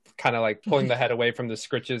up, kind of like pulling the head away from the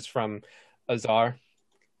scritches from Azar.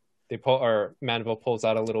 Manville pulls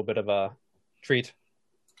out a little bit of a treat.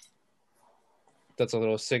 That's a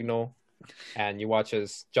little signal, and you watch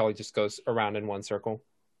as Jolly just goes around in one circle.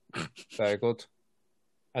 Very good.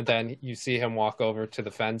 And then you see him walk over to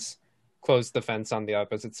the fence, close the fence on the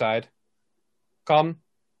opposite side. Come.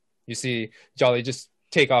 You see Jolly just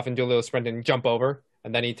take off and do a little sprint and jump over,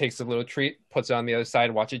 and then he takes a little treat, puts it on the other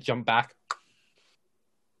side, watch it jump back.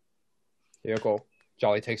 Here you go.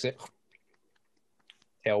 Jolly takes it.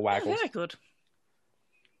 Tail waggles. Very good.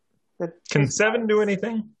 Can 7 do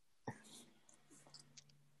anything?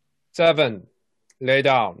 7, lay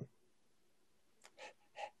down.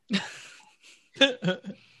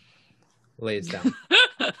 Lays down.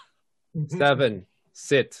 7,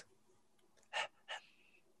 sit.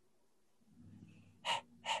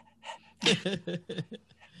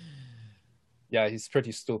 Yeah, he's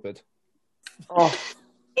pretty stupid.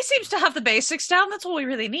 He seems to have the basics down. That's all we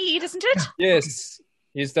really need, isn't it? Yes,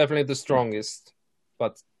 he's definitely the strongest,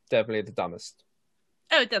 but definitely the dumbest.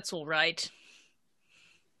 Oh, that's all right.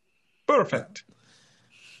 Perfect.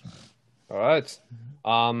 All right.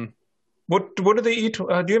 What do they eat? Do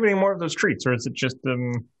you have any more of those treats, or is it just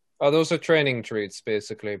those are training treats,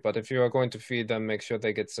 basically. But if you are going to feed them, make sure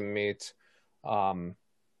they get some meat. I'm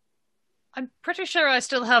pretty sure I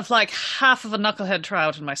still have like half of a knucklehead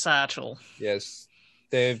trout in my satchel. Yes,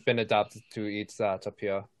 they've been adapted to eat that up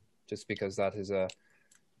here, just because that is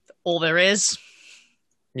all there is.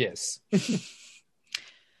 Yes.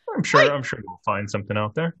 I'm sure we'll find something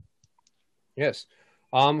out there. Yes.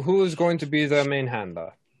 Who is going to be the main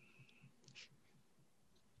handler?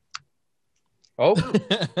 Oh.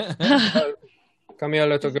 Come here,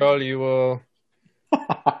 little girl. You will.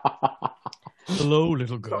 Hello,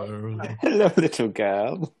 little girl. Hello, little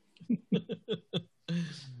girl.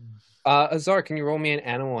 Azar, can you roll me an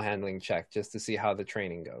animal handling check just to see how the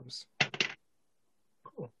training goes?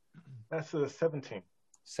 Cool. That's a 17.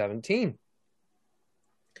 17.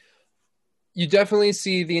 You definitely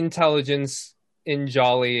see the intelligence in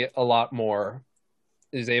Jolly a lot more.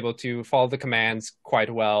 Is able to follow the commands quite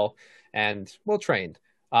well and well trained.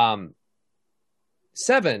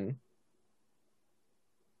 7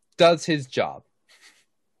 does his job.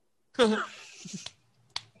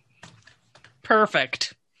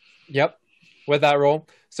 Perfect. Yep, with that roll.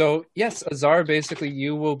 So yes, Azar, basically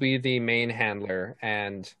you will be the main handler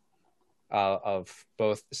and of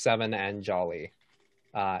both 7 and Jolly.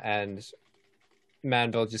 And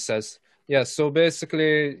Manville just says, yes, so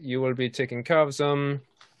basically you will be taking care of them.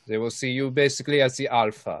 They will see you basically as the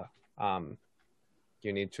alpha.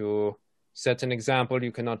 You need to set an example.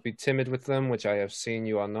 You cannot be timid with them, which I have seen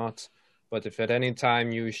you are not. But if at any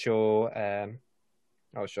time you show,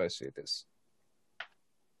 how should I say this?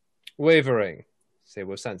 Wavering, they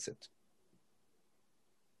will sense it.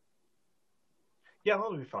 Yeah,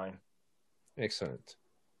 that'll be fine. Excellent.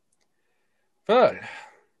 Well,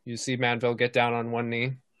 you see Manville get down on one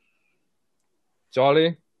knee.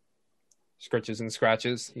 Jolly, scritches and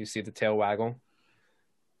scratches. You see the tail waggle.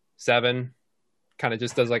 7 kind of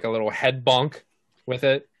just does like a little head bonk with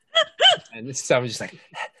it. And 7 just like,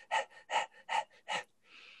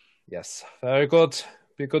 yes, very good.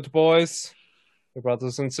 Be good boys. Your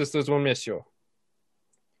brothers and sisters will miss you.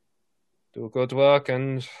 Do good work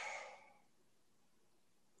and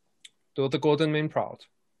do the golden men proud.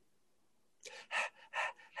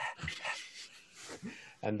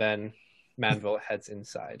 And then Manville heads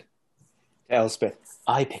inside. Elspeth,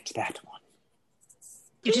 I picked that one.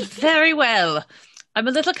 You did very well. I'm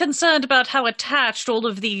a little concerned about how attached all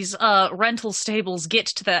of these rental stables get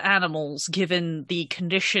to their animals, given the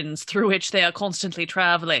conditions through which they are constantly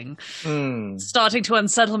traveling. Starting to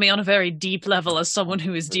unsettle me on a very deep level as someone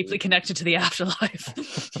who is deeply connected to the afterlife.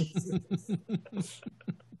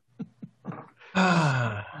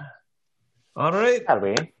 All right. Shall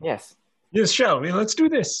we? Yes. Yes, shall we? Let's do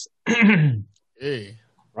this. Hey.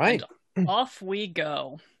 Right. And off we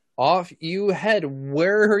go. Off you head.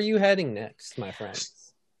 Where are you heading next, my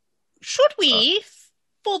friends? Should we,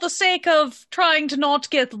 for the sake of trying to not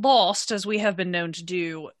get lost, as we have been known to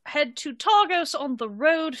do, head to Targos on the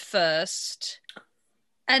road first,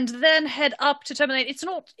 and then head up to Terminate? It's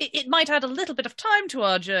not. It might add a little bit of time to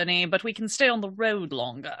our journey, but we can stay on the road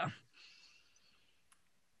longer.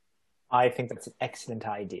 I think that's an excellent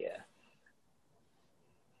idea.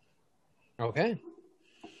 Okay.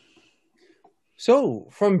 So,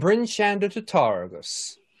 from Bryn Shander to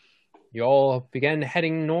Targos, you all begin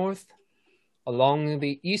heading north along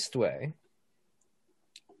the eastway.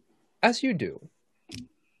 As you do, you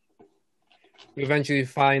eventually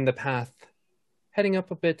find the path heading up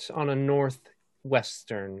a bit on a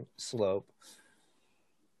northwestern slope.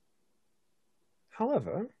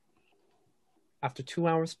 However, after 2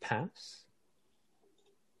 hours pass,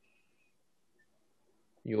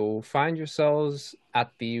 you'll find yourselves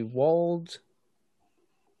at the walled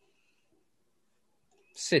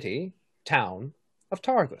town of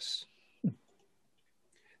Targos.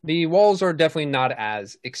 The walls are definitely not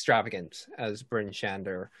as extravagant as Bryn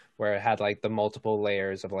Shander, where it had like the multiple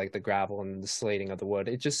layers of like the gravel and the slating of the wood.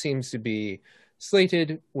 It just seems to be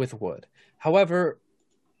slated with wood. However,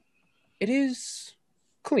 it is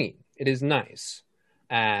clean. It is nice.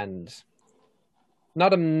 And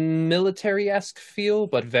not a military-esque feel,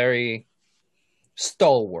 but very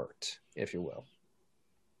stalwart, if you will.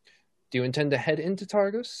 Do you intend to head into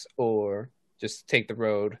Targos, or just take the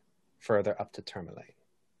road further up to Termalaine?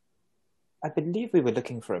 I believe we were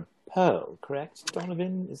looking for a pearl, correct,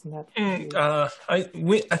 Donovan? Isn't that? I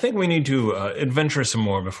think we need to adventure some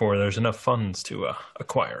more before there's enough funds to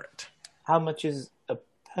acquire it. How much is a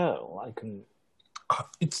pearl?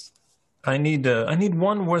 I need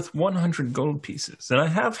one worth 100 gold pieces, and I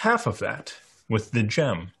have half of that with the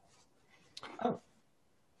gem. Oh.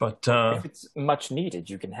 But if it's much needed,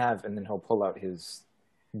 you can have, and then he'll pull out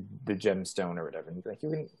the gemstone or whatever, and be like,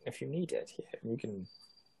 if you need it, yeah, you can.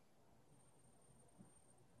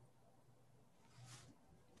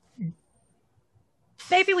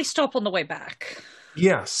 Maybe we stop on the way back.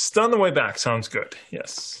 Yes, on the way back sounds good.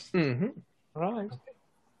 Yes. Mm-hmm. All right.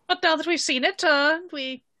 But now that we've seen it,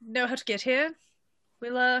 we know how to get here.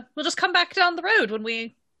 We'll just come back down the road when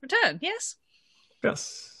we return. Yes.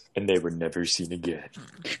 Yes. And they were never seen again.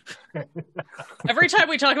 Every time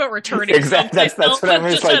we talk about returning, exactly. That's what I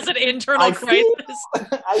was just like. has an internal crisis.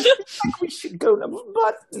 I feel like we should go,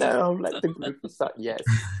 but no, let the group start. Yes,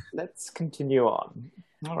 let's continue on.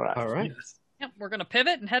 All right. Yes. Yep, we're gonna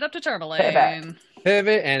pivot and head up to Termalaine.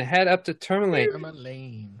 Pivot and head up to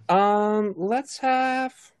Termalaine. Let's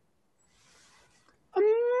have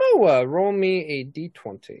Moa roll me a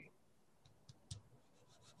d20.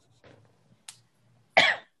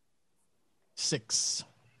 6.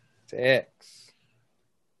 6.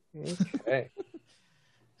 Okay.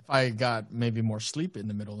 If I got maybe more sleep in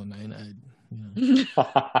the middle of the night, we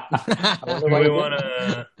want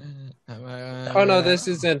to. Oh no, this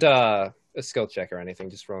isn't a skill check or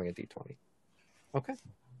anything. Just rolling a d20. Okay.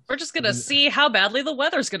 We're just gonna see how badly the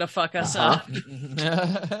weather's gonna fuck us up.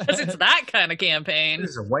 Because it's that kind of campaign.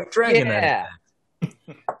 This is a white dragon. Yeah.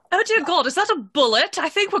 Oh dear God, is that a bullet? I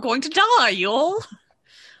think we're going to die, y'all.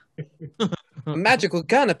 A magical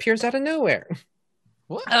gun appears out of nowhere.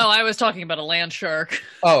 What? Oh, I was talking about a land shark.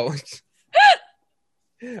 Oh.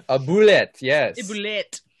 A bullet, yes. A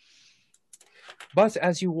bullet. But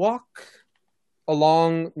as you walk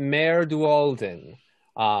along Mare Dualden,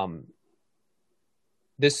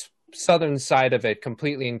 this southern side of it,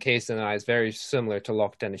 completely encased in ice, very similar to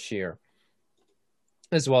Loch Denashir.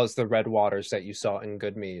 as well as the red waters that you saw in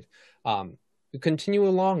Goodmead. You continue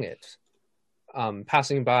along it,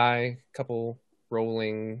 passing by a couple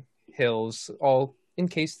rolling hills, all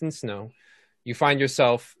encased in snow. You find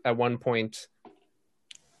yourself at one point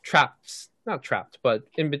not trapped, but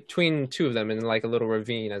in between two of them in like a little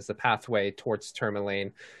ravine as the pathway towards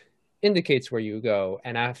Tourmaline indicates where you go.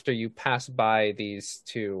 And after you pass by these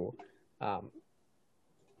two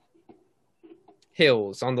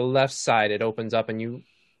hills on the left side, it opens up and you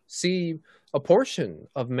see a portion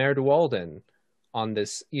of Mare Dualden on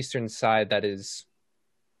this eastern side that is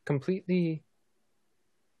completely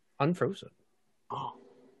unfrozen.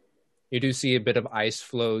 You do see a bit of ice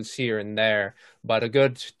flows here and there, but a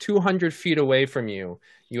good 200 feet away from you,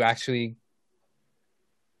 you actually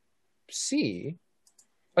see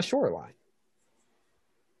a shoreline.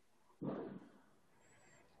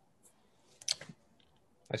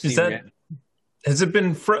 Has it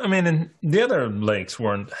been? And the other lakes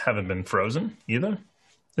haven't been frozen either.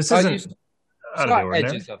 This isn't out of the ordinary.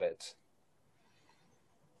 Edges of it.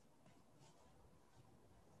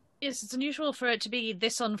 Yes, it's unusual for it to be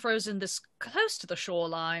this unfrozen, this close to the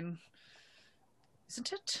shoreline,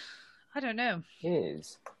 isn't it? I don't know. It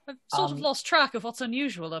is. I've sort of lost track of what's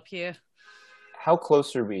unusual up here. How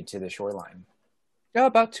close are we to the shoreline? Yeah,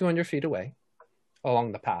 about 200 feet away,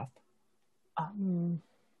 along the path. Do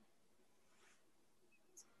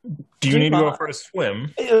you need to go for a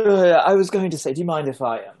swim? I was going to say, do you mind if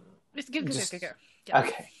I Go. Yeah.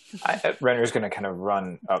 Okay. Renner's going to kind of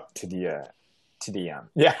run up to the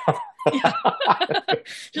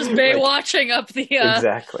just watching up the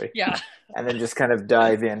exactly. Yeah. And then just kind of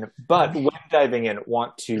dive in. But when diving in,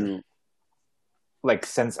 want to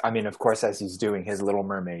of course, as he's doing his Little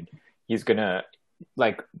Mermaid, he's gonna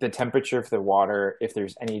the temperature of the water, if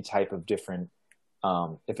there's any type of different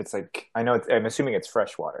if it's I'm assuming it's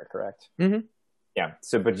fresh water, correct? Mm-hmm. Yeah.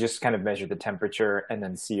 So, but just kind of measure the temperature and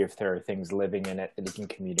then see if there are things living in it that he can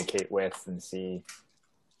communicate with, and see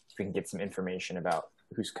if we can get some information about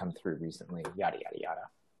who's come through recently, yada, yada, yada.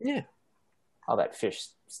 Yeah. All that fish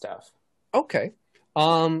stuff. Okay.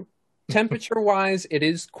 Temperature-wise, it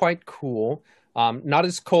is quite cool. Not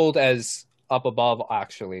as cold as up above,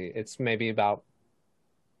 actually. It's maybe about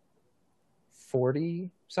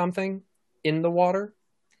 40-something in the water.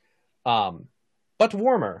 But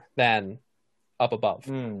warmer than up above.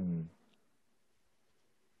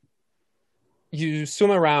 You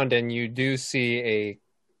swim around and you do see a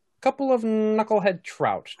couple of knucklehead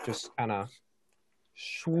trout just kind of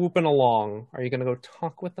swooping along. Are you going to go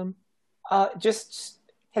talk with them? Just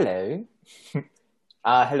hello.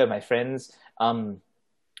 Hello, my friends.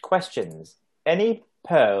 Questions. Any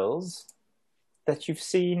pearls that you've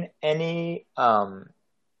seen? Any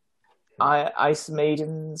ice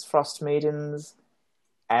maidens, frost maidens,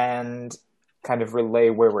 and kind of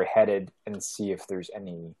relay where we're headed and see if there's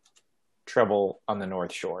any trouble on the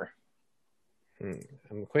North Shore.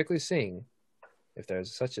 I'm quickly seeing if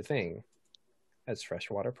there's such a thing as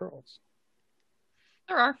freshwater pearls.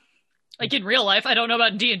 There are. Like in real life. I don't know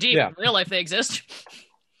about D&D, but in real life they exist.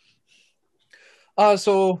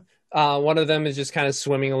 So one of them is just kind of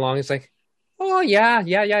swimming along. It's like, oh, yeah.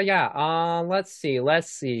 Let's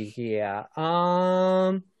see here.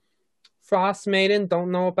 Frost Maiden,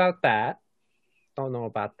 don't know about that,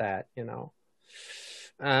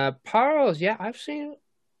 Pearls, yeah, I've seen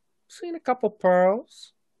a couple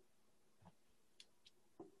pearls.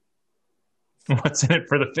 What's in it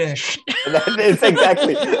for the fish? That is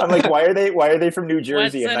exactly. I'm like, why are they from New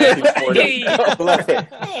Jersey in 1940?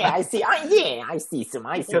 Hey, I see some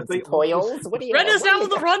pearls. What do you? Ren is now on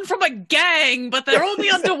the run from a gang, but they're only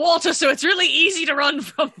underwater, so it's really easy to run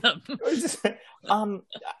from them.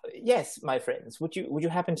 Yes, my friends. Would you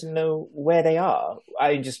happen to know where they are?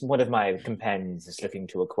 One of my companions is looking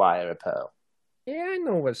to acquire a pearl. Yeah, I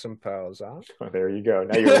know where some pearls are. Oh, there you go.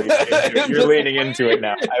 Now you're leaning into it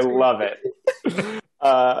now. I love it.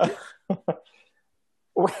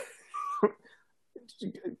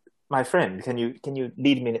 My friend, can you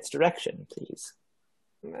lead me in its direction, please?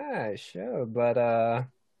 Sure, but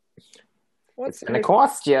what's gonna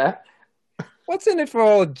cost you? What's in it for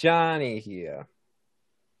old Johnny here?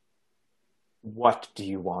 What do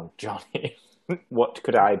you want, Johnny? What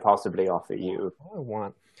could I possibly offer you? I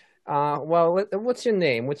want. Well, what's your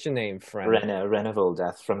name? What's your name, friend? Rena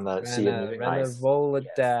Voldath from the Sea of Moving Ice. Rena Voldath.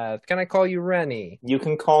 Yes. Can I call you Rennie? You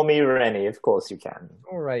can call me Rennie. Of course you can.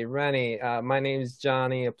 All right, Rennie. My name's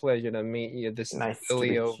Johnny. A pleasure to meet you. This is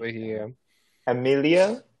Billy over here.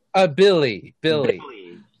 Amelia? Billy.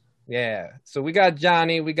 Yeah. So we got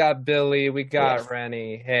Johnny. We got Billy. We got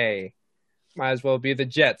Rennie. Hey, might as well be the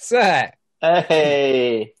Jets.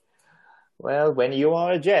 Hey. Well, when you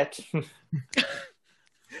are a jet.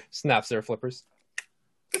 Snaps their flippers.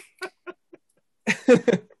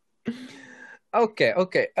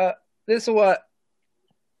 Okay. This is what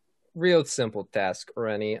real simple task,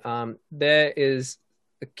 Rennie. There is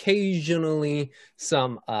occasionally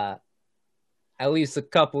some at least a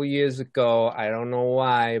couple years ago, I don't know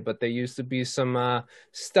why, but there used to be some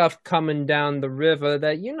stuff coming down the river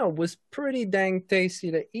that, was pretty dang tasty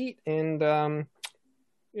to eat. And,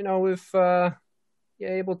 if you're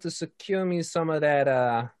able to secure me some of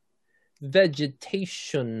that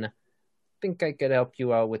vegetation, I think I could help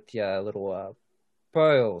you out with your little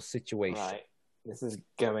pearl situation. Right. This is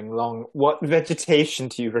going long. What vegetation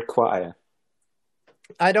do you require?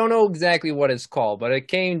 I don't know exactly what it's called, but it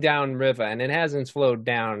came down river and it hasn't flowed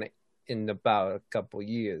down in about a couple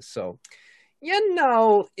years. So,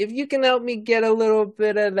 if you can help me get a little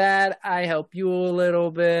bit of that, I help you a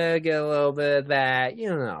little bit, get a little bit of that,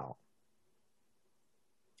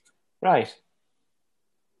 Right.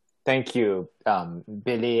 Thank you,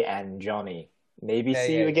 Billy and Johnny. Maybe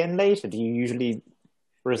see you again later. Do you usually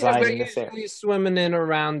reside in this area? Swimming in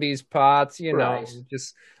around these parts,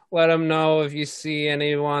 just let them know if you see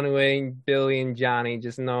anyone who ain't Billy and Johnny.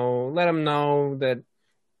 Let them know that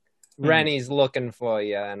Rennie's looking for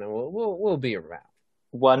you, and we'll be around.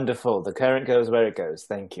 Wonderful. The current goes where it goes.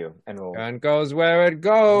 Thank you. And current goes where it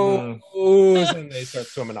goes, and they start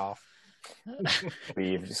swimming off.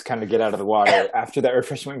 We just kind of get out of the water after that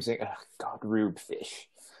refreshing swim, saying, "Oh God, rude fish,"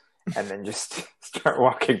 and then just start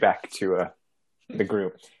walking back to the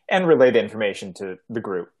group and relay the information to the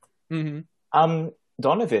group. Mm-hmm.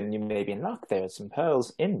 Donovan, you may be in luck. There are some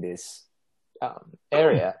pearls in this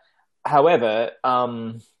area. However,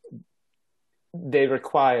 they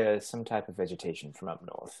require some type of vegetation from up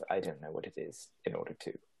north. I don't know what it is in order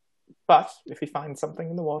to. But if we find something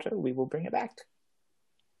in the water, we will bring it back.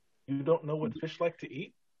 You don't know what fish like to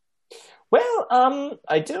eat? Well,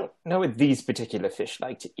 I don't know what these particular fish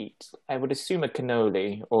like to eat. I would assume a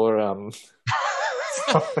cannoli or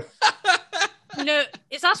No,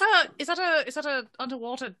 is that a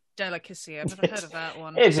underwater delicacy? I've never heard of that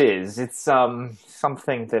one. It is. It's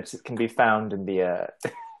something that can be found in the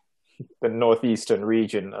the northeastern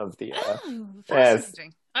region of the.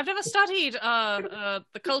 Fascinating. I've never studied the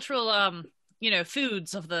cultural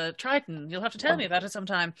foods of the Triton. You'll have to tell me about it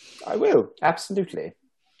sometime. I will, absolutely.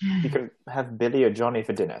 You can have Billy or Johnny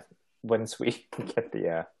for dinner once we get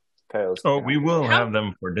the pearls. Oh, we will have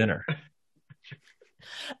them for dinner.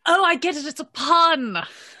 Oh, I get it. It's a pun.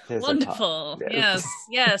 It's wonderful. A pun.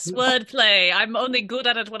 Yes. Wordplay. I'm only good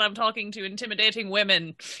at it when I'm talking to intimidating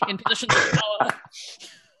women in positions of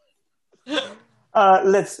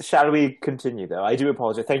power. Shall we continue, though? I do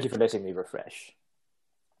apologize. Thank you for letting me refresh.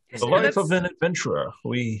 The life of an adventurer.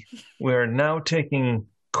 We're now taking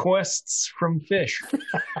quests from fish.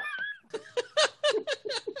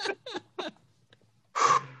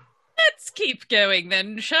 Let's keep going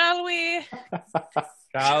then, shall we?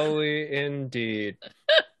 Shall we indeed?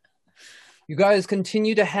 You guys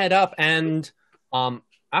continue to head up, and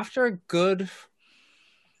after a good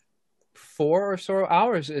 4 or so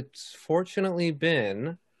hours, it's fortunately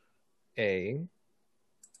been a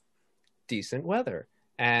decent weather.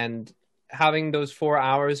 And having those 4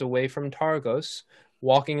 hours away from Targos,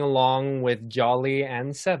 walking along with Jolly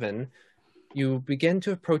and Seven, you begin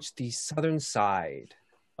to approach the southern side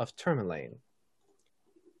of Tourmaline.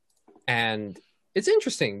 And it's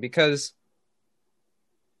interesting because,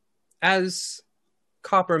 as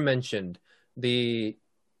Copper mentioned, it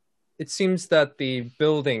seems that the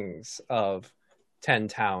buildings of 10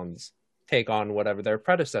 towns take on whatever their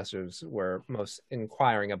predecessors were most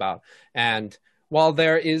inquiring about. And while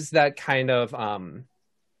there is that kind of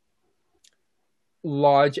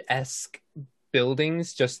lodge-esque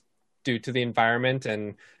buildings just due to the environment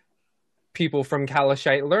and people from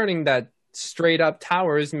Kalashite learning that straight-up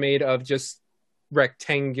towers made of just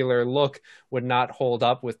rectangular look would not hold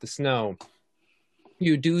up with the snow,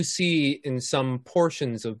 you do see in some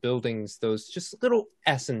portions of buildings those just little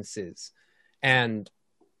essences. And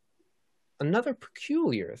another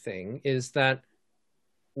peculiar thing is that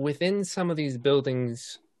within some of these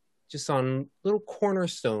buildings, just on little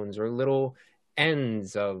cornerstones or little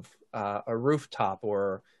ends of a rooftop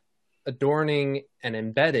or adorning and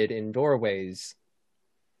embedded in doorways,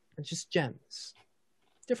 are just gems,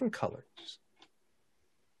 different colors.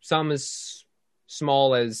 Some as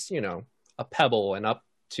small as, a pebble and up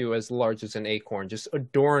to as large as an acorn, just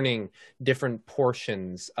adorning different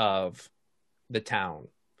portions of the town.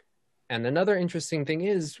 And another interesting thing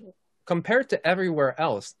is, compared to everywhere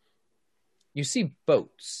else, you see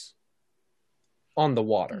boats on the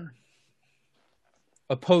water.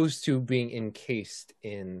 opposed to being encased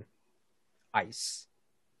in ice.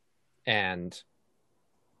 And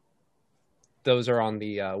those are on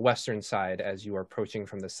the western side as you are approaching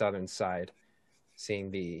from the southern side,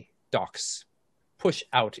 seeing the docks push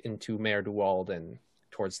out into Mare du Walden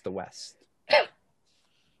towards the west.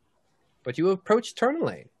 But you approach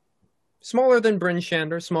Tourmaline. Smaller than Bryn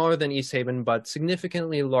Shander, smaller than East Haven, but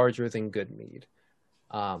significantly larger than Goodmead.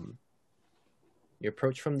 You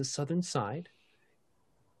approach from the southern side.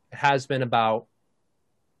 It has been about,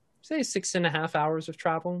 say, 6.5 hours of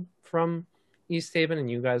travel from East Haven,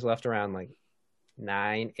 and you guys left around like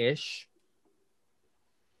 9-ish.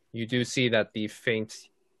 You do see that the faint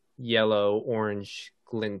yellow-orange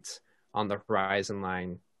glint on the horizon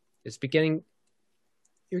line is beginning.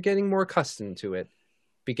 You're getting more accustomed to it,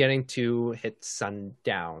 beginning to hit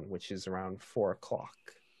sundown, which is around 4 o'clock.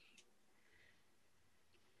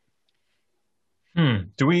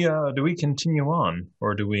 Do we continue on,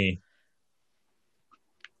 or do we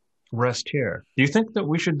rest here? Do you think that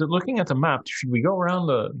we should, looking at the map, should we go around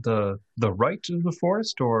the right of the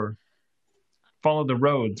forest, or follow the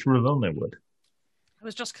road through Lonelywood? I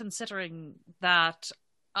was just considering that.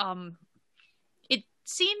 It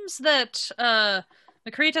seems that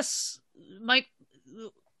Macaritas might,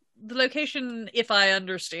 the location, if I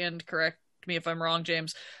understand, correct me if I'm wrong,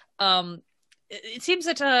 James, it seems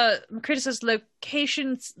that Macaritas'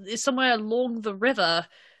 location is somewhere along the river,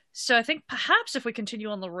 so I think perhaps if we continue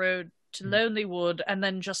on the road to Lonelywood and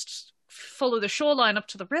then just follow the shoreline up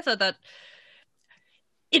to the river, that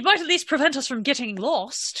it might at least prevent us from getting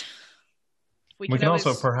lost. We can always...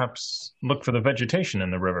 also perhaps look for the vegetation in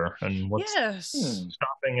the river and what's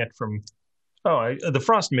stopping it from... the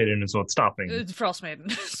Frost Maiden is what's stopping. The Frost Maiden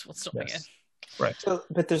is what's stopping it. Right. So,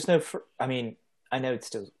 but there's no... I mean, I know it's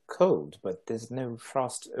still cold, but there's no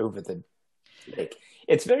frost over the lake.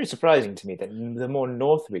 It's very surprising to me that the more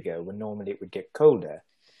north we go, when normally it would get colder,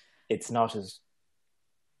 it's not as...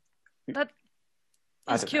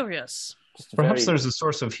 That's curious. Perhaps there's a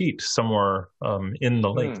source of heat somewhere in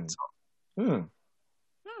the lake.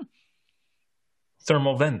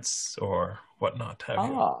 Thermal vents or whatnot have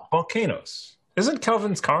you. Volcanoes. Isn't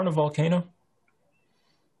Kelvin's Cairn a volcano?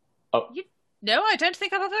 No, I don't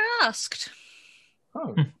think I've ever asked.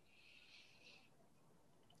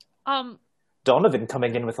 Donovan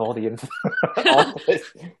coming in with all the all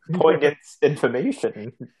this poignant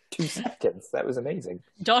information in 2 seconds. That was amazing.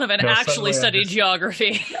 Donovan actually studied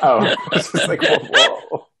geography. It's just like,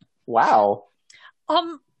 whoa. Wow.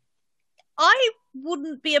 I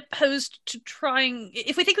wouldn't be opposed to trying,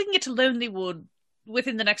 if we think we can get to Lonelywood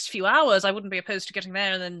within the next few hours, I wouldn't be opposed to getting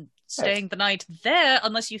there and then staying the night there,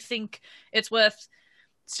 unless you think it's worth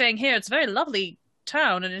staying here. It's a very lovely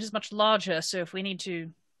town and it is much larger, so if we need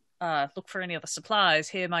to look for any other supplies,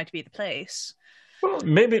 here might be the place. Well,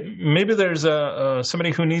 maybe there's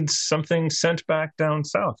somebody who needs something sent back down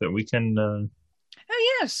south that we can oh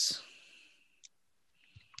yes,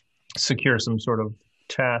 secure some sort of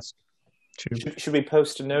task to. Should we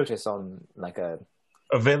post a notice on like a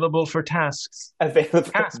available for tasks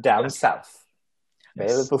down south?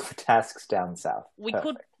 Available for tasks down south.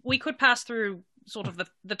 We could pass through sort of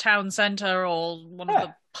the town centre or one of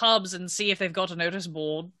the pubs and see if they've got a notice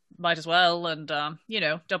board. Might as well, and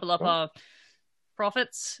double up our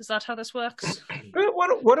profits. Is that how this works?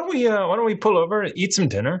 Why don't we pull over, eat some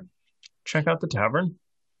dinner, check out the tavern,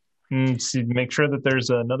 and make sure that there's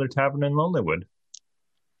another tavern in Lonelywood.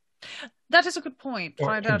 That is a good point.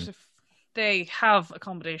 Find out if they have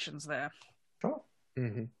accommodations there. Oh.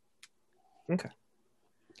 Mm-hmm. Okay.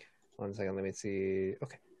 1 second. Let me see.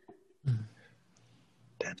 Okay.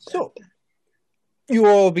 So, you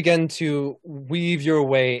all begin to weave your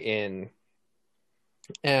way in.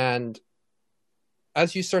 And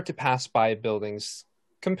as you start to pass by buildings,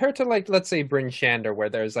 compared to, like, let's say Bryn Shander, where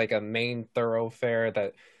there's, like, a main thoroughfare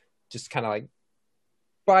that just kind of, like,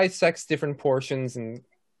 bisects different portions, and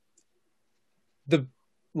the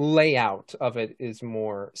layout of it is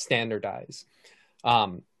more standardized.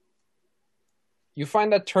 You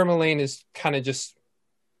find that Tourmaline is kind of just,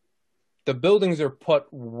 the buildings are put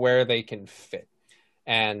where they can fit.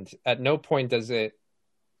 And at no point does it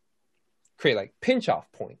create like pinch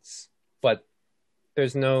off points, but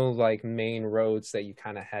there's no like main roads that you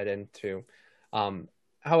kind of head into.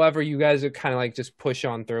 However, you guys are kind of like just push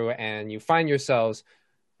on through, and you find yourselves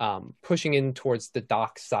pushing in towards the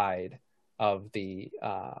dock side of the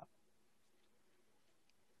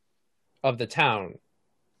town,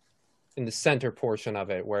 in the center portion of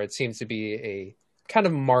it, where it seems to be a kind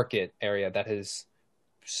of market area that is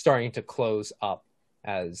starting to close up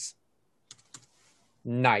as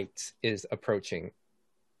night is approaching.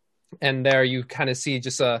 And there you kind of see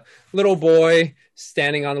just a little boy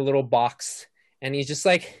standing on a little box. And he's just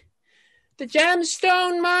like, the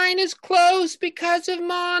gemstone mine is closed because of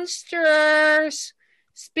monsters.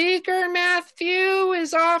 Speaker Matthew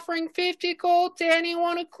is offering 50 gold to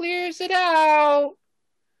anyone who clears it out.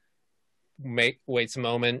 Waits a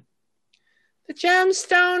moment. The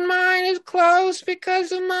gemstone mine is closed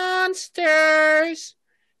because of monsters.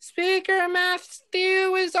 Speaker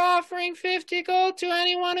Matthew is offering 50 gold to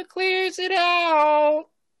anyone who clears it out.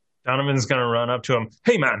 Donovan's gonna run up to him.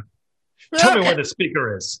 Hey, man, tell me where the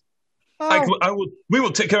speaker is. We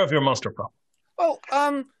will take care of your monster problem.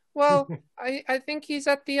 Well, I think he's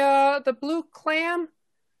at the Blue Clam.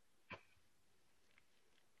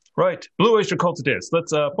 Right, Blue Oyster Cult it is.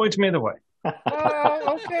 Let's point me the way.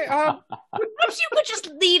 Okay. Perhaps you could just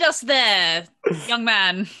lead us there, young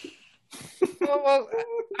man. Well,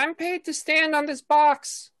 I'm paid to stand on this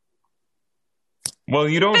box. Well,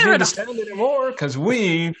 you don't need to stand anymore because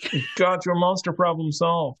we got your monster problem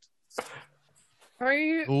solved. Are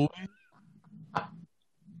you?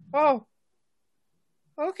 Oh.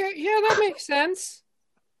 Okay, yeah, that makes sense.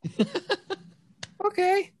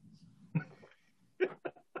 Okay.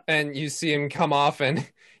 And you see him come off and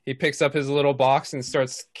he picks up his little box and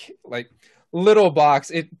starts, little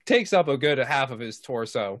box. It takes up a good half of his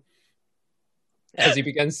torso as he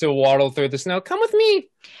begins to waddle through the snow. Come with me.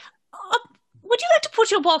 Would you like to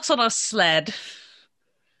put your box on a sled? It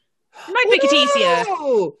might make it easier.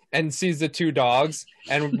 And sees the two dogs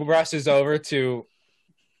and rushes over to...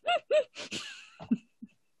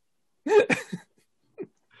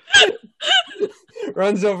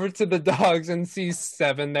 runs over to the dogs and sees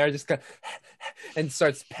Seven there, just and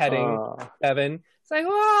starts petting Seven. It's like,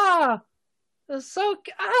 wow, that's so.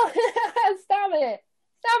 Stop it!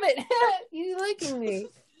 You're licking me.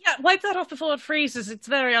 Yeah, wipe that off before it freezes. It's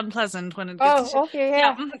very unpleasant when it gets. Oh, okay,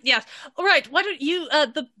 yeah. Yes. All right. Why don't you?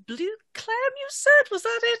 The Blue Clam, you said, was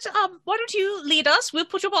that it? Why don't you lead us? We'll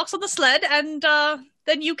put your box on the sled, and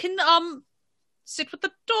then you can sit with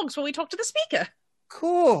the dogs while we talk to the speaker.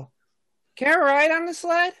 Cool. Can I ride on the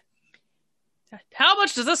sled? How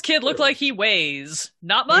much does this kid look like he weighs?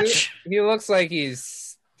 Not much? He looks like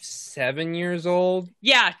he's 7 years old.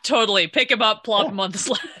 Yeah, totally. Pick him up, plop him on the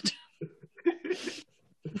sled.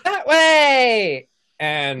 That way!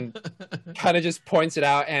 And kind of just points it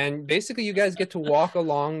out. And basically you guys get to walk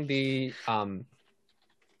along the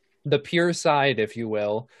pier side, if you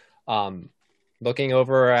will, looking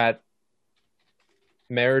over at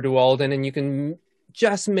Mare Dualden, and you can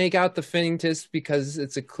just make out the Finningus because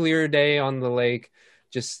it's a clear day on the lake,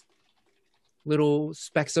 just little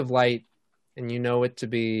specks of light, and you know it to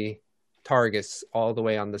be Targus all the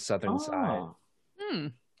way on the southern side.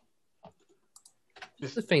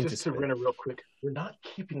 Just to run it real quick, we're not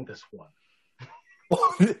keeping this one.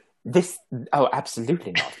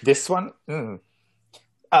 Absolutely not. This one?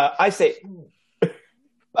 I say,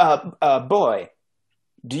 boy,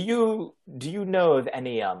 do you know of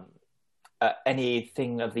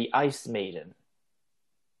anything of the Ice Maiden?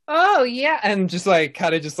 Oh yeah, and just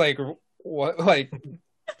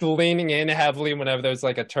leaning in heavily whenever there's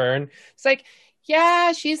like a turn. It's like,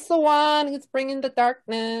 yeah, she's the one who's bringing the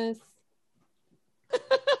darkness.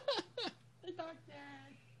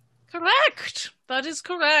 Correct. That is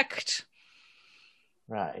correct.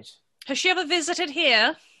 Right. Has she ever visited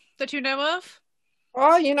here that you know of?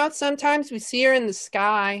 Oh, sometimes we see her in the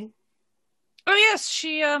sky. Oh yes,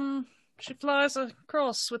 she flies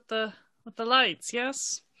across with the lights,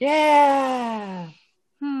 yes? Yeah.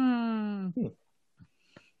 I'm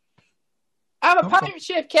a pirate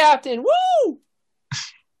ship captain. Woo!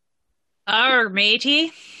 Arr,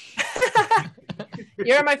 matey.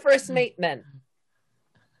 You're my first mate, then.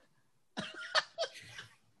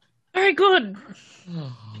 Very good.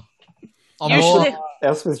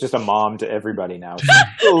 Elspeth's just a mom to everybody now.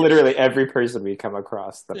 Literally every person we come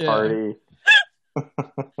across, the party.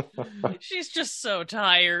 She's just so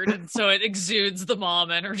tired, and so it exudes the mom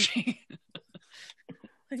energy.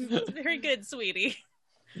 Very good, sweetie.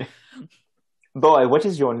 Boy, what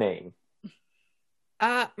is your name?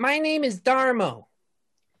 My name is Darmo.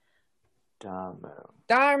 Darmo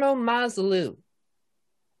Masalu.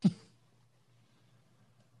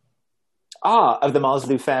 Of the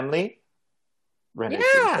Masalu family?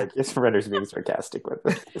 Renner's being sarcastic with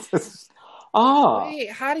it. Wait,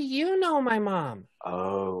 how do you know my mom?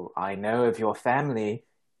 Oh, I know of your family.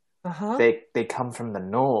 Uh-huh. They come from the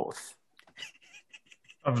north.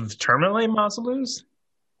 Of the Terminale Mausoleus?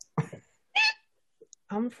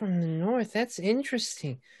 Come from the north. That's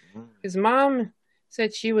interesting. His mom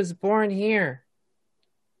said she was born here.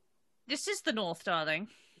 This is the north, darling.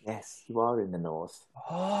 Yes, you are in the north.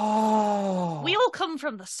 Oh. We all come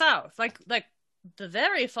from the south, like the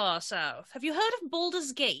very far south. Have you heard of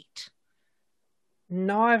Baldur's Gate?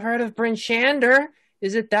 No, I've heard of Bryn Shander.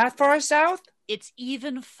 Is it that far south? It's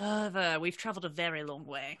even further. We've traveled a very long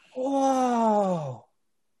way. Whoa.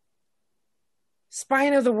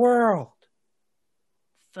 Spine of the world.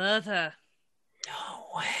 Further. No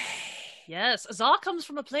way. Yes, Azar comes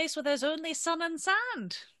from a place where there's only sun and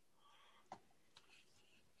sand.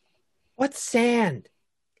 What's sand?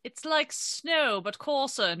 It's like snow, but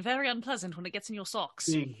coarser and very unpleasant when it gets in your socks.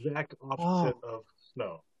 The exact opposite of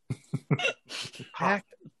snow. Hot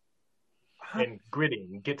and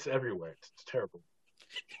gritty, gets everywhere. It's terrible.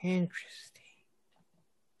 Interesting.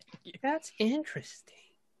 That's interesting.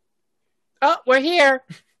 Oh, we're here.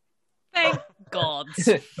 Thank God.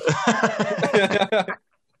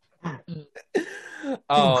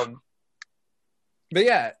 But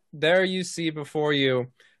yeah, there you see before you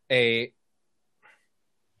a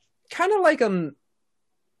kind of like a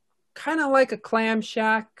clam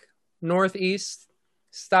shack, northeast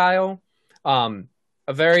style, a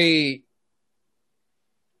very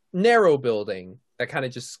narrow building that kind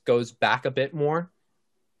of just goes back a bit more.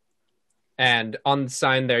 And on the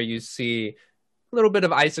sign there, you see a little bit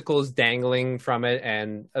of icicles dangling from it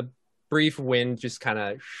and a brief wind just kind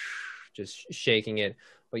of just shaking it.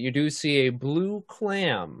 But you do see a blue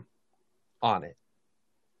clam on it.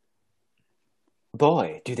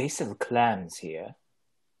 Boy, do they sell clams here?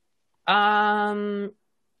 Yeah.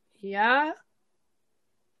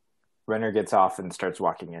 Renner gets off and starts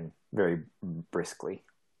walking in very briskly.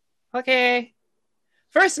 Okay.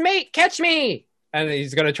 First mate, catch me! And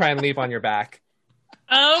he's going to try and leap on your back.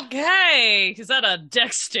 Okay. Is that a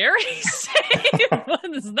dexterity save?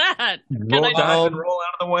 What is that? Roll dice and roll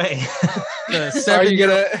out of the way. Are you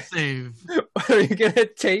gonna save? Are you gonna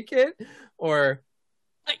take it, or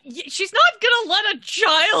she's not gonna let a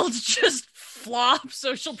child just flop?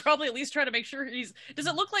 So she'll probably at least try to make sure he's. Does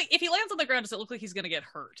it look like if he lands on the ground? Does it look like he's gonna get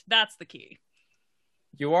hurt? That's the key.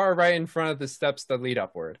 You are right in front of the steps that lead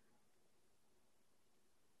upward.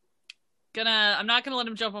 I'm not gonna let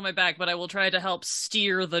him jump on my back, but I will try to help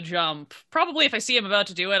steer the jump. Probably if I see him about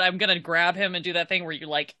to do it, I'm gonna grab him and do that thing where you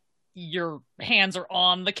your hands are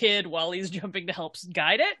on the kid while he's jumping to help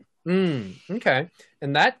guide it. Okay.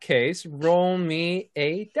 In that case, roll me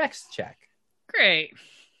a dex check. Great.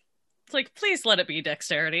 It's like, please let it be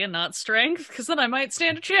dexterity and not strength, because then I might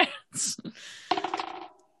stand a chance.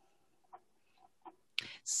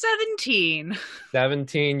 17.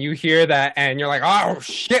 17. You hear that and you're like, oh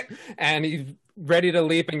shit! And he's ready to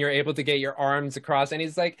leap and you're able to get your arms across and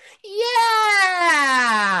he's like,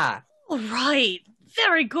 yeah! All right.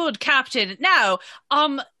 Very good, Captain. Now,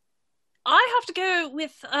 I have to go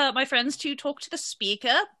with my friends to talk to the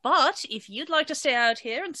speaker, but if you'd like to stay out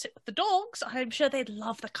here and sit with the dogs, I'm sure they'd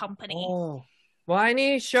love the company. Oh. Well, I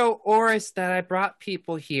need to show Oris that I brought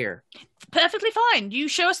people here. Perfectly fine. You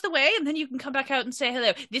show us the way, and then you can come back out and say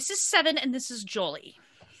hello. This is Seven, and this is Jolly.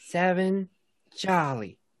 Seven,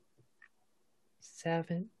 Jolly.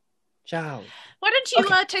 Seven, Jolly. Why don't you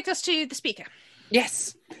take us to the speaker?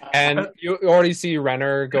 Yes. And you already see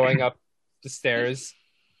Renner going up the stairs.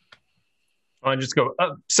 I just go,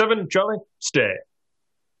 Seven, Jolly, stay.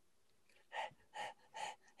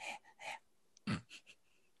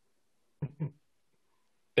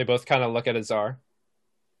 They both kind of look at Azar.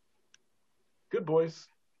 Good boys.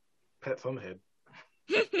 Pats on the head.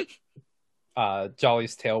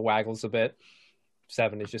 Jolly's tail waggles a bit.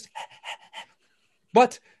 Seven is just...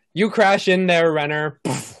 But you crash in there, Renner,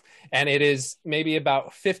 and it is maybe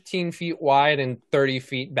about 15 feet wide and 30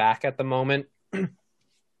 feet back at the moment.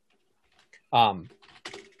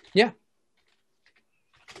 Yeah.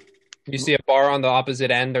 You see a bar on the opposite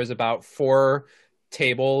end. There's about 4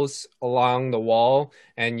 tables along the wall,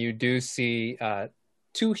 and you do see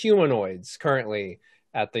 2 humanoids currently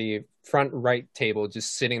at the front right table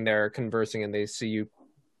just sitting there conversing, and they see you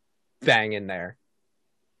bang in there.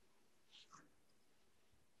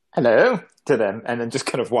 Hello to them, and then just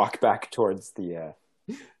kind of walk back towards the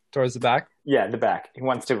back. Yeah, the back.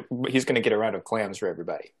 He's going to get a round of clams for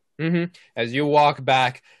everybody. As you walk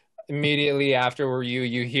back, immediately after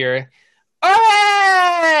you hear,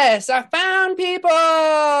 "Oris! I found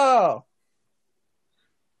people!"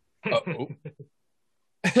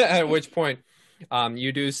 At which point,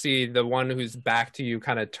 you do see the one who's back to you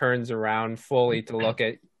kind of turns around fully to look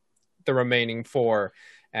at the remaining 4,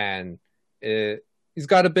 and he's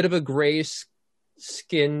got a bit of a grayish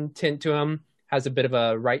skin tint to him, has a bit of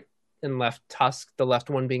a right and left tusk, the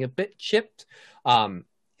left one being a bit chipped.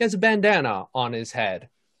 He has a bandana on his head,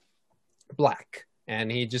 black,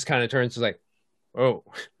 and he just kind of turns to like, Oh.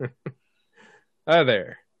 Hi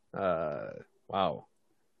there. Wow.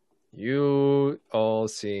 You all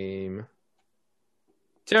seem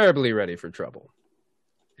terribly ready for trouble.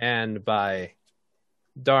 And by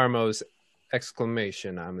Darmo's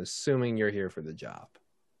exclamation, I'm assuming you're here for the job.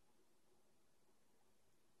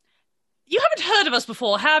 You haven't heard of us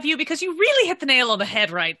before, have you? Because you really hit the nail on the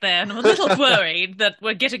head right there, and I'm a little worried that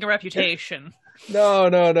we're getting a reputation.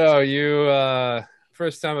 No. You,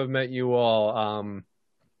 first time I've met you all.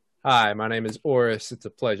 Hi, my name is Oris. It's a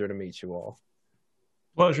pleasure to meet you all.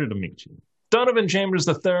 Pleasure to meet you. Donovan Chambers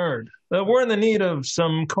III. We're in the need of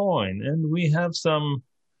some coin, and we have some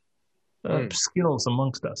skills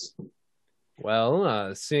amongst us.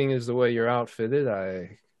 Well, seeing as the way you're outfitted,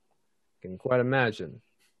 I can quite imagine.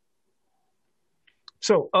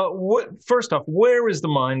 So, first off, where is the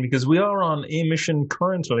mine? Because we are on a mission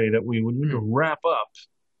currently that we would need to wrap up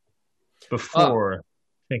before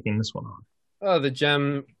taking this one on. Oh,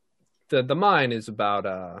 the mine is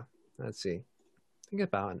about, let's see, I think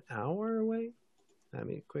about an hour away. Let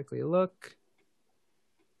me quickly look.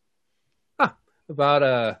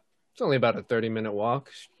 It's only about a 30-minute walk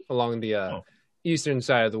along the eastern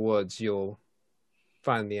side of the woods. You'll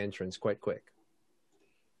find the entrance quite quick.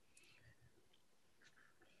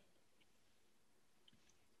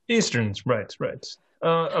 Easterns, right.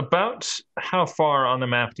 About how far on the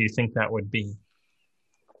map do you think that would be?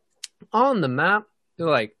 On the map, you're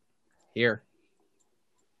like, here.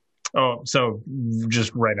 Oh, so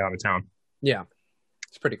just right out of town. Yeah,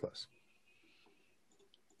 it's pretty close.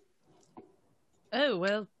 Oh,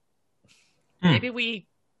 well, maybe we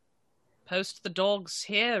post the dogs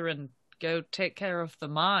here and go take care of the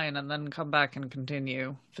mine and then come back and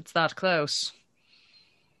continue, if it's that close.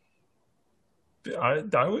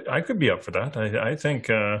 I could be up for that. I think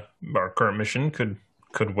our current mission could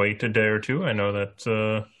wait a day or two. I know that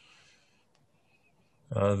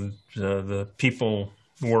the people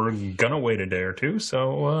were gonna wait a day or two,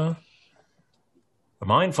 so a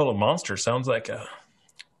mine full of monsters sounds like a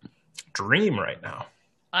dream right now.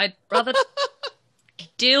 I'd rather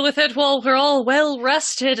deal with it while we're all well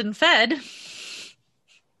rested and fed.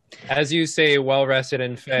 As you say, well rested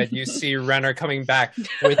and fed, you see Renner coming back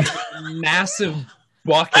with a massive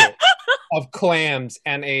bucket of clams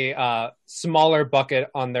and a smaller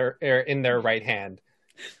bucket in their right hand.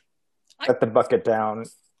 Set the bucket down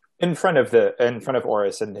in front of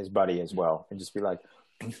Oris and his buddy as well, and just be like,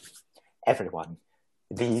 "Everyone,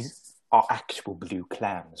 these are actual blue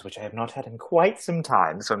clams, which I have not had in quite some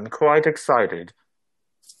time, so I'm quite excited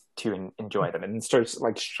to enjoy them." And starts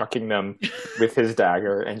like shucking them with his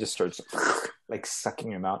dagger and just starts like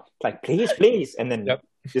sucking them out, like please, and then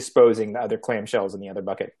disposing the other clamshells in the other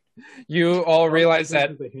bucket. You all realize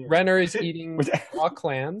that Renner is eating raw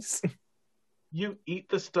clams. You eat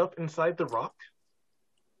the stuff inside the rock?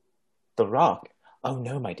 The rock? Oh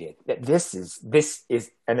no, my dear. This is,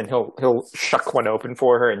 and then he'll shuck one open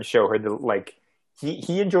for her and show her the like.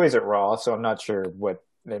 He enjoys it raw, so I'm not sure what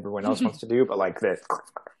everyone else wants to do, but like this.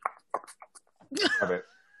 Of it.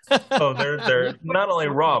 Oh, they're not only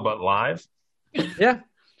raw but live. Yeah.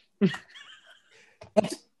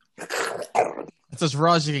 It's as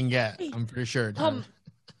raw as you can get, I'm pretty sure. All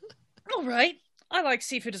right. I like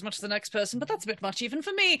seafood as much as the next person, but that's a bit much even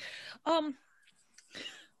for me.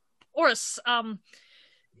 Oris,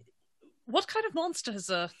 what kind of monsters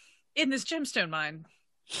are in this gemstone mine?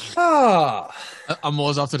 I'm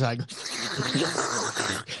always off the tag.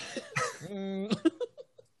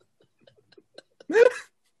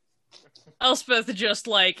 Elspeth just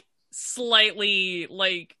like slightly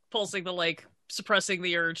like pulsing the like suppressing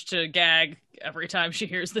the urge to gag every time she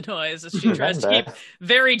hears the noise as she tries to keep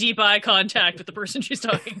very deep eye contact with the person she's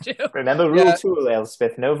talking to. Remember rule 2,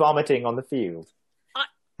 Elspeth, no vomiting on the field.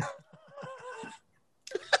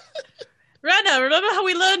 Rana, remember how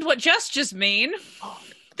we learned what gestures mean?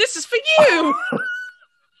 This is for you!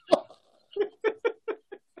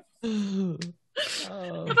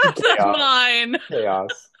 About that mine!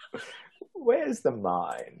 Chaos. Where's the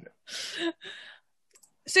mine?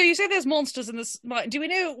 So you say there's monsters in this mine. Do we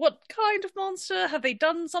know what kind of monster? Have they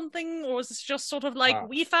done something? Or is this just sort of like,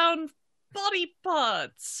 we found body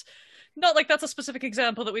parts? Not like that's a specific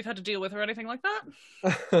example that we've had to deal with or anything like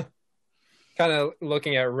that. Kind of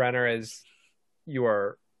looking at Renner as you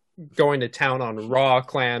are going to town on raw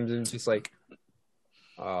clams and just like,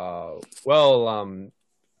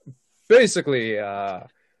 basically,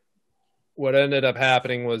 what ended up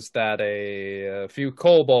happening was that a few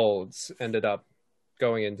kobolds ended up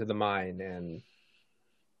going into the mine, and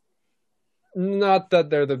not that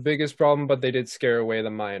they're the biggest problem, but they did scare away the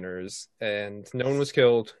miners, and no one was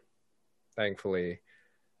killed, thankfully.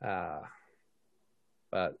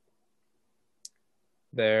 but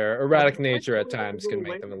their erratic nature at times can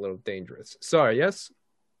make them a little dangerous. Sorry, yes?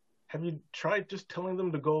 Have you tried just telling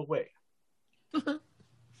them to go away?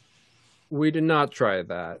 We did not try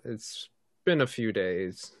that. It's been a few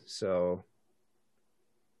days, so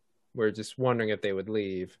we're just wondering if they would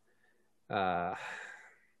leave. There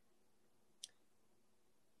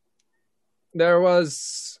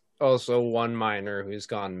was also one miner who's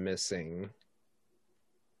gone missing.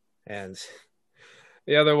 And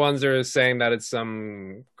the other ones are saying that it's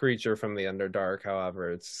some creature from the Underdark.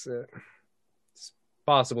 However, it's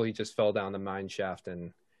possible he just fell down the mine shaft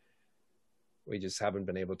and we just haven't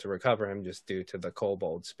been able to recover him just due to the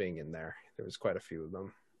kobolds being in there. There was quite a few of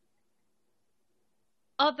them.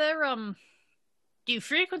 Are there, do you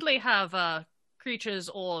frequently have, creatures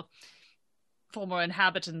or former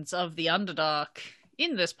inhabitants of the Underdark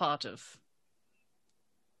in this part of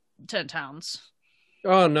Ten Towns?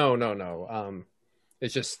 Oh, no.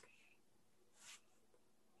 It's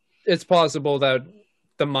possible that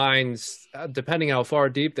the mines, depending how far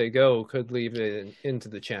deep they go, could leave it into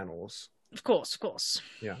the channels. Of course.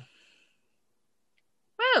 Yeah.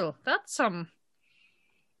 Well, that's,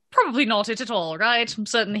 probably not it at all, right? I'm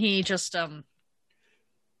certain he just,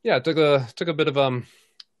 Yeah, took a bit of,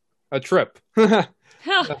 a trip.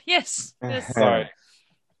 Yes. Sorry.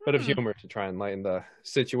 Bit of humor to try and lighten the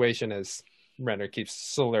situation as Renner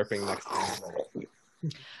keeps slurping next to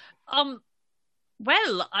him.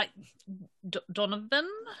 Well, Donovan,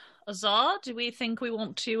 Azar, do we think we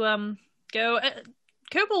want to, go?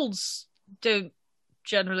 Kobolds don't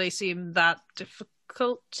generally seem that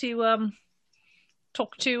difficult to,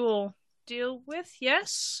 talk to or deal with,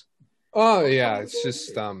 yes? Oh, yeah, it's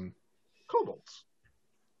just, Kobolds.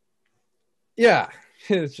 Yeah,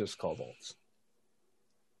 it's just kobolds.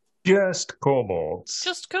 Just kobolds.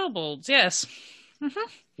 Just kobolds, yes. Mm-hmm.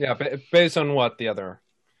 Yeah, based on what the other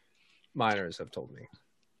miners have told me.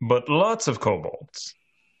 But lots of kobolds.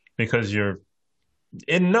 Because you're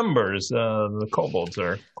in numbers, the kobolds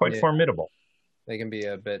are quite formidable. They can be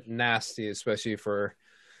a bit nasty, especially for,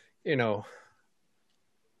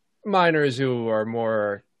 miners who are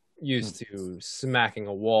more used to smacking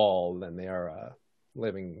a wall than they are a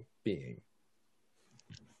living being.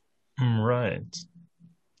 Right.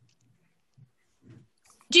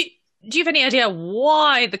 Do you have any idea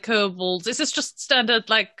why the kobolds? Is this just standard,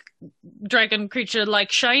 dragon creature,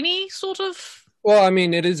 shiny, sort of? Well, I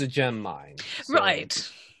mean, it is a gem mine. So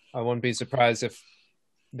right. I wouldn't be surprised if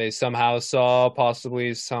they somehow saw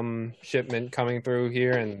possibly some shipment coming through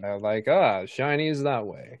here and they're like, shiny is that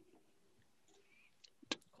way.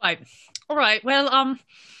 Right. All right. Well,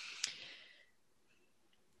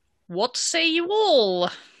 what say you all?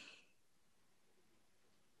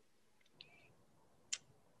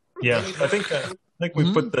 Yeah, I think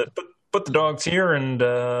we put the dogs here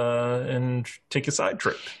and take a side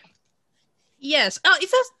trip. Yes.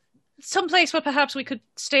 Is there some place where perhaps we could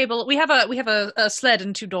stable? We have a sled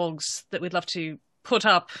and 2 dogs that we'd love to put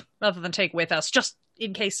up rather than take with us, just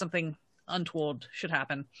in case something untoward should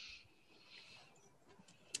happen.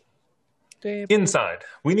 Inside.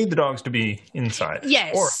 We need the dogs to be inside.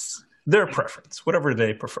 Yes. Or their preference, whatever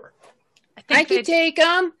they prefer. I can take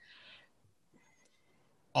them.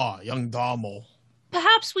 Young Darmel.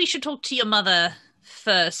 Perhaps we should talk to your mother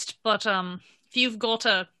first, but if you've got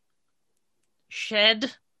a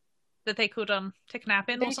shed that they could take a nap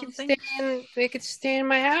in or something. They could stay in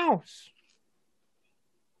my house.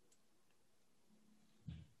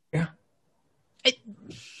 Yeah.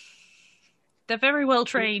 They're very well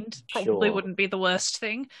trained. Probably Sure. wouldn't be the worst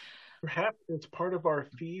thing. Perhaps it's part of our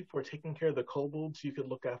fee for taking care of the kobolds. You could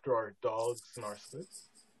look after our dogs and our smiths.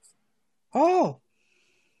 Oh.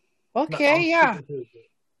 Okay, yeah.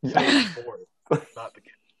 Not the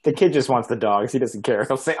kid. The kid just wants the dogs. He doesn't care.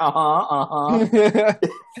 He'll say, Yeah,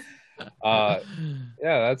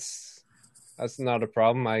 that's not a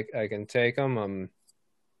problem. I can take them.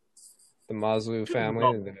 The Maslu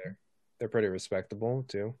family, they're pretty respectable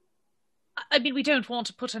too. I mean, we don't want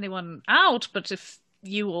to put anyone out, but if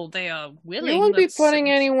you or they are willing, We wouldn't be putting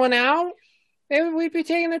anyone out. We'd be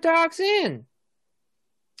taking the dogs in.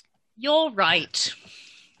 You're right.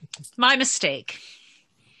 My mistake.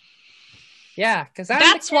 Yeah, because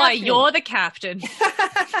that's why you're the captain.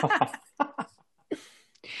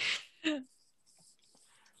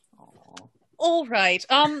 All right.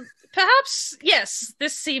 Perhaps yes.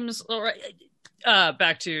 This seems all right.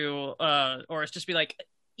 Back to Oris. Just be like,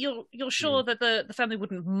 you're sure that the family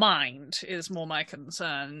wouldn't mind? Is more my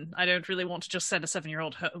concern. I don't really want to just send a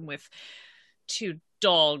 7-year-old home with 2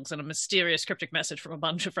 dogs and a mysterious cryptic message from a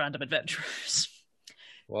bunch of random adventurers.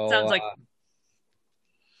 Well, sounds like.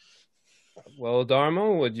 Well,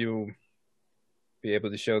 Dharma, would you be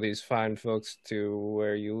able to show these fine folks to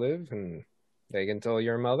where you live and they can tell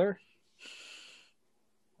your mother?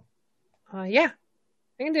 Yeah,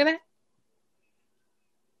 I can do that.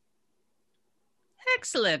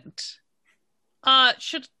 Excellent.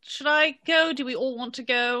 Should I go? Do we all want to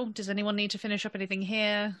go? Does anyone need to finish up anything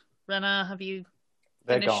here? Rena, have you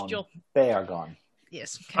They're finished gone. your... They are gone.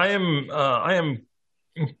 Yes. Okay.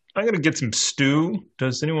 I'm gonna get some stew.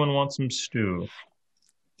 Does anyone want some stew?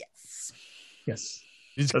 Yes. Yes.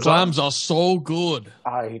 These That's clams are so good.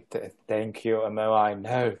 Thank you, Amo. I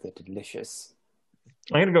know they're delicious.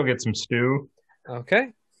 I'm gonna go get some stew.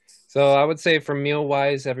 Okay. So I would say for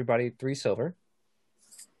meal-wise, everybody 3 silver.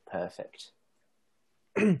 Perfect.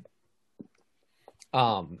 But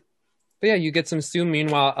yeah, you get some stew.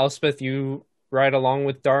 Meanwhile, Elspeth, you ride along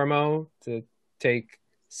with Darmo to take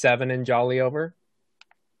Seven and Jolly over.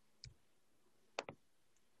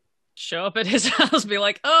 Show up at his house, be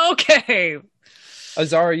like, okay.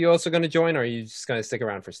 Azar, are you also going to join, or are you just going to stick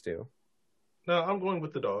around for stew? No, I'm going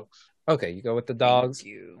with the dogs. Okay, you go with the dogs. Thank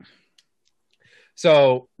you.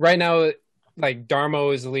 So right now, like,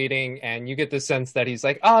 Darmo is leading, and you get the sense that he's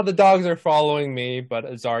like, the dogs are following me, but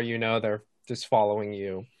Azar, they're just following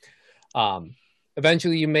you.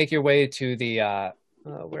 Eventually you make your way to the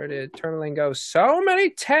where did Tourmaline go? So many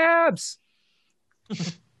tabs.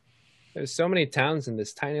 There's so many towns in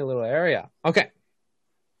this tiny little area. Okay.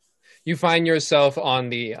 You find yourself on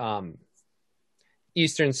the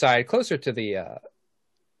eastern side, closer to the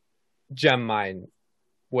gem mine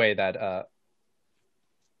way that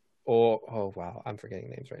oh wow, I'm forgetting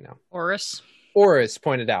names right now. Oris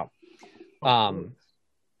pointed out.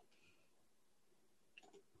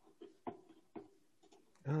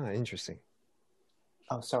 Interesting.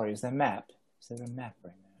 Oh, sorry. Is there a map? Is there a map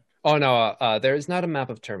right now? Oh, no. There is not a map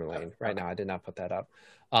of Tourmaline right now. I did not put that up.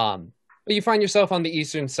 But you find yourself on the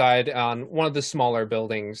eastern side on one of the smaller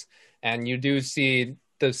buildings, and you do see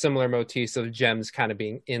the similar motifs of gems kind of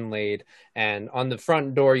being inlaid. And on the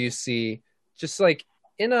front door, you see just like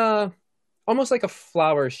almost like a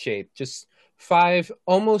flower shape, just 5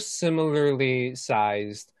 almost similarly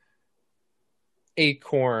sized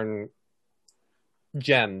acorn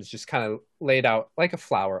gems just kind of laid out like a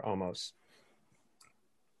flower almost.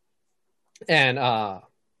 And I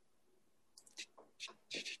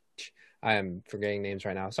am forgetting names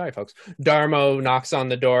right now. Sorry, folks. Darmo knocks on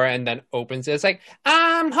the door and then opens it. It's like,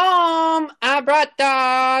 I'm home. I brought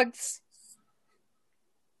dogs.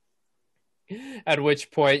 At which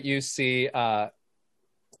point you see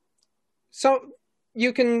so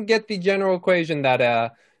you can get the general equation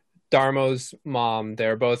that Darmo's mom,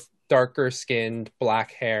 they're both darker skinned,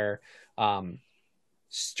 black hair,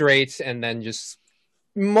 straight, and then just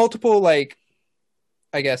multiple, like,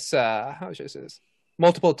 I guess, how should I say this?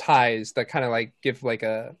 Multiple ties that kind of like give like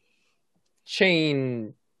a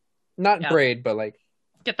chain, not braid, but like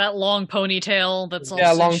get that long ponytail that's all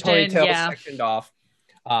long cinched ponytail in. sectioned off.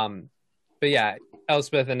 But yeah,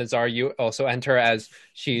 Elspeth and Azar, you also enter as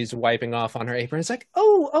she's wiping off on her apron. It's like,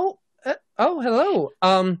 hello.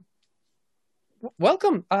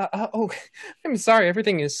 Welcome. I'm sorry.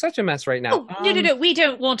 Everything is such a mess right now. No. We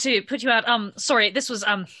don't want to put you out. Sorry. This was,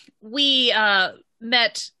 we,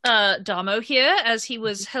 met, Damo here as he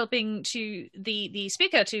was helping to the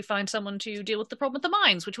speaker to find someone to deal with the problem with the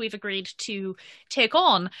mines, which we've agreed to take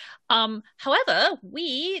on. However,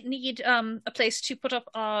 we need, a place to put up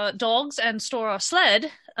our dogs and store our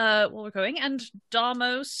sled, while we're going. And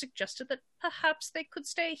Damo suggested that perhaps they could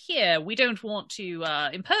stay here. We don't want to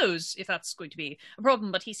impose if that's going to be a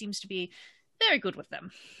problem, but he seems to be very good with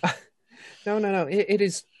them. No. It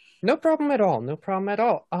is no problem at all. No problem at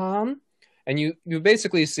all. And you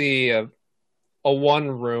basically see a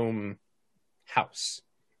 1-room house.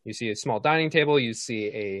 You see a small dining table. You see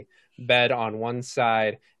a bed on one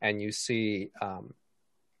side, and you see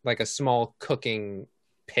like a small cooking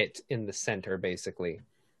pit in the center, basically.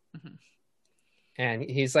 Mm-hmm. And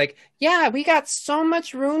he's like, yeah, we got so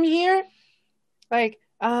much room here. Like,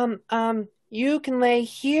 you can lay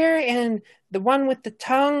here, and the one with the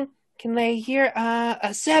tongue can lay here.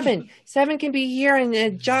 Seven can be here,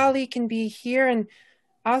 and Jolly can be here, and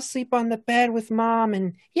I'll sleep on the bed with Mom,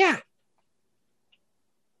 and yeah.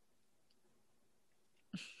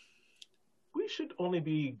 We should only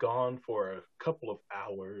be gone for a couple of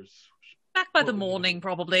hours. Back by the morning,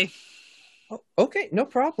 probably. Oh, okay, no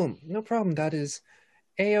problem. That is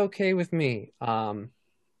A-okay with me. Kind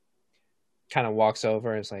of walks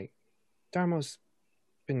over and is like, Darmo's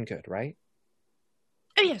been good, right?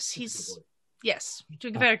 Oh, yes, he's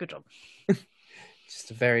doing a very good job.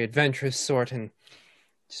 Just a very adventurous sort, and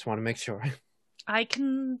just want to make sure. I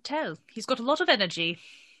can tell. He's got a lot of energy.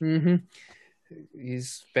 Mm-hmm.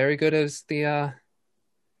 He's very good as the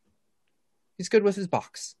he's good with his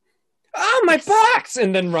box. Oh, my box!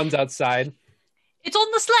 And then runs outside. It's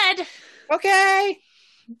on the sled. Okay.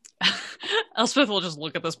 Elspeth will just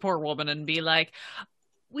look at this poor woman and be like,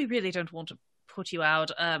 we really don't want to put you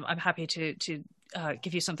out. I'm happy to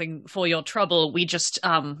give you something for your trouble. We just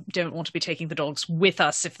don't want to be taking the dogs with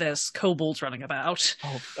us if there's kobolds running about.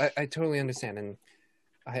 Oh, I totally understand. And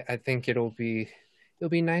I think it'll be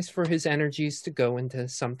nice for his energies to go into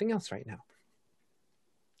something else right now.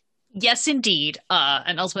 Yes, indeed.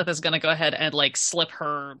 And Elspeth is going to go ahead and like slip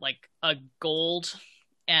her like a gold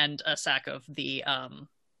and a sack of the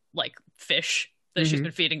like fish that she's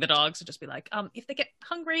been feeding the dogs, and just be like, if they get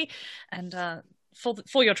hungry, and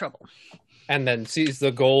for your trouble. And then sees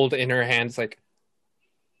the gold in her hands, like,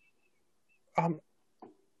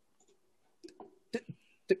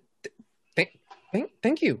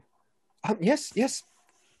 thank you. Yes.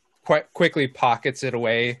 Quite quickly pockets it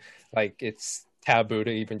away, like it's taboo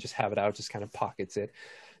to even just have it out. Just kind of pockets it.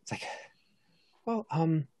 It's like, well,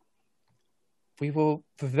 we will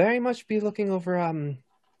very much be looking over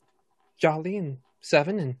Jolly and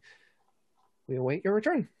Seven, and we await your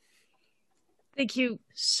return. Thank you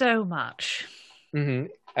so much. Mm-hmm.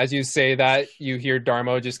 As you say that, you hear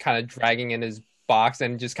Darmo just kind of dragging in his box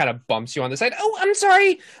and just kind of bumps you on the side. Oh, I'm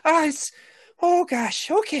sorry. Oh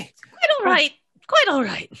gosh. Okay. Quite all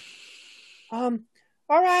right.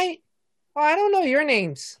 All right. Oh, I don't know your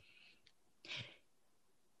names.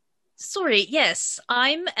 Sorry. Yes,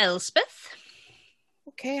 I'm Elspeth.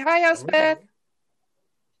 Okay. Hi, Elspeth.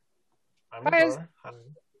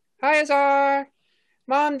 Hi, Azar.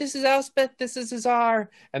 Mom, this is Elspeth. This is Azar.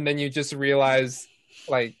 And then you just realize,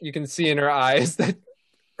 like, you can see in her eyes that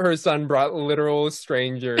her son brought literal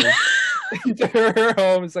strangers into her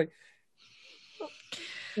home. It's like,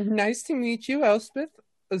 nice to meet you, Elspeth,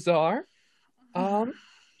 Azar.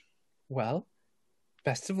 Well,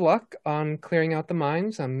 best of luck on clearing out the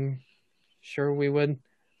mines. I'm sure we would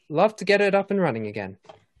love to get it up and running again.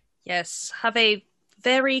 Yes, have a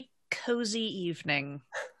very cozy evening.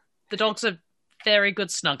 The dogs are very good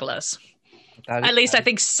snugglers. At least I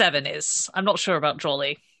think Seven is. I'm not sure about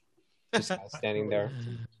Jolly. Just standing there.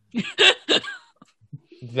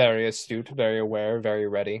 Very astute, very aware, very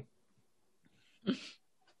ready.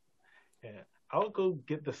 Yeah, I'll go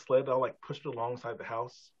get the sled. I'll like push it alongside the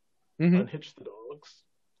house, unhitch the dogs,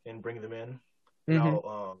 and bring them in. And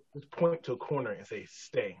I'll just point to a corner and say,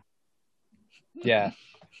 "Stay." Yeah,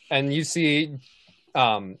 and you see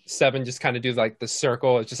Seven just kind of do like the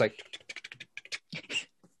circle. It's just like,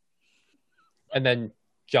 and then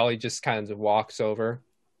Jolly just kind of walks over,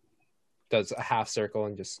 does a half circle,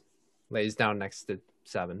 and just lays down next to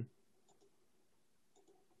Seven.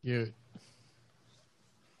 Yeah.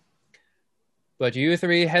 But you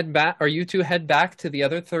three head back, or you two head back to the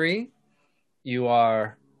other three. You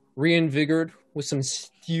are reinvigorated with some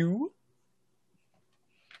stew.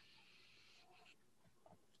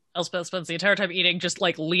 Elspeth spends the entire time eating, just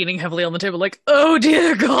like leaning heavily on the table, like, oh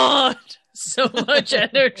dear God, so much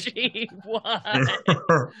energy. Why?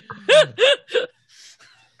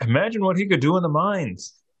 Imagine what he could do in the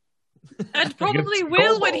mines. And probably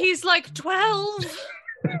will when he's like 12.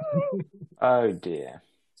 Oh dear.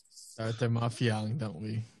 Start them off young, don't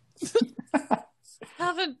we?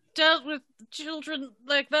 Haven't dealt with children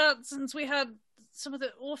like that since we had some of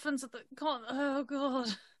the orphans at the con. Oh God.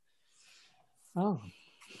 Oh.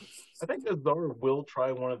 I think Azar will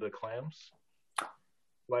try one of the clams.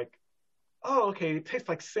 Like, oh, okay, it tastes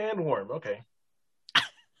like sandworm. Okay.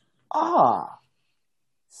 Ah,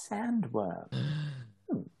 sandworm.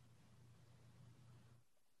 You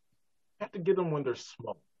have to get them when they're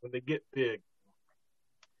small. When they get big.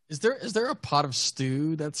 Is there a pot of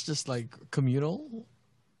stew that's just like communal?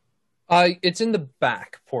 It's in the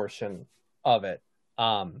back portion of it.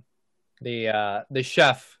 The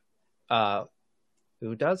chef,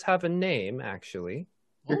 who does have a name, actually.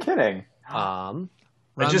 You're kidding. I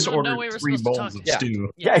just ordered 3 bowls of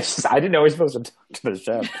stew. Yeah, I didn't know we were supposed to talk to the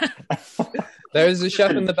chef. There's a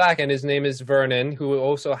chef in the back, and his name is Vernon, who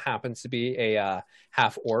also happens to be a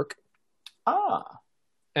half orc. Ah.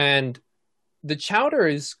 And the chowder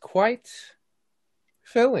is quite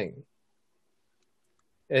filling.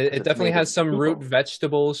 It definitely has some root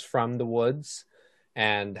vegetables from the woods,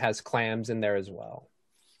 and has clams in there as well.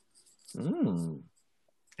 Mm.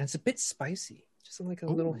 And it's a bit spicy, just like a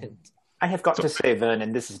little hint. I have got to say,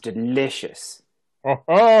 Vernon, this is delicious.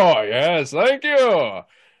 Oh, yes, thank you.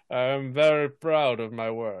 I'm very proud of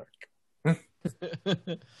my work.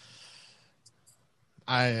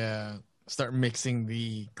 I start mixing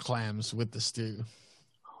the clams with the stew.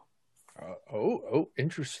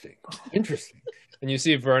 Interesting. And you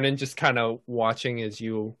see Vernon just kind of watching as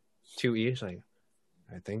you two eat, like,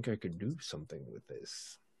 I think I could do something with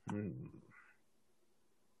this. Vernon,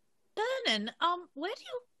 where do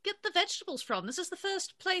you get the vegetables from? This is the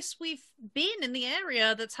first place we've been in the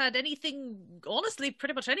area that's had anything, honestly,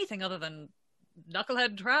 pretty much anything other than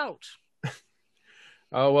knucklehead trout.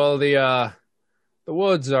 Oh, well, the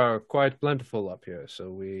woods are quite plentiful up here,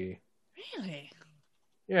 so we... Really?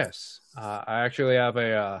 Yes. I actually have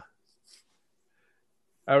a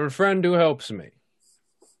friend who helps me.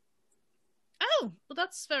 Oh, well,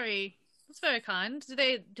 that's very kind. Do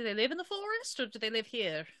they live in the forest, or do they live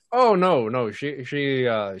here? Oh, no.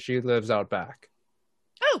 She lives out back.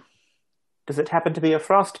 Oh. Does it happen to be a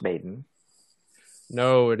frost maiden?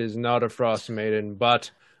 No, it is not a frost maiden,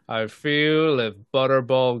 but I feel if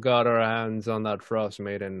Butterball got her hands on that frost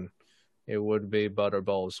maiden, it would be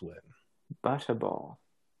Butterball's win. Butterball.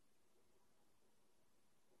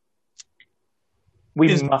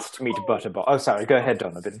 We must meet Butterball. Oh, sorry. Go ahead,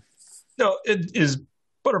 Donovan. No, is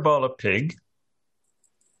Butterball a pig?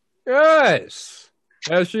 Yes,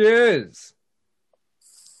 she is.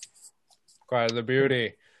 Quite the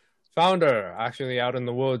beauty. Found her actually out in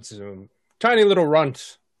the woods. Tiny little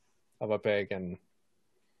runt of a pig, and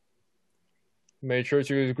made sure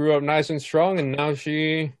she grew up nice and strong, and now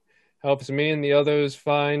she helps me and the others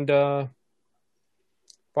find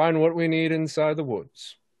what we need inside the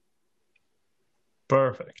woods.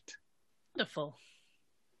 Perfect. Wonderful.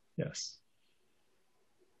 Yes.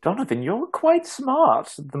 Donovan, you're quite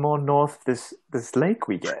smart. The more north this lake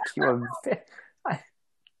we get, you are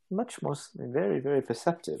much more, very, very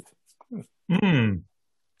perceptive.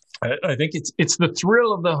 I think it's the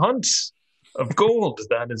thrill of the hunt of gold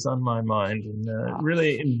that is on my mind, and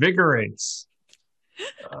really invigorates.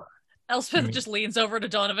 Elspeth just leans over to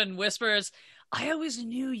Donovan and whispers, I always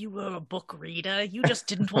knew you were a book reader. You just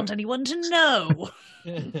didn't want anyone to know.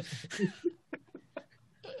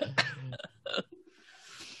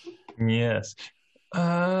 Yes.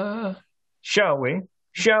 Shall we?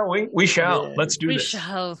 Shall we? We shall. Yeah. Let's do this.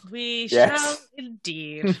 We shall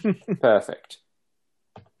indeed. Perfect.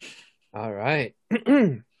 All right.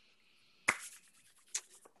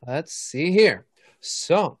 Let's see here.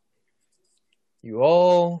 So, you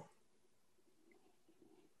all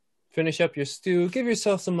finish up your stew, give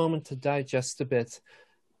yourselves a moment to digest a bit,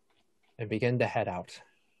 and begin to head out.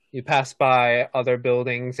 You pass by other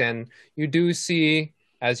buildings, and you do see,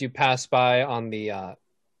 as you pass by on the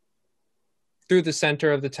through the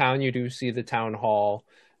center of the town, you do see the town hall,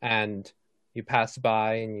 and you pass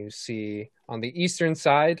by and you see on the eastern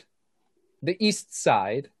side, the east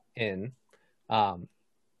side inn,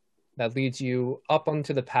 that leads you up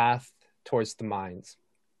onto the path towards the mines.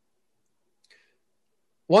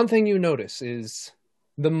 One thing you notice is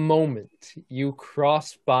the moment you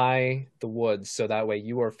cross by the woods, so that way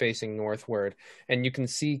you are facing northward, and you can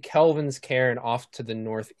see Kelvin's Cairn off to the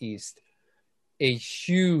northeast. A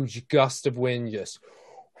huge gust of wind just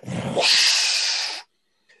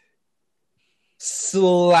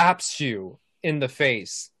slaps you in the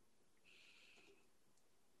face.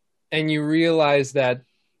 And you realize that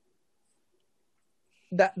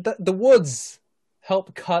the woods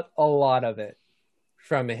help cut a lot of it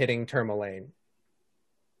from hitting Tourmaline.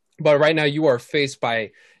 But right now you are faced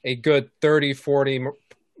by a good 30, 40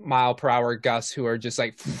 mile per hour gusts who are just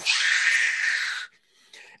like,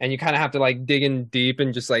 and you kind of have to like dig in deep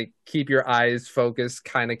and just like keep your eyes focused,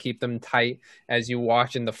 kind of keep them tight as you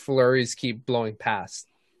watch, and the flurries keep blowing past.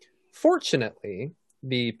 Fortunately,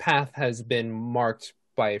 the path has been marked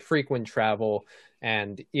by frequent travel,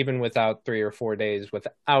 and even without 3 or 4 days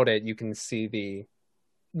without it, you can see the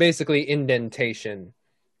basically indentation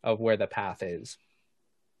of where the path is.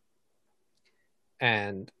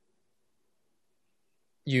 And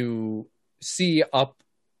you see up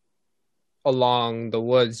along the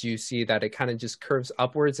woods, you see that it kind of just curves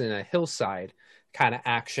upwards in a hillside kind of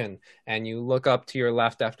action. And you look up to your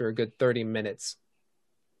left after a good 30 minutes.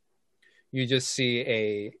 You just see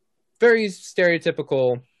a very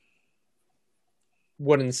stereotypical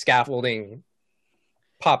wooden scaffolding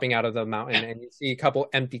popping out of the mountain. And you see a couple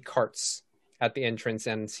empty carts at the entrance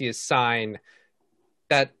and see a sign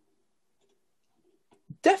that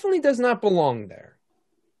definitely does not belong there.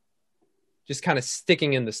 Just kind of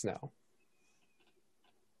sticking in the snow.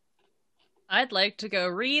 I'd like to go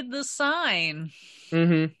read the sign.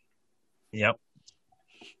 Mm-hmm. Yep.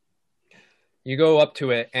 You go up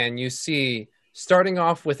to it and you see, starting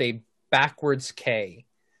off with a backwards K,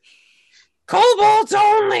 Kobolds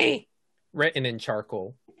only! Written in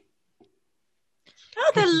charcoal.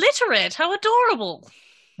 Oh, they're literate. How adorable.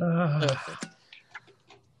 Yeah.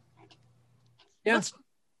 That's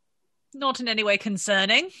not in any way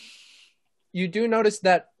concerning. You do notice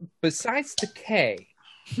that besides the K,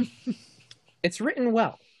 it's written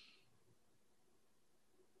well.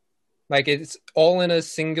 Like it's all in a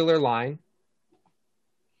singular line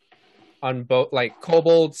on both, like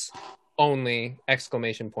kobolds only,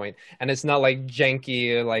 exclamation point. And it's not like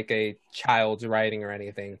janky, like a child's writing or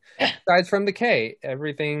anything. Aside from the K,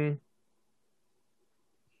 everything,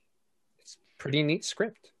 it's pretty neat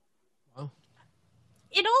script.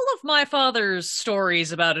 In all of my father's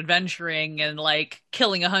stories about adventuring and like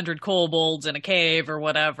killing 100 kobolds in a cave or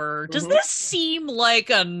whatever, does this seem like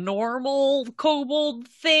a normal kobold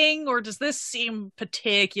thing, or does this seem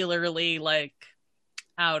particularly like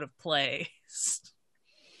out of place?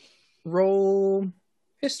 Roll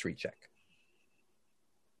history check.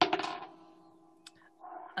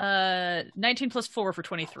 19 plus 4 for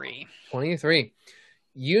 23. 23.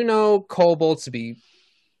 You know kobolds to be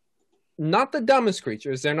not the dumbest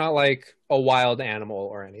creatures. They're not like a wild animal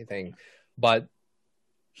or anything, but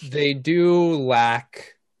they do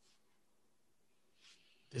lack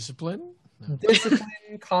discipline,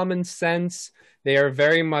 common sense. They are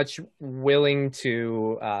very much willing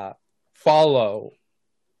to follow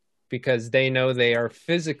because they know they are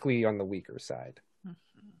physically on the weaker side.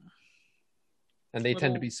 And they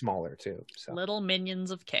tend to be smaller too. So. Little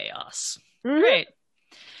minions of chaos. Great.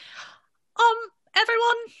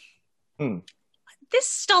 Everyone,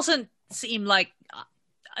 this doesn't seem like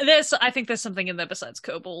I think there's something in there besides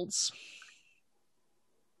kobolds.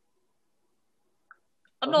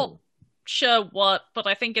 I'm not sure what, but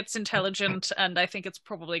I think it's intelligent, and I think it's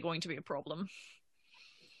probably going to be a problem.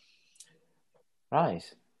 Right.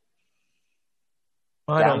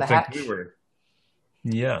 I don't think we were.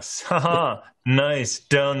 Yes. Haha. Nice.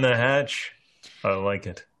 Down the hatch. I like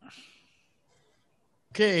it.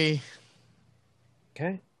 Okay.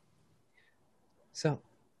 So,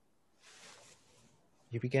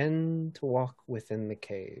 you begin to walk within the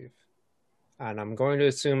cave. And I'm going to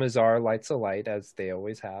assume Azar lights a light, as they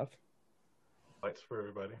always have. Lights for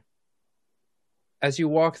everybody. As you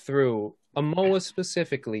walk through, Amoa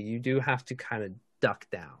specifically, you do have to kind of duck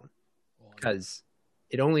down. Because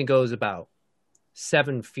it only goes about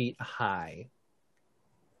 7 feet high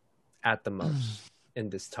at the most in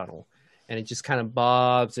this tunnel. And it just kind of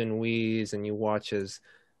bobs and weaves, and you watch as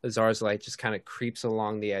Azar's light just kind of creeps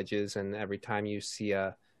along the edges, and every time you see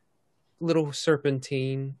a little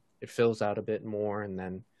serpentine, it fills out a bit more and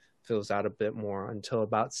then fills out a bit more until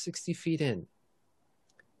about 60 feet in.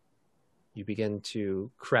 You begin to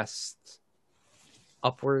crest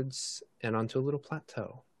upwards and onto a little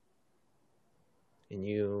plateau. And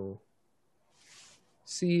you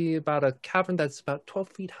see about a cavern that's about 12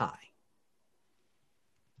 feet high,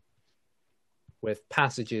 with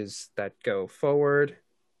passages that go forward,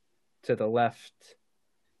 to the left,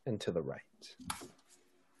 and to the right.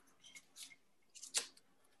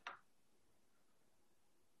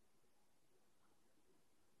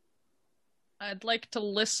 I'd like to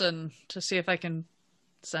listen to see if I can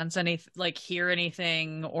sense any, like hear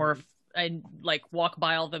anything, or if I like walk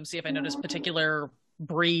by all of them, see if I notice particular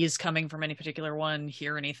breeze coming from any particular one,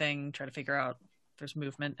 hear anything, try to figure out if there's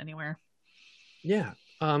movement anywhere. Yeah.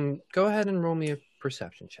 Go ahead and roll me a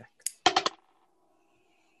perception check.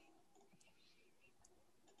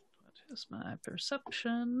 What is my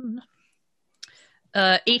perception?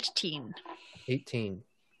 18. 18.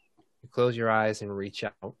 You close your eyes and reach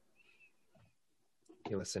out.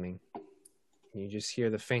 You're listening. And you just hear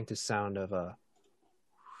the faintest sound of a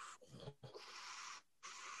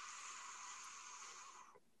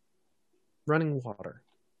running water.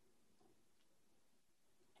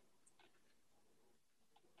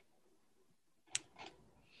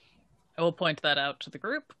 I will point that out to the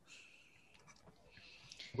group.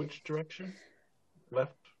 Which direction?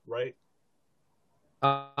 Left, right?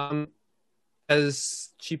 As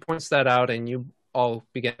she points that out and you all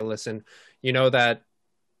begin to listen, you know that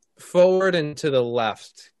forward and to the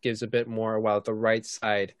left gives a bit more, while the right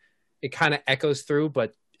side, it kind of echoes through,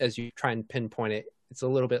 but as you try and pinpoint it, it's a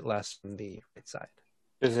little bit less from the right side.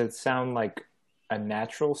 Does it sound like a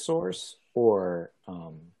natural source, or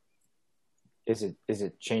is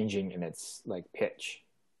it changing in its like pitch?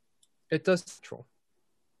 It does natural,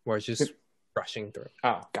 where it's just rushing through.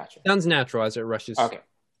 Oh, gotcha. Sounds natural as it rushes. Okay.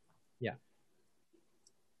 Yeah.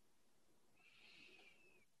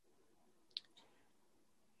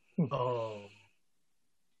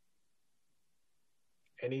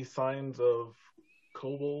 Any signs of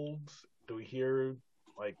kobolds? Do we hear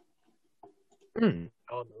like? I don't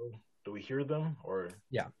know. Do we hear them or?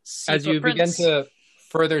 Yeah. As you begin to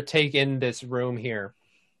further take in this room here,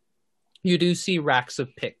 you do see racks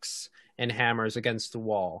of picks and hammers against the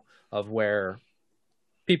wall of where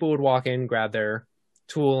people would walk in, grab their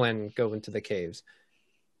tool, and go into the caves.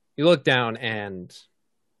 You look down, and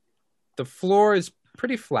the floor is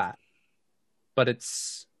pretty flat, but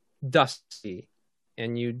it's dusty,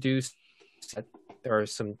 and you do see that there are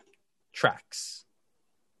some tracks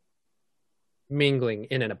mingling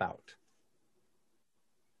in and about.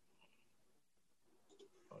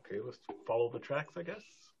 Okay, let's follow the tracks, I guess.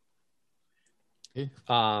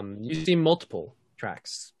 You see multiple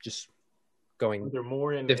tracks just going. Are there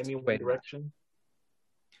more in any one direction?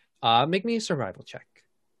 Make me a survival check.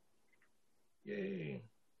 Yay.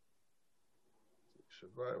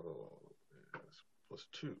 Survival is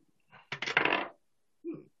 +2.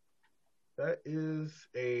 That is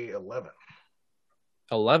a 11.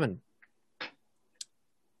 11.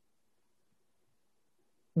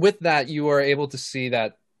 With that, you are able to see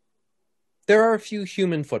that there are a few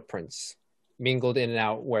human footprints mingled in and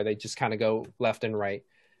out where they just kind of go left and right.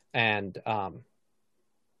 And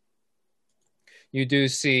you do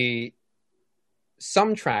see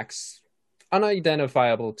some tracks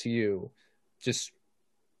unidentifiable to you, just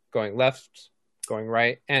going left, going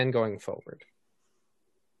right, and going forward.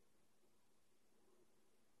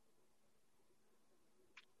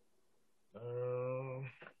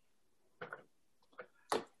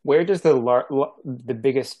 Where does the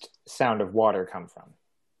biggest sound of water come from?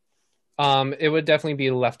 It would definitely be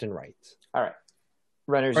left and right. All right.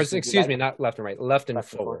 Renner's. Or, excuse me, not left and right, left and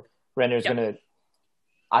forward. Renner's gonna.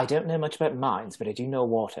 I don't know much about mines, but I do know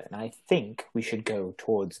water, and I think we should go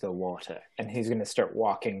towards the water. And he's gonna start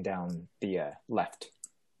walking down the left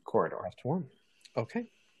corridor. Left one. Okay.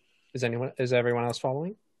 Is everyone else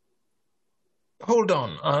following? Hold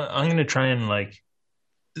on. I'm gonna try and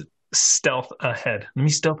stealth ahead. Let me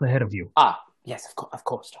stealth ahead of you. Yes, of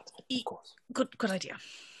course, Jonathan. Of course. Good idea.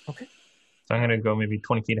 Okay. So I'm gonna go maybe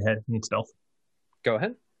 20 feet ahead and stealth. Go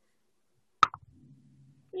ahead.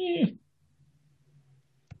 It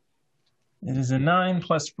is a 9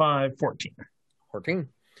 plus 5, 14. 14.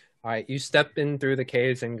 All right, you step in through the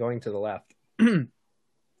caves and going to the left.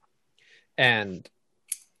 And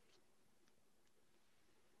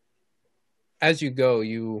as you go,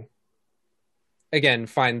 you again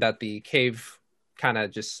find that the cave kind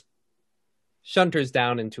of just shunters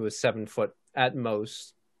down into a 7-foot at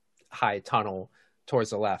most high tunnel towards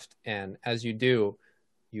the left. And as you do,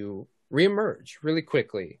 you reemerge really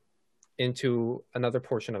quickly into another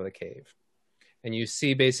portion of the cave. And you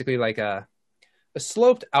see basically like a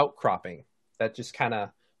sloped outcropping that just kind of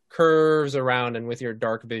curves around, and with your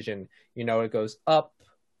dark vision, you know it goes up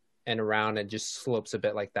and around and just slopes a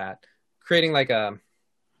bit like that, creating like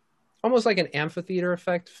almost like an amphitheater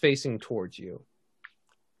effect facing towards you.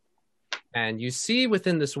 And you see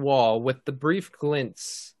within this wall, with the brief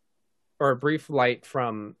glints or a brief light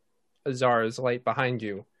from Azar's light behind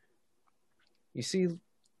you, you see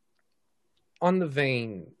on the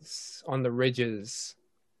veins, on the ridges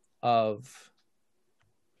of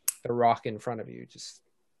the rock in front of you, just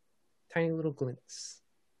tiny little glints.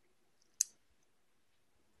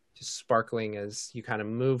 Just sparkling as you kind of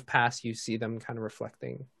move past, you see them kind of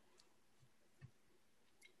reflecting.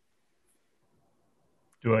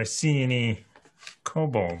 Do I see any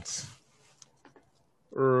kobolds?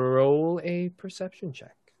 Roll a perception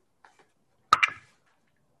check.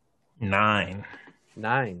 9.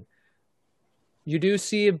 9. You do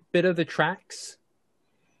see a bit of the tracks,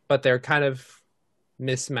 but they're kind of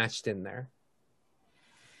mismatched in there.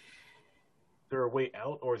 Is there a way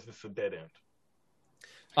out, or is this a dead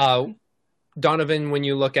end? Donovan, when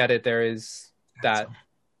you look at it, there is that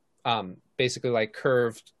basically like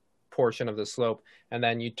curved portion of the slope, and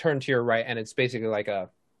then you turn to your right, and it's basically like a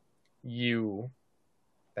U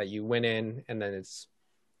that you went in, and then it's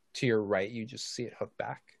to your right. You just see it hook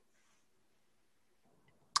back.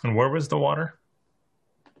 And where was the water?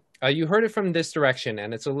 You heard it from this direction,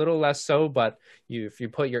 and it's a little less so, but if you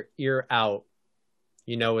put your ear out,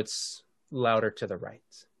 you know it's louder to the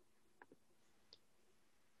right.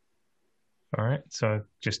 All right, so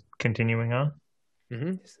just continuing on.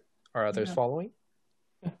 Mm-hmm. Are others following?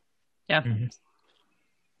 Yeah. Mm-hmm.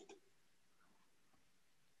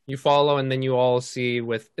 You follow, and then you all see,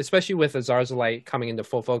 especially with Azar's light coming into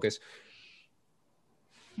full focus,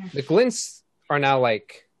 the glints are now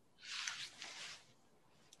like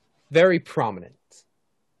very prominent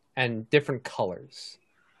and different colors.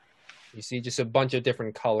 You see just a bunch of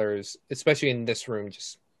different colors, especially in this room,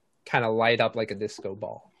 just kind of light up like a disco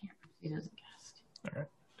ball. He doesn't cast. All right.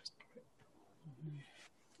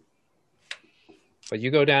 But you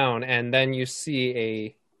go down, and then you see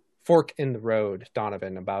a fork in the road,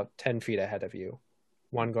 Donovan, about 10 feet ahead of you.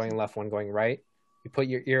 One going left, one going right. You put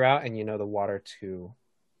your ear out and you know the water to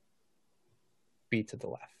be to the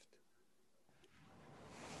left.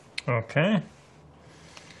 Okay.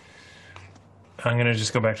 I'm going to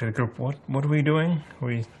just go back to the group. What are we doing?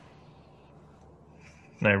 Can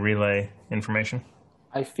I relay information?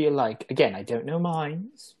 I feel like, again, I don't know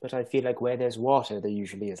mines, but I feel like where there's water, there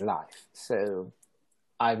usually is life. So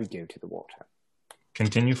I would go to the water.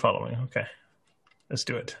 Continue following. Okay. Let's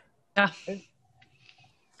do it. Yeah.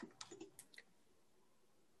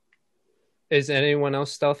 Is anyone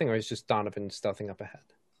else stealthing, or is just Donovan stealthing up ahead?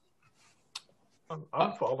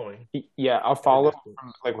 I'm following. Yeah, I'll follow from,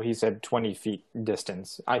 like what he said, 20 feet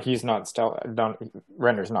distance. He's not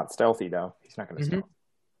Renner's not stealthy, though. He's not going to stealth.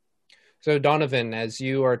 So, Donovan, as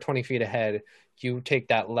you are 20 feet ahead, you take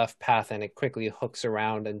that left path and it quickly hooks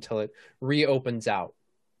around until it reopens out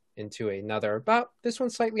into another, about this one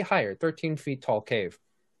slightly higher, 13 feet tall cave.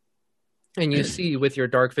 And you see with your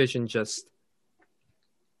dark vision just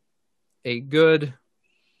a good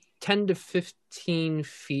 10 to 15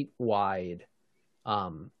 feet wide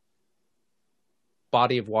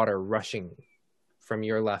body of water rushing from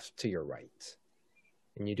your left to your right.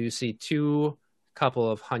 And you do see two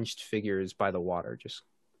couple of hunched figures by the water. Just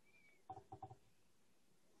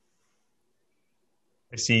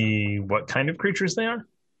I see what kind of creatures they are.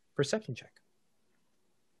 Perception check.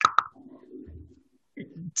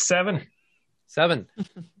 7.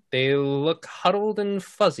 They look huddled and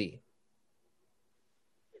fuzzy.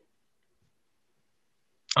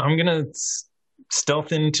 I'm gonna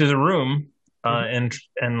stealth into the room and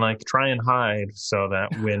like try and hide so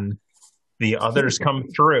that when the others come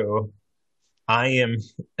through, I am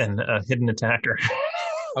a hidden attacker.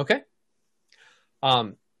 Okay.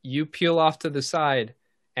 You peel off to the side,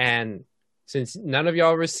 and since none of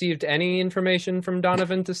y'all received any information from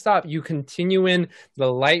Donovan to stop, you continue in.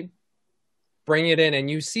 The light bring it in, and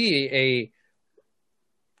you see a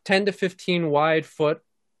 10 to 15 wide foot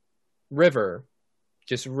river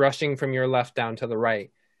just rushing from your left down to the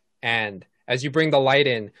right. And as you bring the light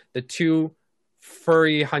in, the two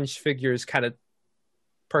furry hunched figures kind of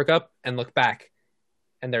perk up and look back.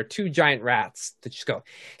 And they're two giant rats that just go,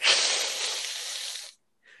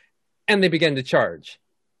 and they begin to charge.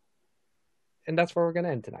 And that's where we're going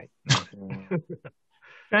to end tonight.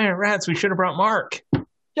 Giant rats, we should have brought Mark.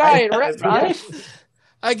 Giant rats, right?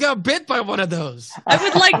 I got bit by one of those. I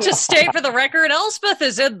would like to state for the record, Elspeth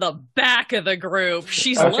is in the back of the group.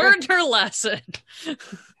 She's learned her lesson.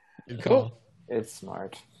 Cool. It's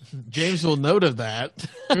smart. James will note of that.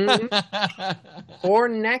 For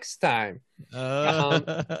next time.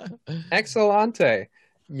 Excellente.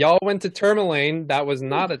 Y'all went to Tourmaline. That was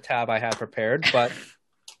not a tab I had prepared, but...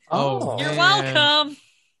 You're welcome.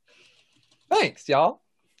 Thanks, y'all.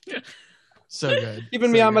 So good.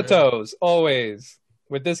 Keeping me on my toes, always.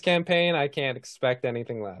 With this campaign, I can't expect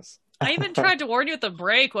anything less. I even tried to warn you at the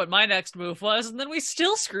break what my next move was, and then we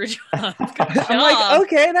still screwed you up. I'm like,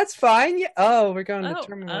 okay, that's fine. Yeah. Oh, we're going to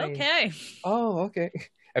Tourmaline. Okay. Oh, okay.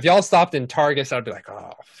 If y'all stopped in Targus, I'd be like,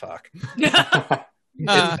 oh, fuck.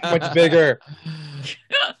 It's much bigger.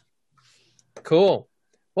 Cool.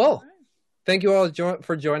 Well, thank you all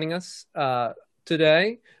for joining us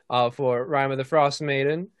today for Rime of the Frost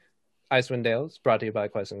Maiden, Icewind Dales, brought to you by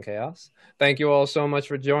Quest and Chaos. Thank you all so much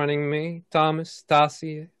for joining me, Thomas,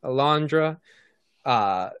 Tassi, Alondra,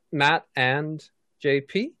 Matt, and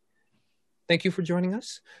JP. Thank you for joining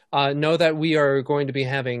us. Know that we are going to be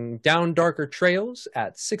having Down Darker Trails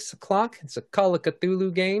at 6 o'clock. It's a Call of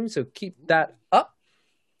Cthulhu game, so keep that up.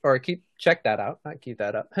 Or check that out. Not keep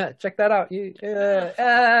that up. Check that out.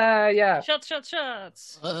 Yeah.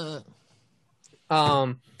 Shuts.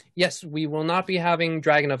 Yes, we will not be having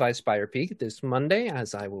Dragon of Ice Spire Peak this Monday,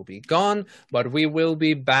 as I will be gone, but we will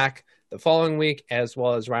be back the following week, as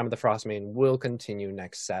well as Rime of the Frost Maiden will continue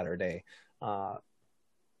next Saturday.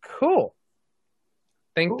 Cool.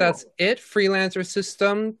 Think that's it. Freelancer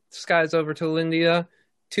System, Skies Over to Lindia,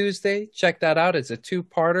 Tuesday. Check that out. It's a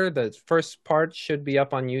 2-parter. The first part should be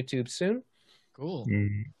up on YouTube soon. Cool.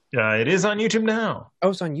 It is on YouTube now. Oh,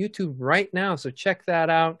 it's on YouTube right now, so check that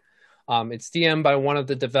out. It's DM'd by one of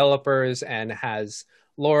the developers and has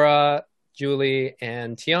Laura, Julie,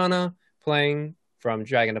 and Tiana playing from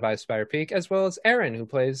Dragon of Ice Spire Peak, as well as Aaron, who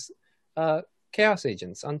plays Chaos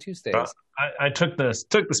Agents on Tuesdays. I took the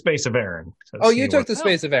space of Aaron. You took the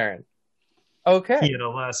space of Aaron. Okay. He had a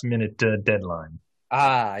last-minute deadline.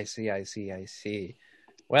 I see.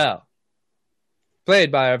 Well,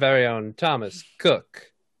 played by our very own Thomas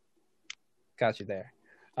Cook. Got you there.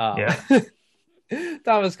 Yeah.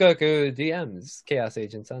 Thomas Cook, who DMs Chaos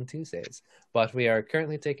Agents on Tuesdays. But we are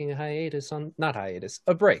currently taking a hiatus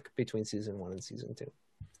a break between season 1 and season 2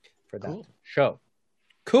 for that show.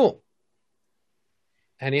 Cool.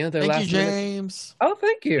 Any other Thank last you, James. Oh,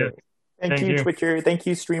 thank you. Thank you, Twitcher. Thank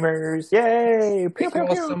you, streamers. Yay! Thank you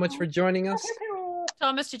all so much for joining us.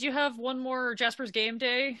 Thomas, did you have one more Jasper's Game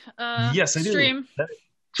Day Yes, I do. stream?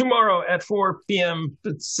 Tomorrow at 4 p.m.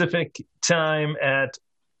 Pacific time at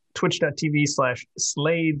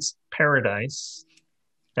twitch.tv/Slade's Paradise.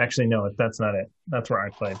 Actually, no, that's not it. That's where I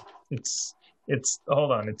played. It's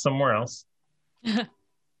hold on, it's somewhere else.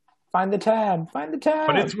 Find the tab.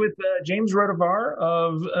 But it's with James Rotovar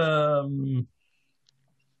of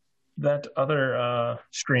that other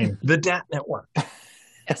stream, the DAT Network.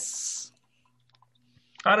 Yes.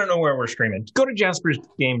 I don't know where we're streaming. Go to Jasper's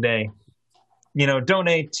Game Day.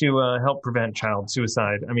 Donate to help prevent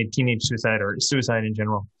teenage suicide or suicide in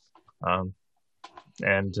general.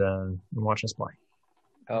 And watch us play.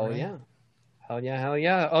 Hell yeah.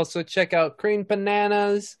 Also check out Cream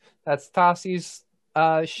Bananas. That's Tossi's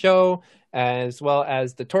show, as well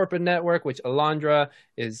as the Torpid Network, which Alondra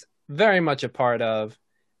is very much a part of.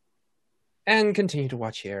 And continue to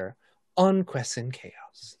watch here on Quests and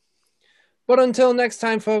Chaos. But until next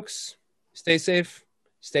time, folks, stay safe,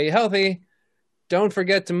 stay healthy. Don't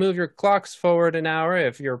forget to move your clocks forward an hour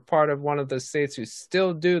if you're part of one of the states who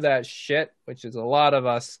still do that shit, which is a lot of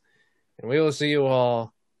us. And we will see you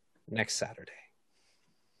all next Saturday.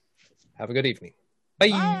 Have a good evening. Bye.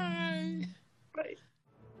 Bye. Bye.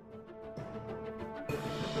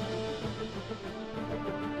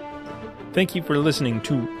 Thank you for listening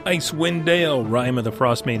to Icewind Dale, Rime of the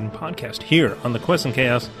Frost Maiden podcast here on the Quests and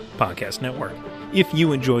Chaos Podcast Network. If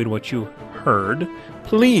you enjoyed what you heard,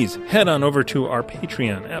 please head on over to our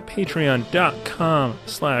Patreon at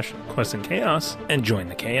patreon.com/questandchaos and join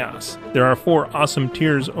the chaos. There are 4 awesome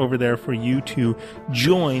tiers over there for you to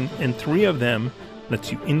join, and 3 of them lets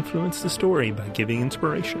you influence the story by giving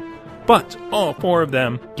inspiration. But all 4 of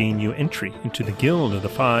them gain you entry into the Guild of the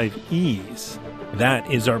 5 E's.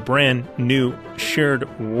 That is our brand new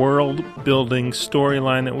shared world building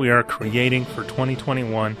storyline that we are creating for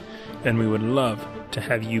 2021, and we would love to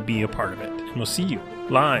have you be a part of it. And we'll see you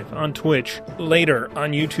live on Twitch, later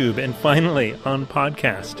on YouTube, and finally on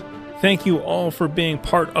podcast. Thank you all for being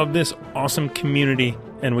part of this awesome community,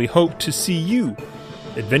 and we hope to see you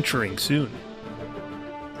adventuring soon.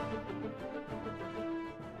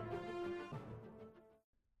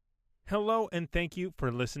 Hello, and thank you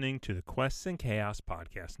for listening to the Quests and Chaos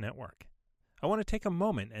Podcast Network. I want to take a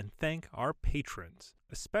moment and thank our patrons,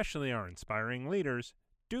 especially our inspiring leaders,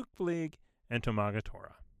 Duke Fleeg and Tomaga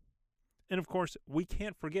Tora. And of course, we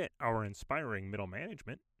can't forget our inspiring middle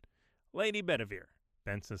management, Lady Bedivere,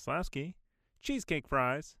 Ben Sislowski, Cheesecake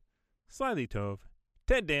Fries, Slyly Tove,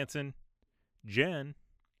 Ted Danson, Jen,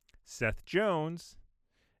 Seth Jones,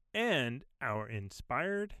 and our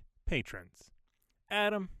inspired patrons,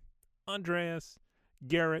 Adam, Andreas,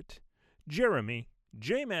 Garrett, Jeremy,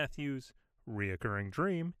 Jay Matthews, Reoccurring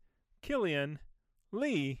Dream, Killian,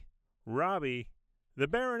 Lee, Robbie, the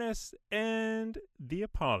Baroness, and the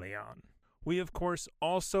Apollyon. We, of course,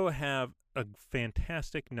 also have a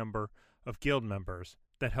fantastic number of guild members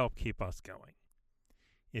that help keep us going.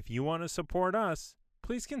 If you want to support us,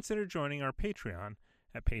 please consider joining our Patreon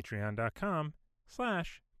at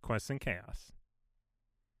patreon.com/questandchaos.